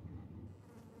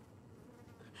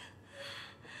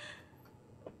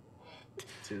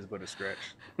 Tis but a scratch.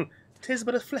 Tis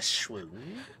but a flesh wound.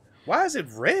 Why is it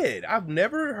red? I've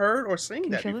never heard or seen Can you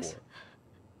that feel before. this?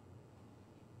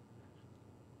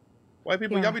 White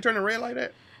people, Yeah. y'all be turning red like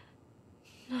that?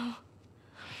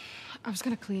 I was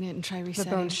gonna clean it and try The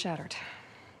resetting. bone's shattered.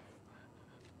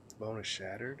 Bone is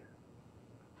shattered.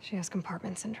 She has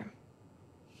compartment syndrome.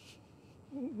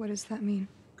 What does that mean?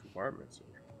 Compartments.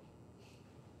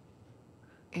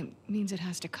 It means it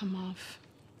has to come off.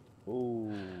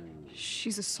 Ooh.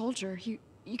 She's a soldier.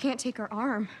 You can't take her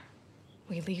arm.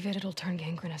 We leave it, it'll turn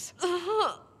gangrenous.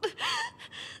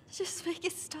 Just make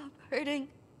it stop hurting.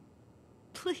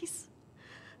 Please.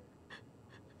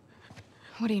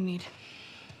 What do you need?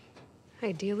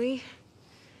 Ideally,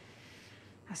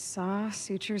 a saw,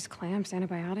 sutures, clamps,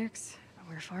 antibiotics. But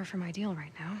we're far from ideal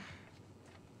right now.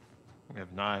 We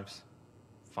have knives,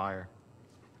 fire.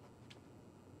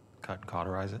 Cut and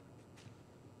cauterize it.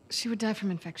 She would die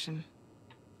from infection.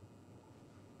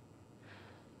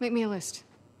 Make me a list.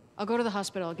 I'll go to the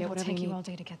hospital, I'll get It'll whatever take you you need. all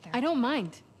day to get there. I don't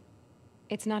mind.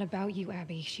 It's not about you,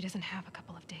 Abby. She doesn't have a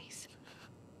couple of days.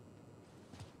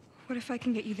 What if I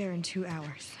can get you there in 2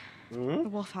 hours? The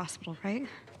Wolf Hospital, right?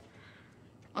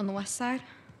 On the west side?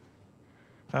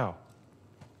 How?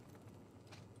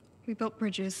 We built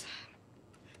bridges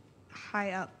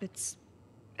high up. It's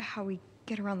how we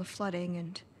get around the flooding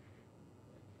and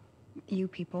you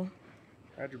people.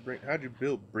 How'd you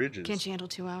build bridges? Can't you handle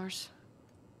 2 hours?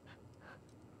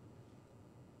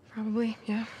 Probably,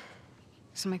 yeah.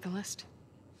 So make the list.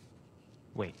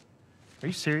 Wait, are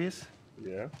you serious?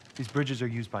 Yeah. These bridges are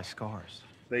used by scars.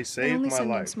 They I saved only my send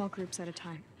in life. small groups at a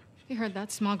time. You heard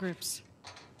that? Small groups.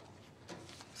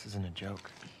 This isn't a joke.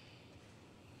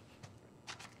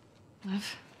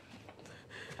 Love?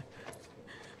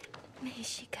 May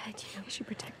she guide you. May she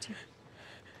protect you.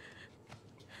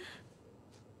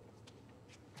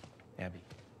 Abby.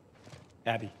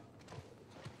 Abby.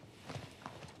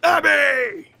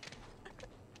 Abby!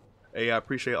 Hey, I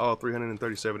appreciate all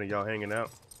 337 of y'all hanging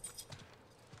out.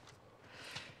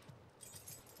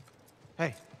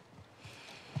 Hey,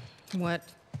 What?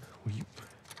 will you...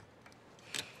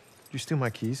 Did you steal my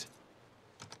keys?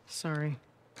 Sorry.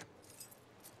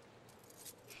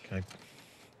 Can I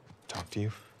talk to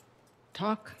you?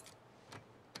 Talk?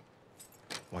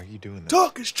 Why are you doing this?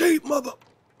 Talk is cheap, mother!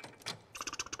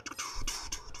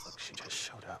 Look, she just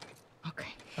showed up. Okay.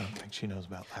 I don't think she knows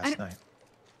about last night.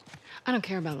 I don't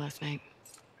care about last night.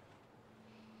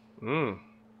 Well,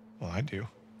 Well, I do.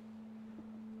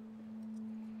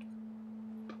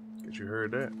 guess you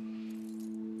heard that.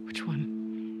 Which one?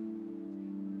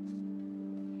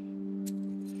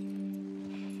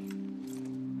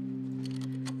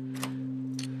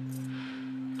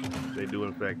 They do,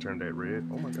 in fact, turn that red.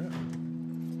 Oh my god.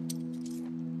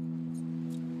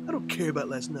 I don't care about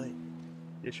last night.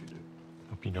 Yes, you do.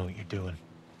 Hope you know what you're doing.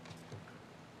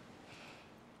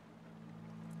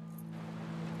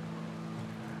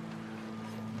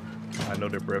 I know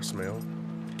their breath smell.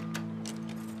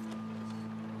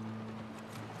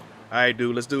 Alright,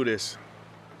 dude, let's do this.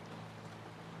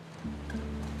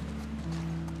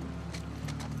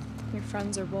 Your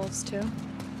friends are wolves too?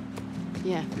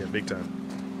 Yeah, Yeah, big time.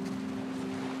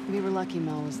 we were lucky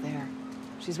Mel was there.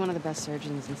 She's one of the best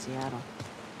surgeons in Seattle.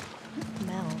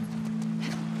 Mel.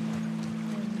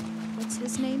 And what's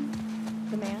his name?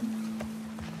 The man?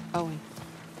 Owen.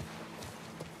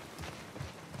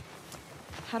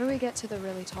 How do we get to the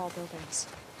really tall buildings?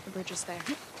 The bridge is there.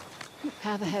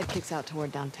 Path ahead kicks out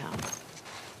toward downtown.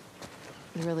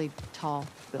 The really tall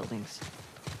buildings.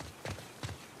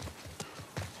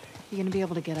 You gonna be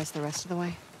able to get us the rest of the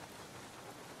way?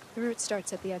 The route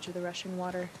starts at the edge of the rushing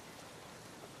water.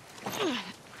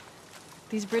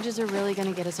 These bridges are really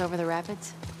gonna get us over the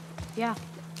rapids? Yeah.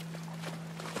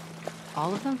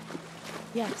 All of them?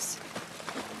 Yes.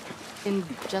 In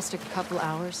just a couple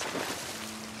hours?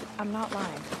 I'm not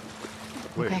lying.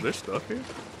 Wait, Okay. is there stuff here?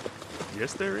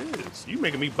 Yes, there is. You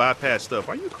making me bypass stuff.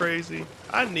 Are you crazy?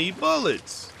 I need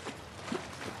bullets.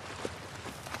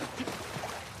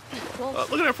 Well,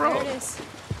 Look at that frog. there it is.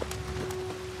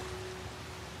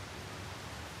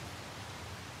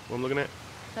 What I'm looking at?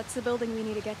 That's the building we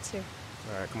need to get to.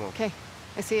 Alright, come on. Okay,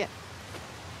 I see it.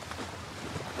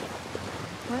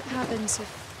 What happens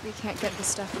if we can't get the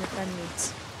stuff your friend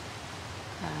needs?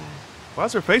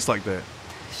 Why's her face like that?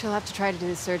 She'll have to try to do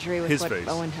the surgery with His what face.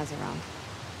 Owen has around.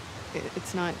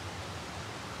 It's not...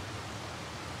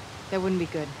 That wouldn't be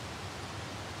good.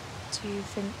 Do you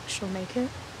think she'll make it?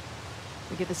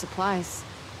 We get the supplies.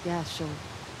 Yeah, she'll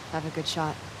have a good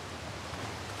shot.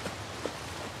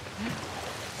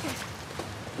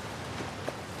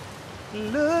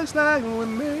 Looks like we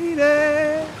made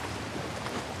it.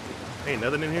 Ain't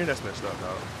nothing in here. That's messed up,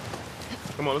 dog.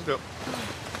 Come on, let's go.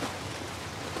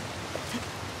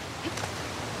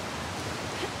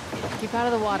 Keep out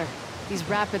of the water. These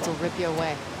rapids will rip you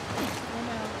away. I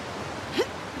know.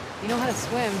 You know how to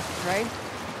swim, right?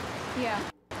 Yeah,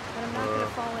 but I'm not gonna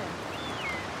fall in.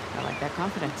 I like that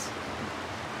confidence.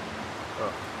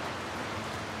 Oh.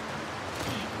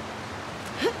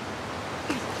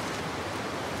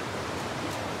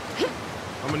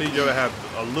 I'm gonna need y'all to have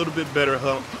a little bit better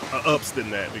ups than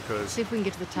that because See if we can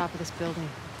get to the top of this building.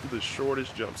 the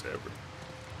shortest jumps ever.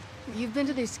 You've been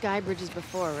to these sky bridges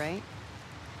before, right?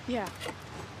 Yeah,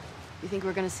 You think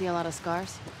we're gonna see a lot of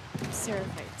scars?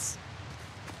 Seraphites.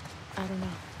 I don't know.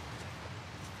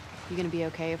 You gonna be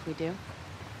okay if we do?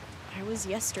 I was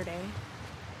yesterday.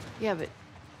 Yeah, but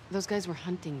those guys were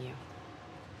hunting you.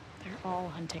 They're all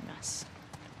hunting us.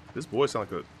 This boy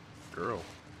sounds like a girl.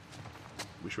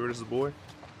 We sure this is a boy?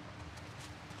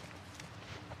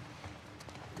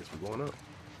 I guess we're going up.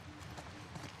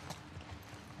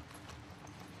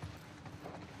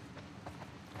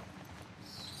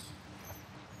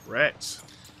 Rats.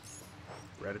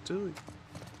 Ratatouille.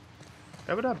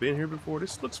 Haven't I been here before?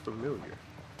 This looks familiar.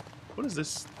 What does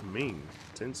this mean?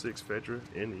 10-6 Fedra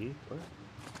NE? What?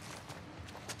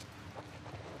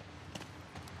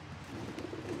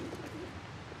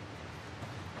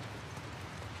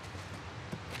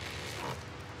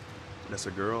 That's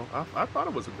a girl? I thought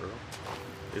it was a girl.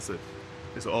 It's a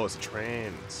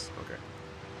trans. Okay.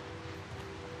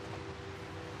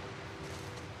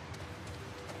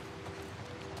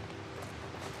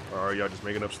 Or are y'all just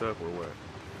making up stuff or what?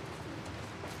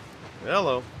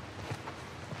 Hello.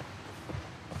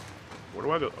 Where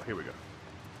do I go? Oh, here we go.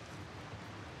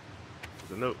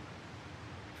 There's a note.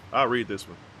 I'll read this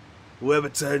one. Whoever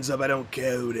turns up, I don't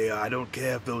care who they are. I don't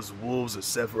care if those wolves or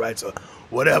Sephirites or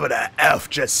whatever the F.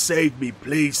 Just save me,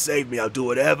 please save me. I'll do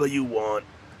whatever you want.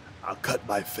 I'll cut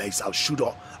my face. I'll shoot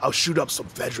up some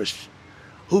Fedra.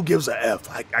 Who gives a F?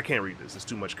 I can't read this. It's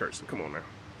too much cursing. Come on now.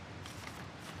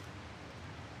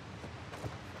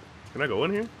 Can I go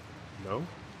in here? No.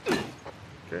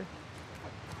 Okay.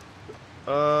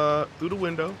 Through the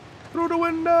window. Through the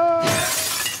window!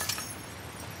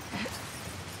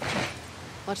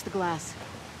 Watch the glass.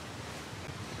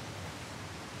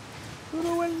 Through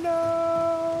the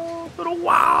window! Through the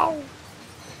wow!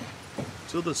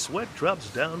 Till the sweat drops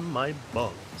down my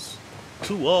balls.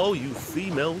 To all you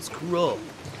females crawl.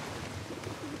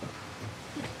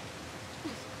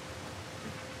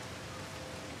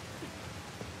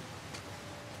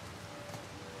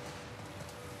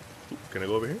 Can I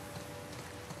go over here?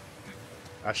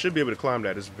 I should be able to climb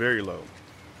that. It's very low.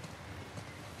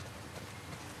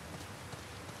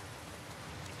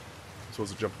 I'm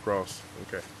supposed to jump across.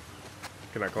 Okay.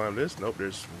 Can I climb this? Nope,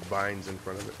 there's vines in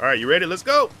front of it. Alright, you ready? Let's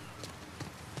go!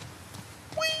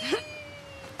 Whee!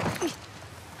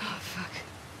 Oh, fuck.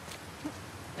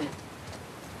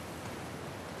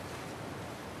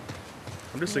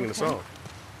 I'm just singing a song.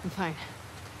 I'm fine.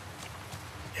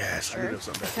 Yes, I do know I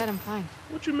something. said I'm fine.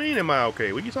 What you mean, am I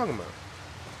okay? What are you talking about?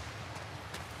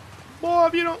 Boy,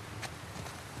 if you don't...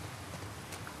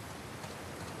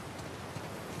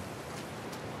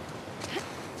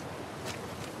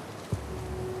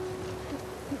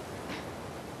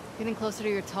 Getting closer to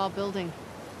your tall building.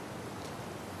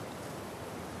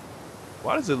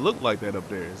 Why does it look like that up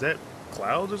there? Is that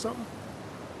clouds or something?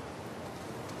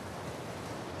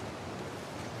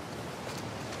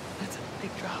 That's a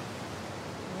big drop.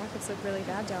 The rockets look really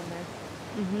bad down there.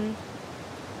 Mm-hmm.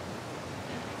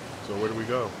 So where do we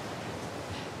go?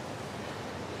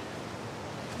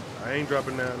 I ain't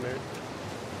dropping down there.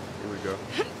 Here we go.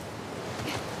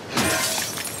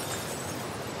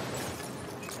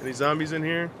 Any zombies in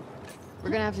here? We're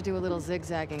gonna have to do a little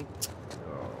zigzagging.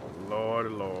 Oh,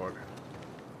 Lord, Lord.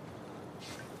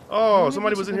 Oh, Maybe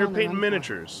somebody we was should in go here down the painting run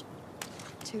miniatures.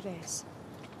 2 days.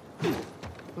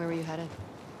 Where were you headed?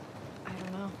 I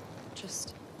don't know.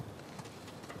 Just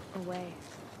away.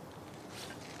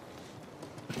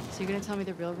 So you're gonna tell me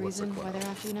the real What's a reason why cloud? they're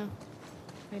after you now?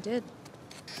 I did.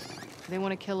 They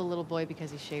want to kill a little boy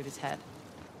because he shaved his head.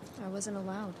 I wasn't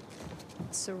allowed.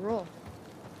 It's a rule.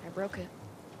 I broke it.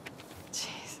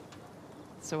 Jeez.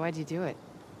 So why'd you do it?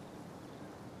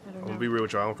 I I'm don't gonna know. be real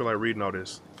with y'all. I don't feel like reading all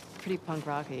this. Pretty punk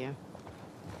rock of you.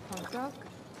 Punk rock?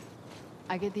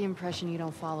 I get the impression you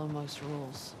don't follow most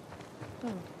rules. Oh.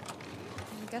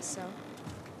 I guess so.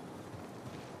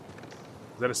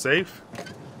 Is that a safe?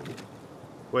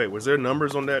 Wait, was there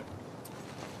numbers on that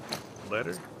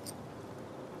letter?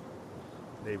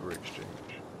 Neighbor exchange.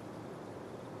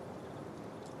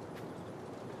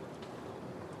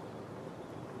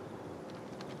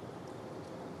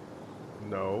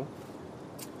 No.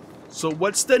 So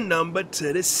what's the number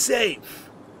to the safe?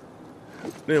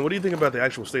 Man, what do you think about the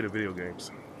actual state of video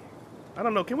games? I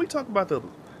don't know. Can we talk about the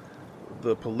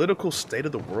the political state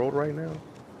of the world right now?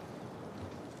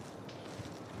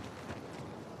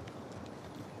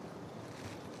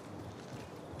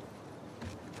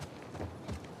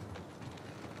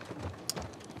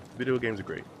 Video games are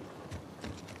great.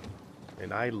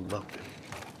 And I loved it.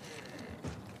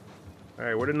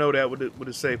 Alright, where to know that with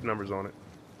the safe numbers on it?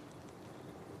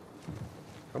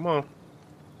 Come on.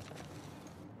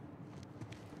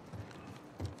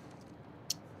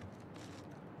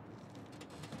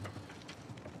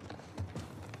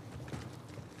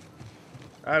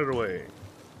 Out of the way.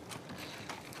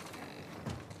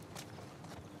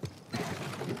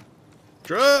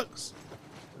 Drugs!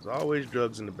 There's always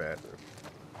drugs in the bathroom.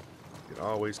 You can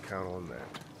always count on that.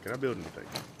 Can I build anything?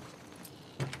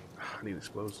 I need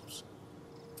explosives.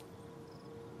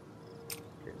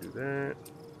 Can't do that.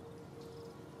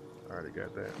 I already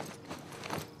got that.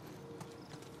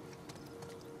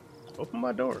 Open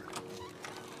my door.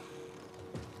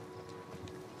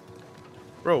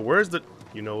 Bro, where's the...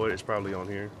 You know what? It's probably on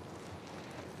here.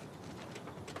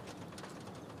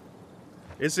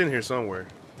 It's in here somewhere.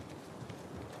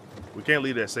 We can't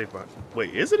leave that safe on.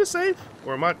 Wait, is it a safe?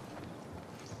 Or am I...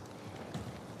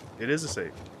 It is a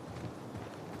safe.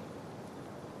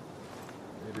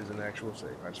 It is an actual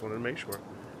safe. I just wanted to make sure.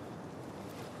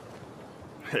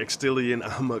 Extillion,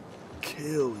 I'ma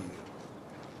kill you.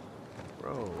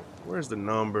 Bro, where's the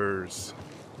numbers?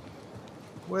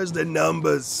 Where's the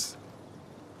numbers?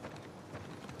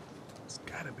 It's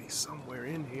gotta be somewhere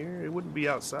in here. It wouldn't be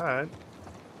outside.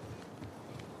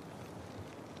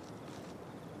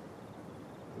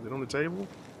 Is it on the table?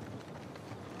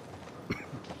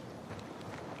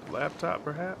 Laptop,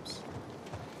 perhaps?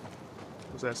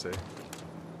 What's that say?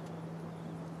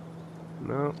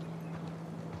 No.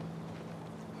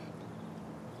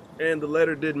 And the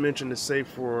letter did mention the safe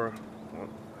for...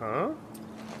 Huh?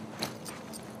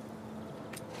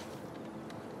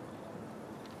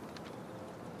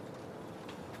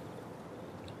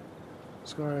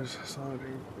 Scars, Sonic,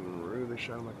 really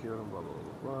shot him, I killed him, blah, blah,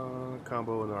 blah, blah.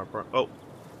 Combo in our apartment. Oh!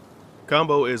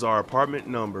 Combo is our apartment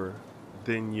number,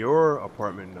 then your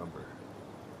apartment number.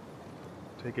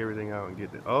 Take everything out and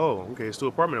get the... Oh, okay, it's to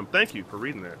apartment number. Thank you for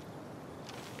reading that.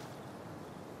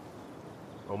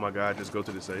 Oh my god, just go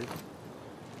to the safe.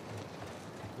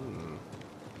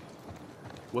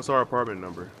 What's our apartment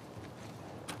number?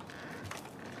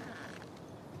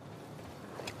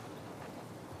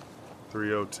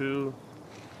 .302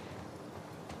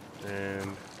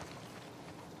 and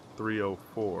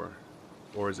 304.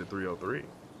 Or is it 303?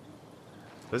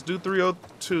 Let's do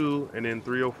 302 and then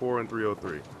 304 and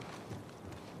 303.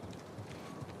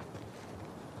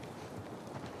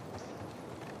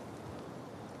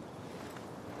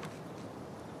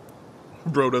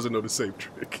 Bro doesn't know the safe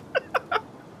trick.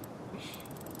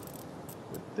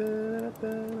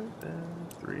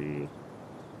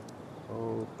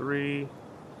 303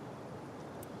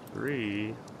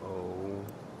 30.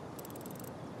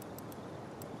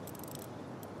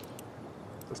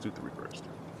 Let's do 3 first.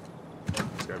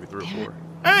 It's gotta be 3 or 4.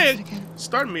 Hey, it's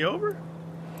starting me over.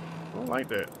 I don't like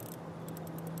that.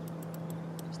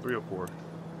 It's 3 or 4.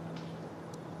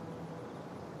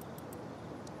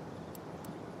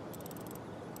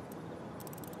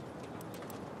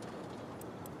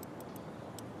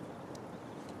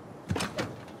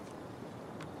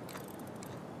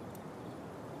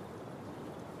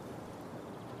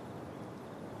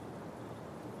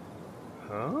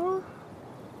 Huh?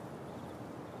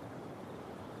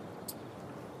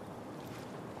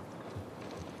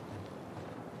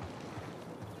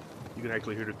 You can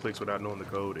actually hear the clicks without knowing the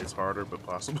code. It's harder, but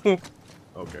possible.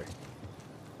 Okay.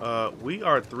 We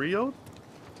are 30.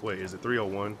 Wait, is it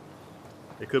 301?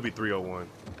 It could be 301.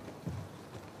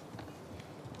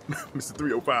 Mr.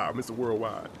 305, Mr.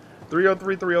 Worldwide.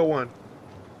 303, 301.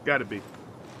 Gotta be.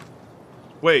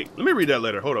 Wait, let me read that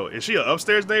letter. Hold on. Is she an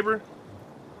upstairs neighbor?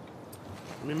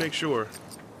 Let me make sure.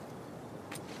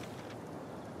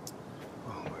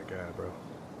 Oh my god, bro.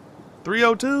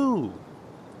 302.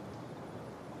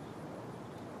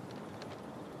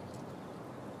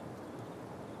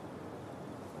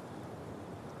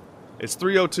 It's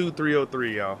 302,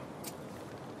 303, y'all.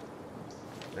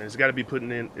 And it's got to be put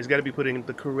in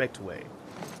the correct way.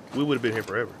 We would have been here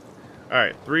forever. All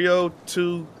right,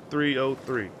 302,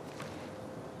 303.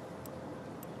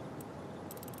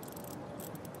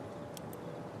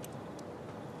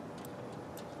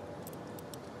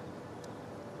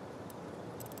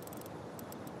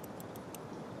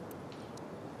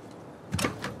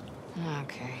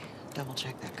 Okay, double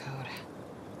check that code.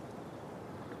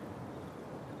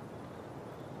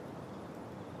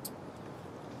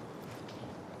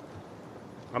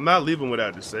 I'm not leaving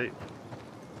without the safe.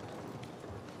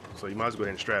 So you might as well go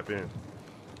ahead and strap in.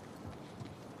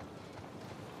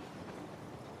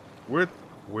 We're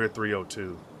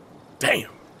 302.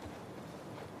 Damn.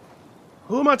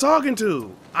 Who am I talking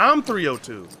to? I'm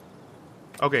 302.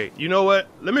 Okay, you know what?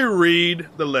 Let me read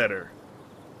the letter.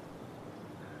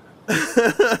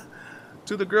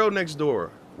 To the girl next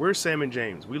door. We're Sam and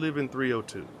James. We live in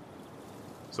 302.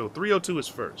 So 302 is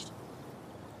first.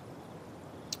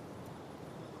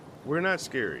 We're not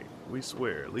scary. We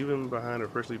swear. Leaving behind a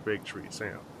freshly baked treat.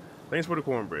 Sam. Thanks for the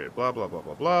cornbread. Blah, blah, blah,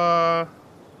 blah, blah.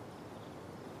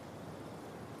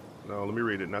 No, let me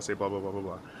read it and not say blah, blah, blah, blah,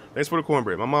 blah. Thanks for the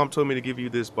cornbread. My mom told me to give you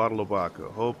this bottle of vodka.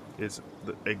 Hope it's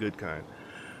a good kind.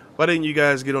 Why didn't you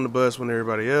guys get on the bus when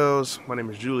everybody else? My name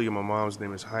is Julia. My mom's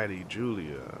name is Heidi.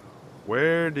 Julia.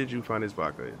 Where did you find this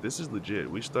vodka? This is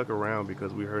legit. We stuck around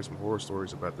because we heard some horror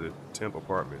stories about the temp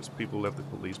apartments. People left the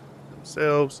police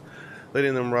themselves,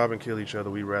 letting them rob and kill each other.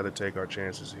 We'd rather take our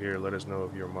chances here. Let us know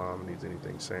if your mom needs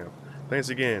anything, Sam. Thanks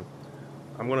again.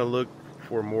 I'm going to look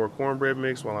for more cornbread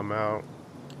mix while I'm out.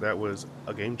 That was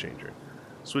a game changer.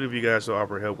 Sweet of you guys to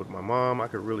offer help with my mom. I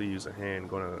could really use a hand.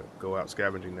 Gonna go out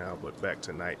scavenging now, but back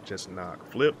tonight. Just knock.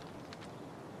 Flip.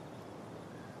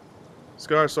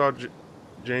 Scar saw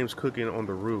James cooking on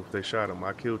the roof. They shot him.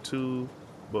 I killed 2,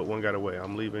 but 1 got away.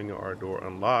 I'm leaving our door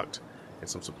unlocked and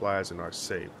some supplies in our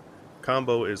safe.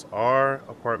 Combo is our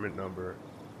apartment number,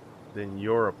 then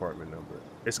your apartment number.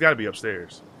 It's got to be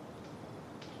upstairs.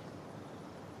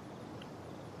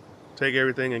 Take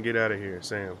everything and get out of here,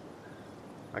 Sam.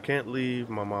 I can't leave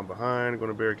my mom behind. I'm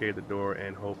going to barricade the door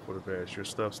and hope for the best. Your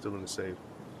stuff's still in the safe.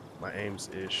 My aim's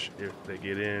ish. If they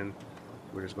get in,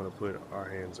 we're just going to put our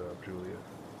hands up, Julia.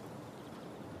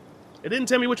 It didn't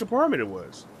tell me which apartment it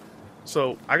was.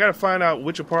 So I got to find out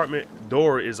which apartment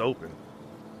door is open.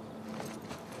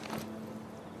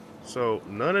 So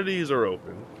none of these are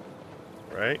open,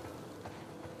 right?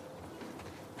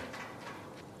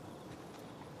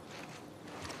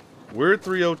 We're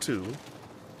 302.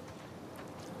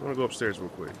 I'm gonna go upstairs real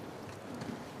quick.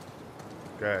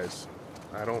 Guys,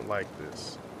 I don't like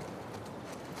this.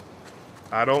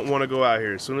 I don't want to go out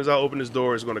here. As soon as I open this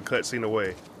door, it's gonna cutscene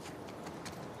away.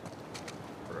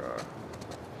 Bruh.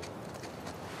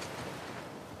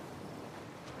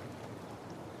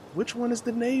 Which one is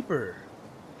the neighbor?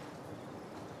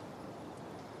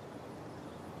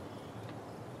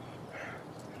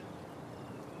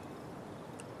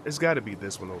 It's got to be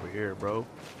this one over here, bro.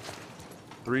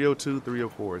 302,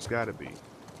 304. It's got to be.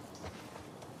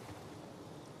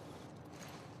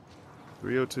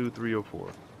 302,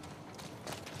 304.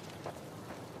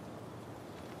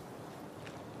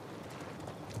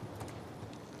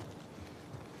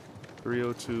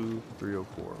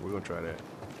 We're gonna try that.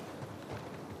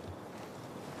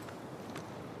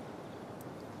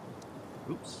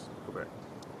 Oops, go back.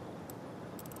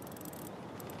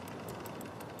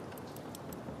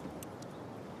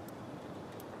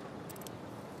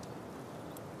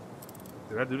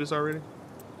 Did I do this already?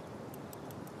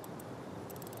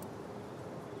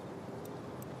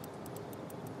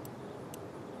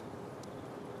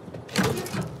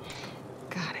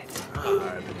 Got it.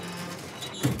 God.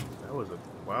 That was a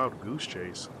wild goose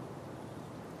chase.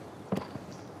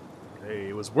 Hey,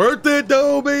 it was worth it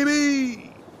though,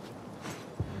 baby!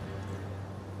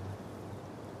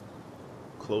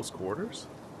 Close quarters?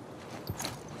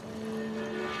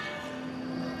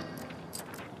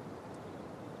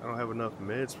 I don't have enough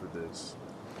meds for this.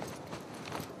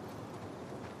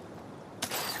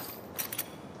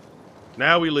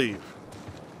 Now we leave.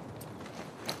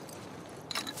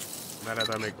 Not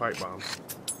after I make pipe bombs.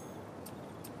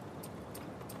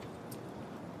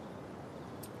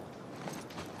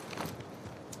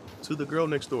 To the girl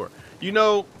next door. You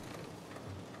know,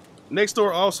 next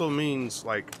door also means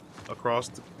like across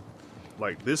the,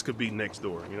 like this could be next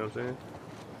door, you know what I'm saying?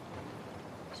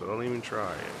 So don't even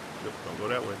try it. Nope, don't go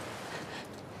that way.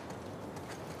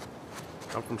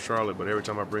 I'm from Charlotte, but every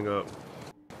time I bring up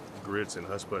grits and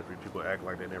hush puppy, people act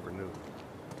like they never knew.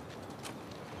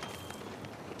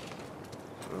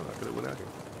 Oh, I could have went out here.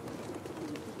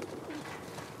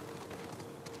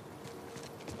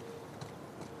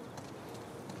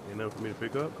 Ain't nothing for me to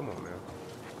pick up? Come on now.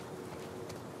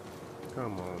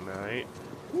 Come on now.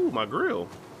 Ooh, my grill.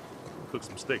 I'll cook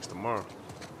some steaks tomorrow.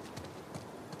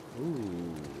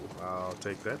 Ooh, I'll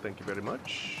take that. Thank you very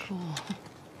much. Cool.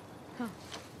 Huh.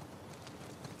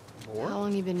 More? How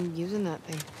long you been using that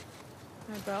thing?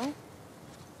 My bow?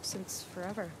 Since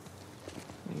forever.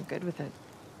 You're good with it.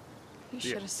 You Yeah,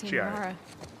 should have seen she alright. Mara.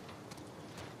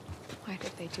 Why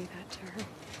did they do that to her?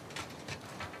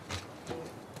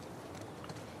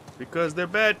 Because they're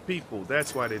bad people.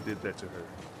 That's why they did that to her.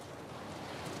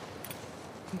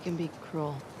 You can be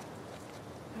cruel.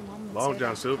 My mom would Long say John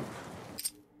that. Silver.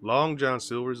 Long John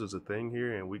Silver's is a thing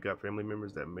here, and we got family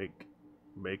members that make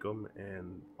them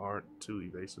and aren't too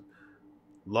evasive.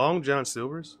 Long John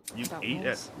Silver's? You About eat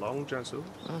wolves? at Long John Silver's?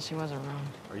 Well, she wasn't wrong.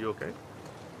 Are you okay?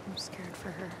 I'm scared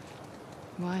for her.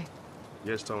 Why?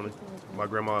 Yes, Tony. My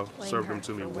grandma served them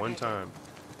to me one time,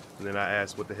 and then I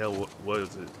asked what the hell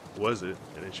was it,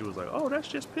 and then she was like, "Oh, that's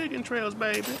just pig entrails,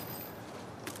 baby."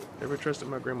 Never trusted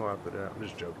my grandma after that. I'm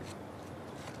just joking,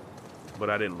 but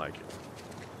I didn't like it.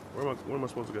 Where am I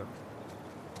supposed to go?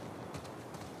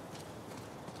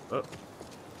 Up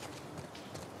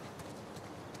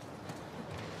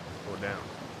or down?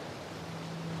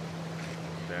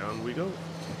 Down we go.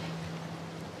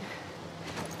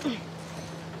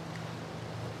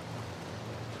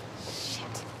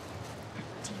 Shit.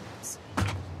 Demons.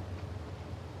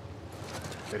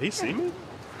 Did he see me?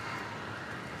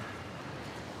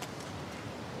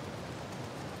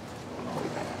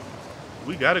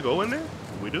 We gotta go in there?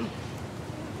 We do.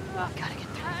 Gotta get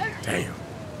through. Damn.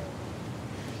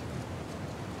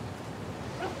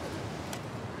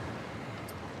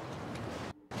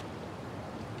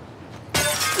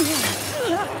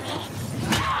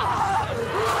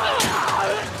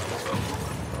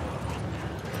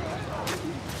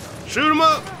 Shoot him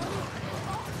up!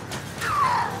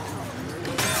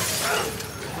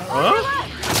 Huh?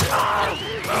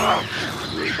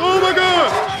 Oh my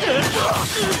god!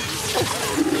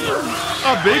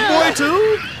 A big boy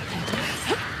too?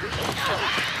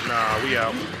 Nah, we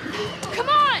out. Come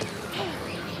on!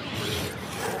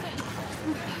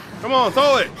 Come on,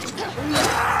 throw it!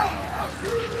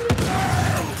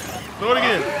 Throw it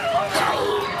again.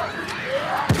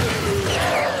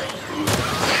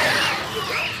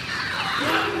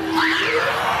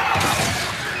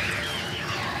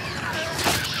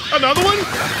 Another one?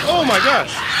 Oh my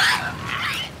gosh.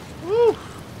 Woo.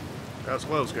 That was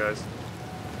close, guys.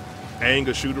 Ain't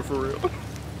a shooter for real.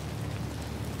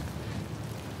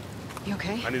 You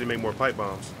okay? I need to make more pipe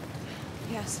bombs.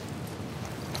 Yes.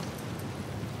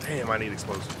 Damn, I need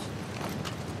explosives.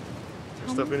 There's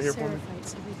How stuff in many here for me?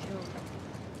 Seraphites have we killed?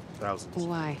 Thousands.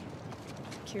 Why?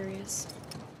 Curious.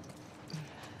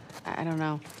 I don't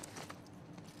know.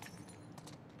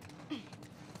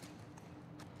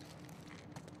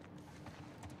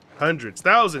 Hundreds,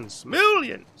 thousands,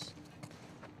 millions.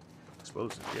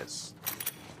 Explosive, yes.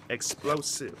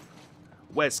 Explosive.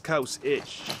 West Coast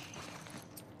itch.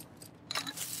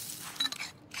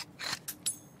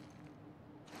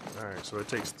 Alright, so it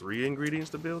takes 3 ingredients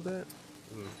to build that?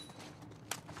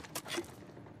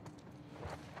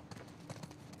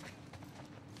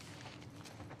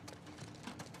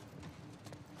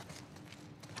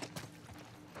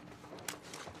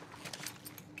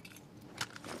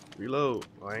 Reload.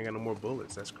 Oh, I ain't got no more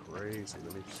bullets. That's crazy.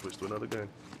 Let me switch to another gun.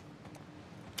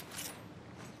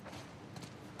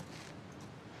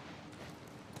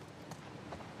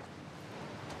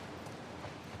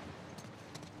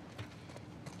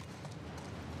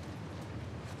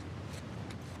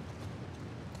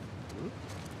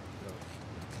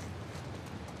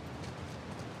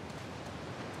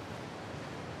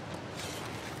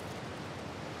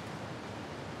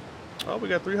 Oh, we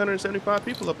got 375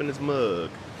 people up in this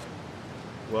mug.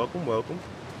 Welcome, welcome.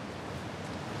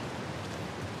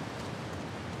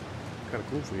 Kind of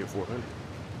cool if we hit 400.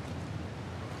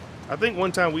 I think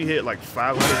one time we hit like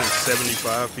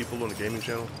 575 people on the gaming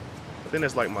channel. I think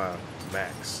that's like my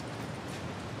max.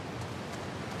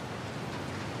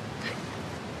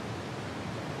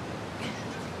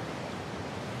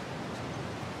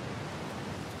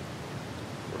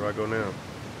 Where do I go now?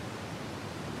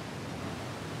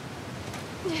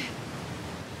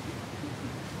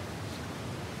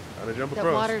 How to jump That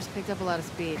across? water's picked up a lot of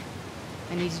speed.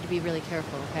 I need you to be really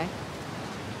careful, okay?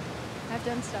 I've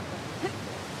done stuff like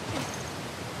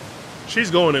She's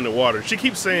going in the water. She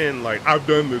keeps saying like, "I've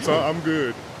done this. I'm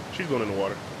good." She's going in the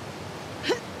water.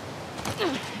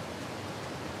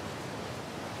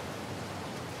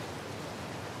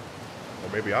 Or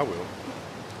maybe I will.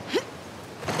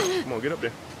 Come on, get up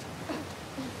there.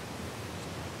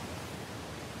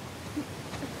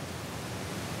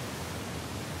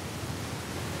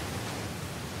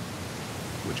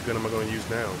 Which gun am I going to use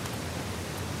now?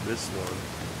 This one.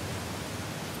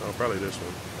 Oh, probably this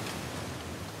one.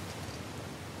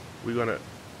 We're going to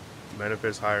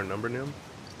manifest higher number Nem?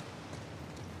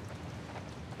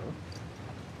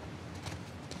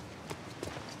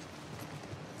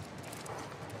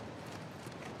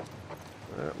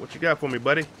 Huh? What you got for me,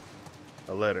 buddy?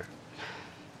 A letter.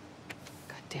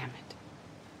 God damn it.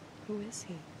 Who is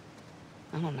he?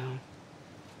 I don't know.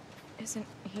 Isn't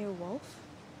he a wolf?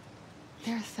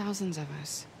 There are thousands of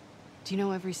us. Do you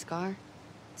know every scar?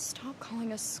 Stop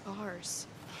calling us scars.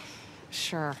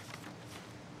 Sure.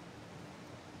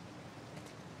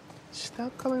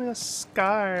 Stop calling us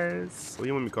scars. What do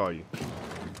you want me to call you?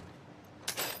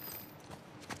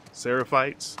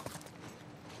 Seraphites?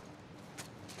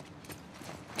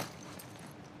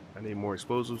 I need more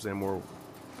explosives and more...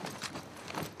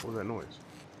 What was that noise?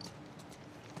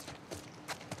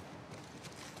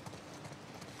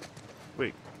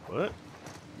 Wait, what?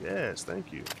 Yes,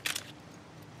 thank you.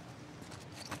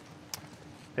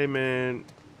 Hey man,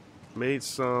 made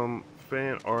some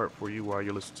fan art for you while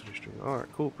you listen to the stream.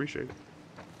 Alright, cool, appreciate it.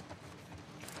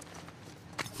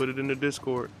 Put it in the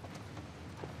Discord.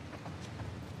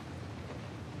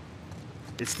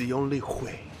 It's the only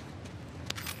way.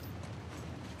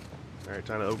 Alright,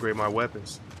 time to upgrade my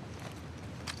weapons.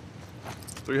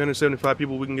 375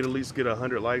 people, we can at least get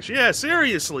 100 likes. Yeah,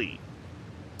 seriously!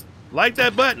 Like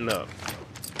that button up.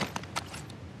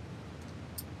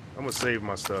 I'm gonna save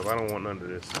my stuff. I don't want none of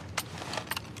this.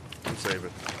 I'm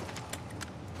saving.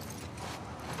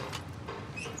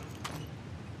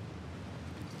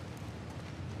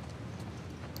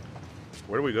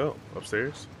 Where do we go?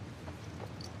 Upstairs?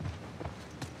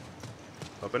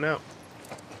 Up and out.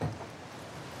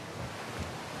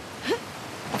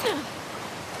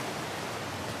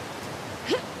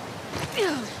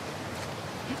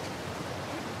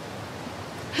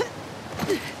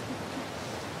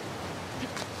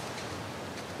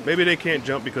 Maybe they can't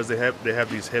jump because they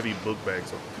have these heavy book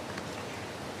bags on.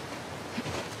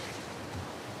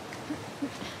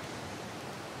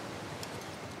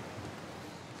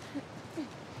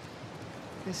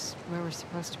 This where we're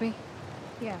supposed to be?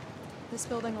 Yeah. This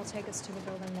building will take us to the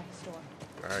building next door.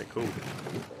 Alright, cool.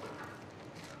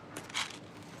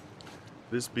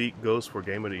 This beat goes for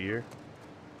Game of the Year.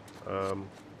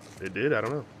 It did? I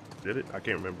don't know. Did it? I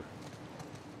can't remember.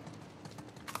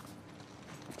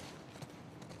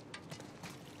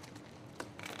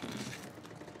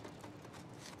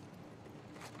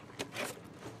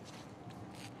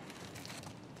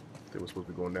 They were supposed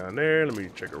to be going down there. Let me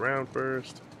check around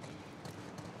first.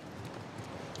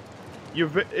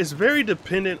 It's very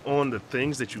dependent on the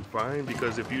things that you find,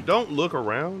 because if you don't look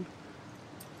around,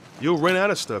 you'll run out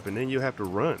of stuff and then you have to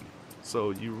run.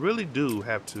 So you really do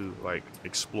have to like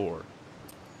explore,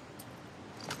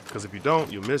 because if you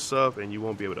don't, you'll miss stuff and you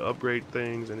won't be able to upgrade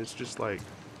things. And it's just like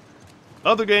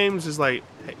other games is like,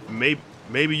 hey,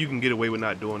 maybe you can get away with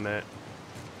not doing that.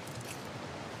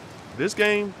 This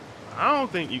game, I don't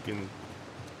think you can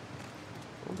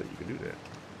do that.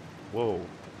 Whoa.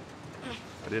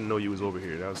 I didn't know you was over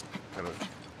here. That was kind of...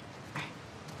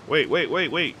 Wait.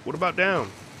 What about down?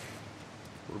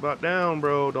 What about down,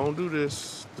 bro? Don't do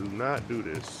this. Do not do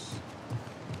this.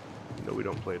 You know we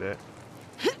don't play that.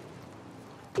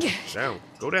 Down.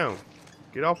 Go down.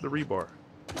 Get off the rebar.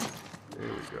 There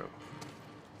we go.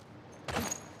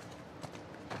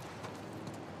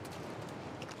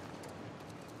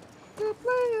 We're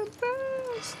playing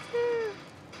fast. Yeah.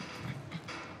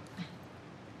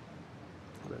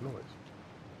 What's that noise?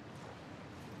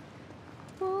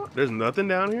 There's nothing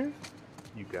down here?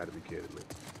 You gotta be kidding me.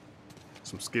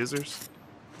 Some skizzers?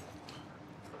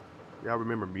 Y'all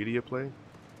remember Media Play?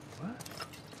 What?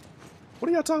 What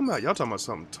are y'all talking about? Y'all talking about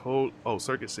something total... Oh,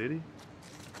 Circuit City?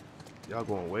 Y'all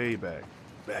going way back.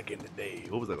 Back in the day.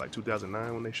 What was it, like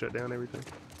 2009 when they shut down everything?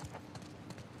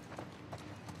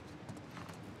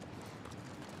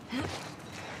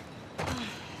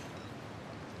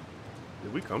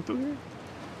 Did we come through here?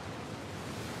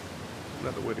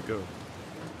 Another way to go.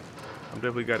 I'm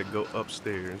definitely got to go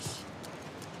upstairs.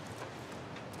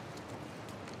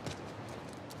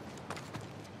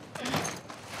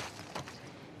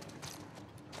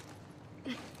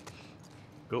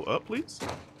 Go up, please.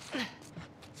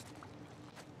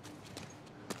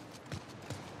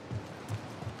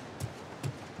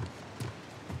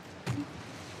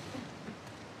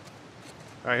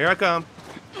 All right, here I come.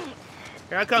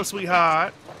 Here I come,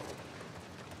 sweetheart.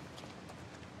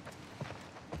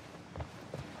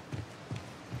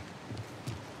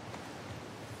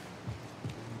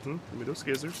 Give me those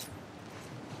skizzers.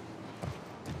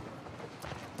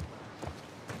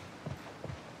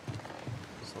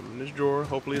 Something in this drawer.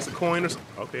 Hopefully it's a coin or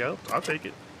something. Okay, I'll take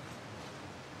it.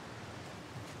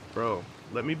 Bro,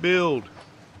 let me build.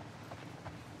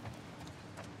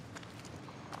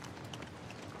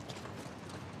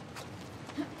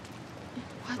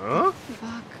 What Huh? the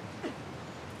fuck?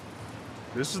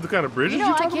 This is the kind of bridges You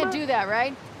know I talking can't about? do that,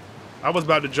 right? I was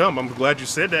about to jump. I'm glad you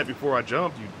said that before I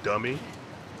jumped, you dummy.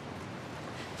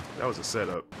 That was a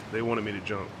setup. They wanted me to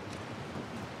jump.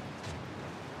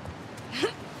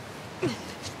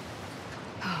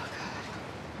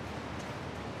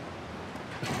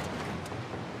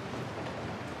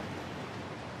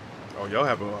 y'all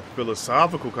having a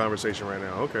philosophical conversation right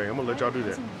now. Okay, I'm gonna let y'all do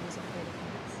that.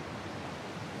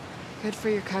 Good for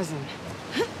your cousin.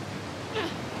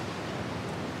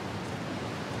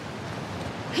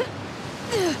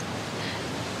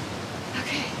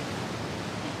 Okay.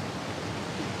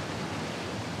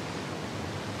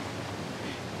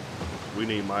 We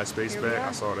need MySpace Here we back. I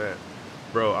are. saw that.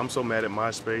 Bro, I'm so mad at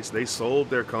MySpace. They sold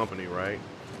their company, right?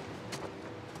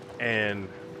 And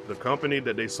the company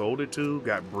that they sold it to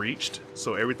got breached,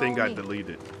 so everything Follow got me.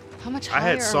 deleted. How much I higher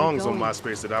had are songs we on going?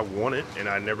 MySpace that I wanted, and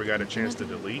I never got a chance to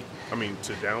delete. I mean,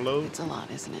 to download. It's a lot,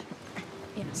 isn't it?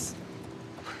 Yes.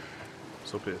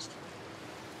 So pissed.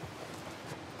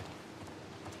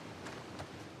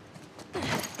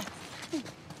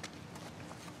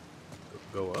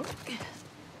 Go up.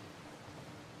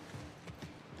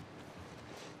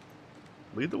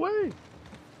 Lead the way.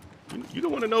 You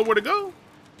don't want to know where to go.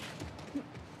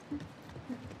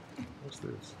 What's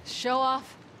this? Show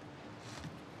off.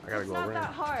 I gotta go around.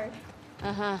 hard.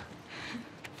 Uh-huh.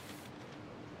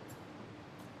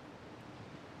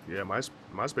 Yeah,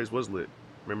 MySpace was lit.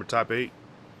 Remember top 8?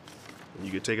 And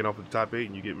you get taken off of the top 8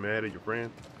 and you get mad at your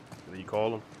friend, and then you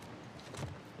call them.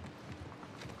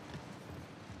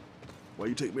 Why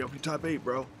you take me off your top 8,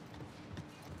 bro?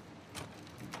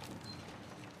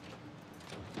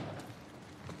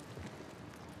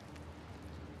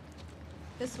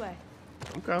 This way.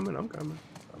 I'm coming. I'm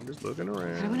just looking How do we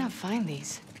around. not find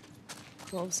these?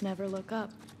 Wolves never look up.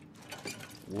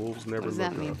 Wolves never What does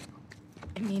look that mean? up.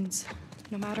 It means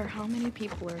no matter how many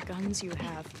people or guns you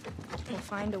have, we'll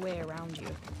find a way around you.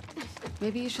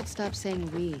 Maybe you should stop saying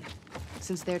we,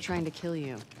 since they're trying to kill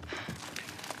you.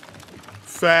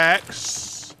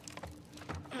 Facts.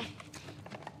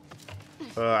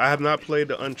 I have not played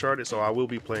the Uncharted, so I will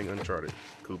be playing Uncharted.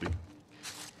 Kubi.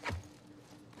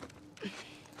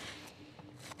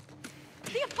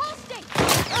 The apostate!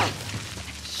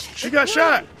 She got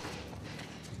shot.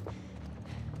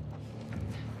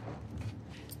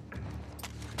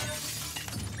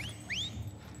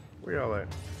 Where y'all at?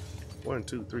 1,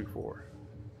 2, 3, 4.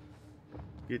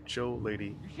 Get your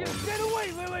lady. Get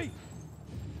away, Lily!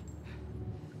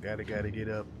 Gotta get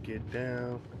up, get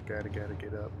down. Gotta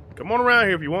get up. Come on around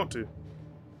here if you want to.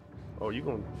 Oh, you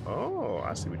going? Oh,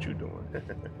 I see what you're doing.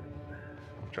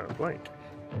 Trying to flank.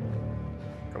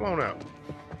 Come on out.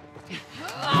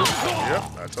 Yep,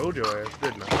 I told your ass,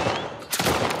 didn't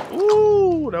I?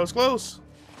 Ooh, that was close.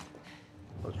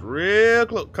 That was real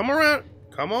close. Come around.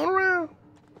 Come on around.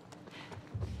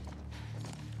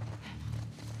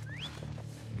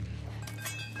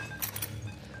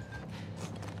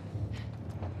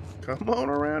 Come on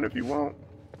around if you want.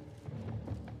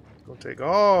 Gonna take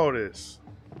all this.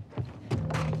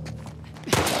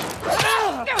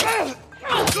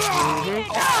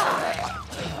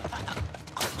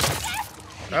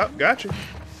 Oh, got you.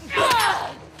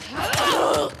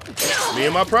 Me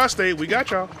and my prostate, we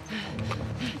got y'all.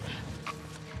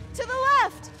 To the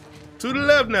left! To the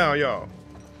left now, y'all.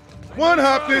 One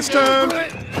hop this time.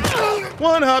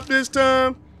 One hop this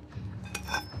time.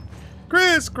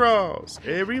 Crisscross.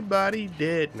 Everybody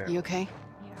dead now. You okay?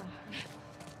 Yeah.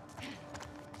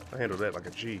 I handled that like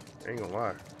a G. Ain't gonna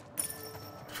lie.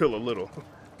 I feel a little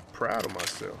proud of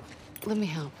myself. Let me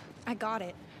help. I got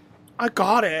it. I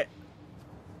got it.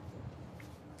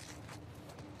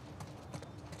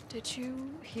 Did you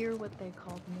hear what they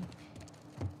called me?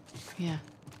 Yeah.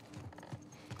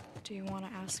 Do you want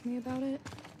to ask me about it?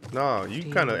 Nah, Do you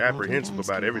you kind of want me to apprehensive ask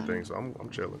about you about everything, it? so I'm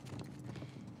chilling.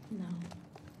 No.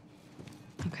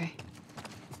 Okay.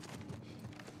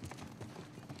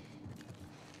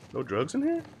 No drugs in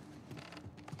here?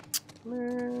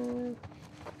 Man.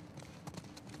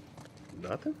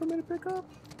 Nothing for me to pick up?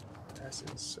 That's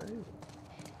insane.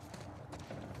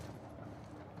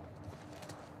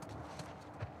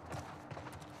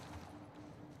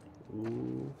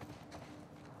 Ooh.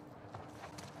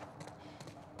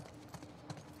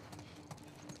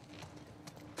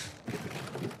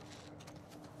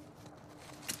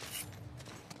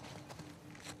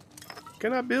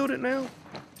 Can I build it now?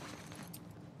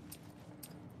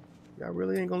 Y'all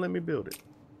really ain't gonna let me build it.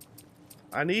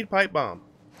 I need pipe bomb.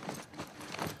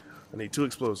 I need 2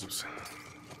 explosives.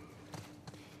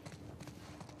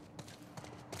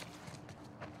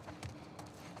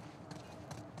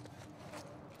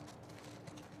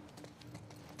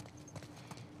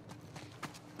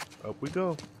 Up we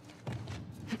go.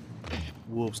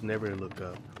 Wolves never look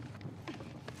up.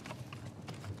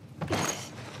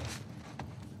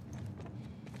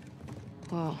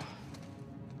 Whoa.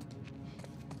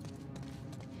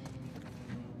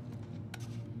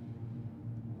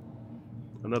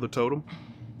 Another totem.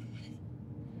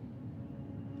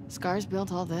 It's Scars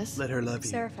built all this? Let her love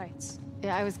you. Seraphites.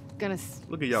 Yeah, I was gonna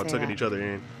Look at y'all say tucking that. each other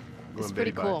in. It's Going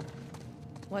pretty Betty cool.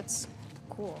 What's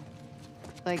cool?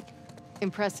 Like,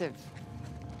 impressive.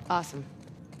 Awesome.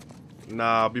 Bye.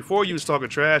 Nah, before you was talking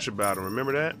trash about him.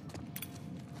 Remember that?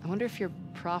 I wonder if your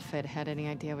prophet had any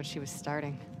idea what she was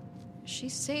starting. She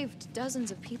saved dozens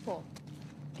of people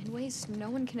in ways no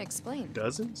one can explain.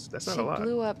 Dozens? That's not She a lot.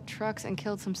 blew up trucks and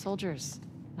killed some soldiers.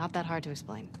 Not that hard to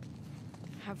explain.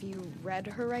 Have you read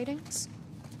her writings?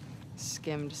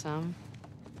 Skimmed some.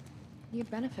 You'd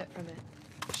benefit from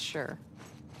it. Sure.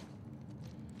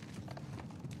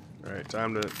 All right,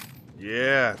 time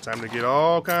to get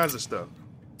all kinds of stuff.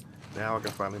 Now I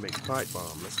can finally make a pipe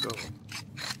bomb. Let's go.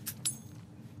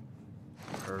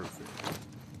 Perfect.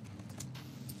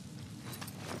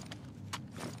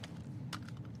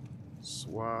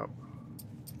 Swap.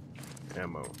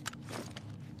 Ammo.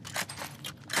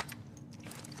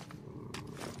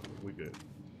 We good.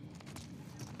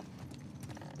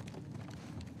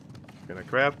 Can I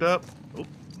craft up? Oh.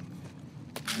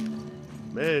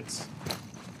 Meds.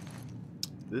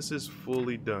 This is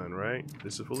fully done, right?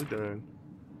 This is fully done.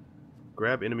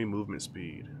 Grab enemy movement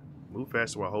speed. Move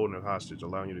faster while holding a hostage,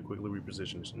 allowing you to quickly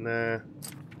reposition. Nah.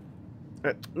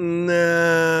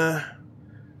 Nah.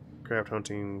 Craft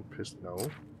hunting pistol. No.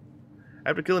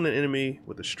 After killing an enemy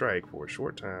with a strike for a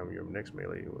short time, your next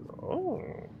melee was. Oh.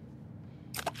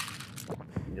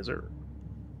 Yes, sir.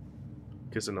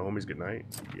 Kissing the homies goodnight.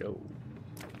 Yo.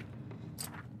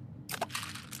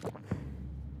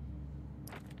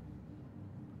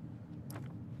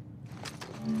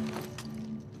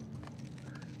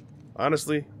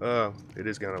 Honestly, it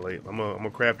is kind of late. I'm gonna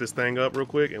craft this thing up real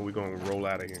quick, and we're gonna roll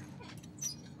out of here.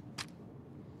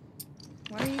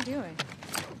 What are you doing?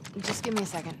 Just give me a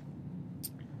second.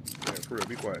 Yeah, for real,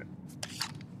 be quiet.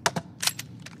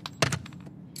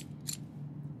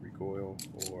 Recoil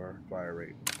or fire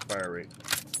rate. Fire rate.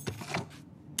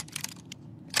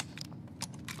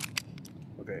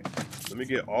 Okay, let me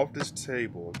get off this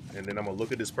table, and then I'm gonna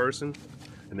look at this person.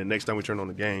 And then next time we turn on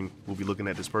the game, we'll be looking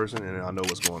at this person, and I'll know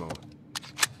what's going on.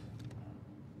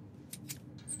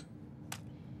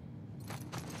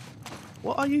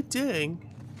 What are you doing?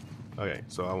 Okay,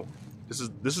 so this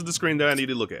is the screen that I need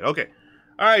to look at. Okay,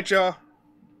 all right, y'all.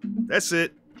 That's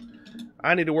it.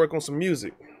 I need to work on some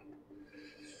music.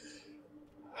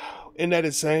 Isn't that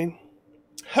insane?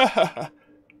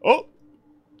 Oh,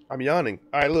 I'm yawning.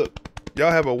 All right, look.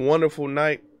 Y'all have a wonderful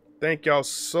night. Thank y'all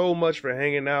so much for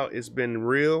hanging out. It's been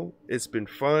real. It's been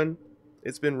fun.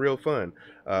 It's been real fun.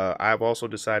 I've also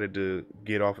decided to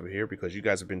get off of here because you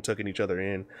guys have been tucking each other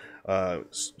in,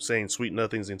 saying sweet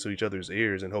nothings into each other's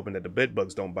ears and hoping that the bed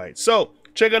bugs don't bite. So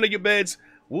check under your beds.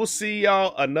 We'll see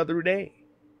y'all another day.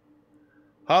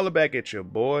 Holla back at your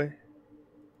boy.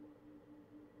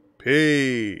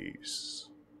 Peace.